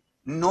mediocre.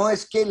 No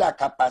es que la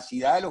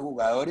capacidad de los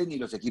jugadores ni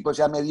los equipos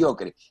sea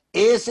mediocre.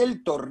 Es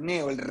el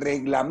torneo, el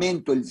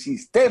reglamento, el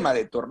sistema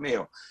de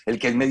torneo el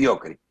que es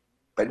mediocre.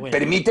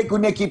 Permite que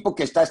un equipo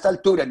que está a esta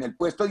altura, en el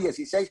puesto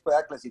 16,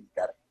 pueda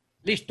clasificar.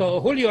 Listo.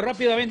 Julio,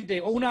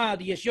 rápidamente,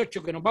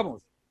 1:18 que nos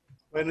vamos.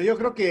 Bueno, yo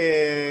creo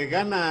que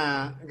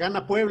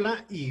gana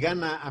Puebla y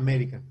gana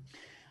América.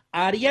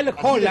 Ariel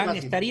Holland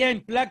estaría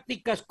en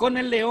prácticas con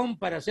el León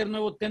para ser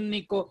nuevo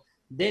técnico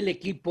del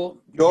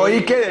equipo. Yo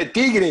oí que de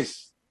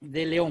Tigres.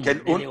 De León.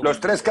 Los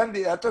 3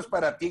 candidatos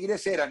para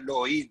Tigres eran, lo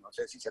oí, no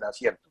sé si será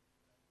cierto.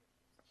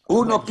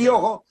 1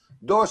 Piojo,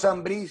 2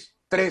 Ambriz,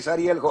 3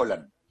 Ariel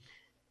Holland.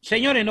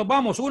 Señores, nos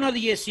vamos,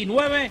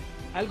 1:19.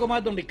 Algo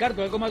más, don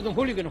Ricardo, algo más, don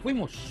Julio, que nos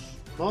fuimos.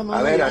 No,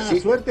 a ver, así.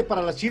 Suerte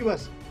para las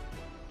Chivas.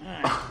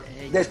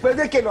 Después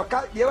de que lo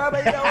lleva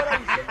media hora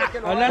diciendo que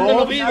lo hablando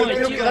lo mismo,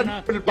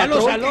 ya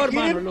lo saló,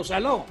 hermano, lo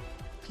saló.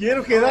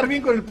 Quiero quedar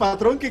bien con el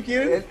patrón que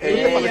quiere.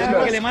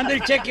 Que le mande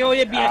el cheque hoy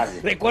es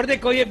viernes. Recuerde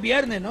que hoy es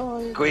viernes, ¿no?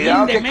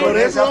 Cuidado que con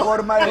esa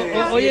forma de...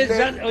 Hoy es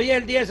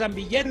el día de San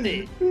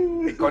Billete.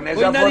 Y con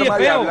esa forma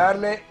de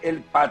hablarle,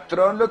 el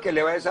patrón lo que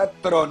le va es a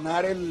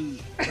tronar el...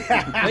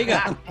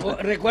 Oiga,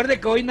 recuerde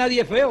que hoy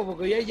nadie es feo,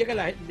 porque hoy llega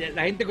la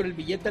gente con el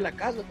billete a la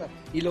casa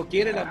y lo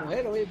quiere la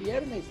mujer. Hoy es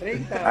viernes,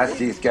 30.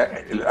 Así es que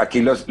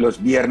aquí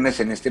los viernes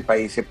en este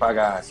país se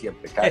paga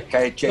siempre,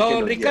 cae cheque.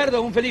 Don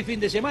Ricardo, un feliz fin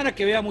de semana,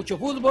 que vea mucho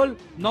fútbol,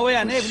 no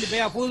vea Netflix,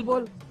 vea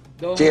fútbol.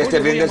 Sí, este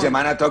fin de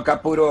semana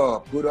toca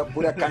pura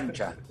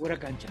cancha. Pura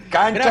cancha.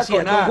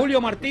 Gracias, don Julio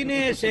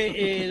Martínez,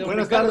 don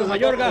Ricardo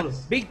Mayorga,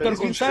 Víctor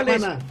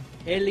González,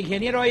 el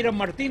ingeniero Iron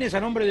Martínez, a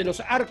nombre de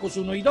los Arcos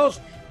 1 y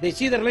 2, de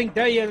Cedar Lane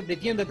Tire, de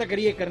tienda,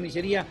 taquería y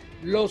carnicería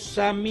Los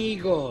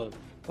Amigos.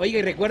 Oiga,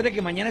 y recuerde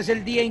que mañana es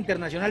el Día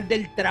Internacional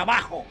del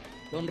Trabajo.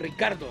 Don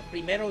Ricardo,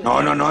 primero... No,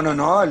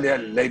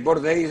 el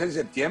Labor Day es en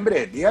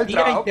septiembre, Día del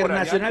Trabajo. Día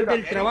Internacional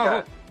del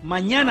Trabajo,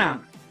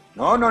 mañana.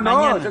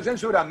 No, eso es en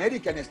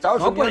Sudamérica, en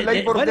Estados Unidos,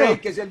 Labor Day,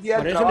 que es el Día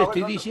del Trabajo. Por eso le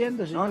estoy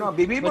diciendo, señor. No,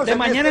 vivimos usted en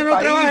mañana este no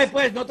país. trabaje,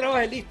 pues, no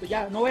trabaje, listo,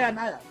 ya, no vea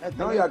nada.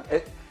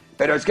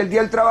 Pero es que el Día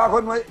del Trabajo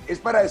no es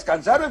para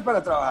descansar o es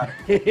para trabajar.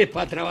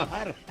 Para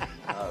trabajar.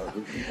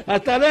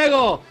 Hasta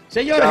luego.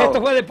 Señores, Chao.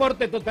 Esto fue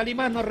Deporte Total y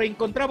Más. Nos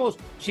reencontramos,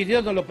 si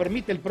Dios nos lo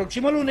permite, el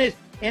próximo lunes,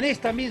 en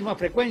esta misma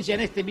frecuencia, en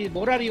este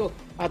mismo horario,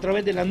 a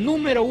través de la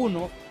número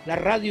 1, la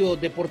radio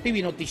deportiva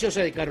y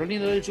noticiosa de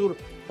Carolina del Sur,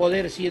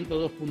 Poder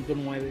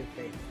 102.9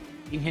 FM.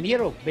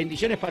 Ingeniero,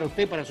 bendiciones para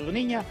usted, para su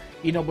niña,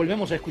 y nos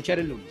volvemos a escuchar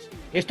el lunes.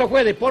 Esto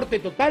fue Deporte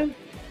Total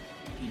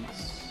y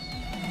Más.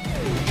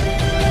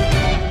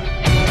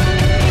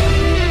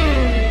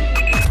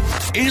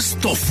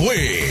 Esto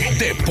fue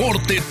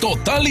Deporte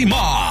Total y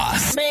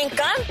Más. Me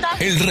encanta.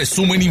 El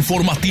resumen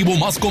informativo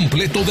más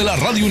completo de la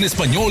radio en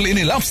español en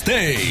el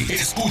Upstate.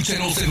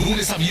 Escúchenos de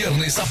lunes a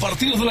viernes a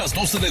partir de las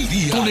 12 del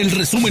día con el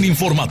resumen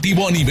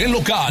informativo a nivel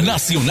local,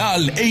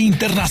 nacional e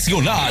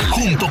internacional,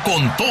 junto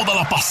con toda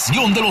la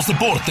pasión de los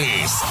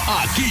deportes.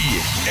 Aquí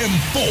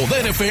en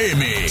Poder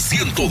FM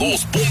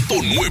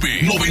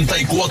 102.9,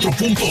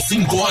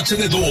 94.5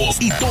 HD2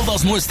 y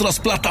todas nuestras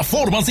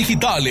plataformas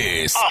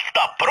digitales.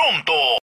 Hasta pronto.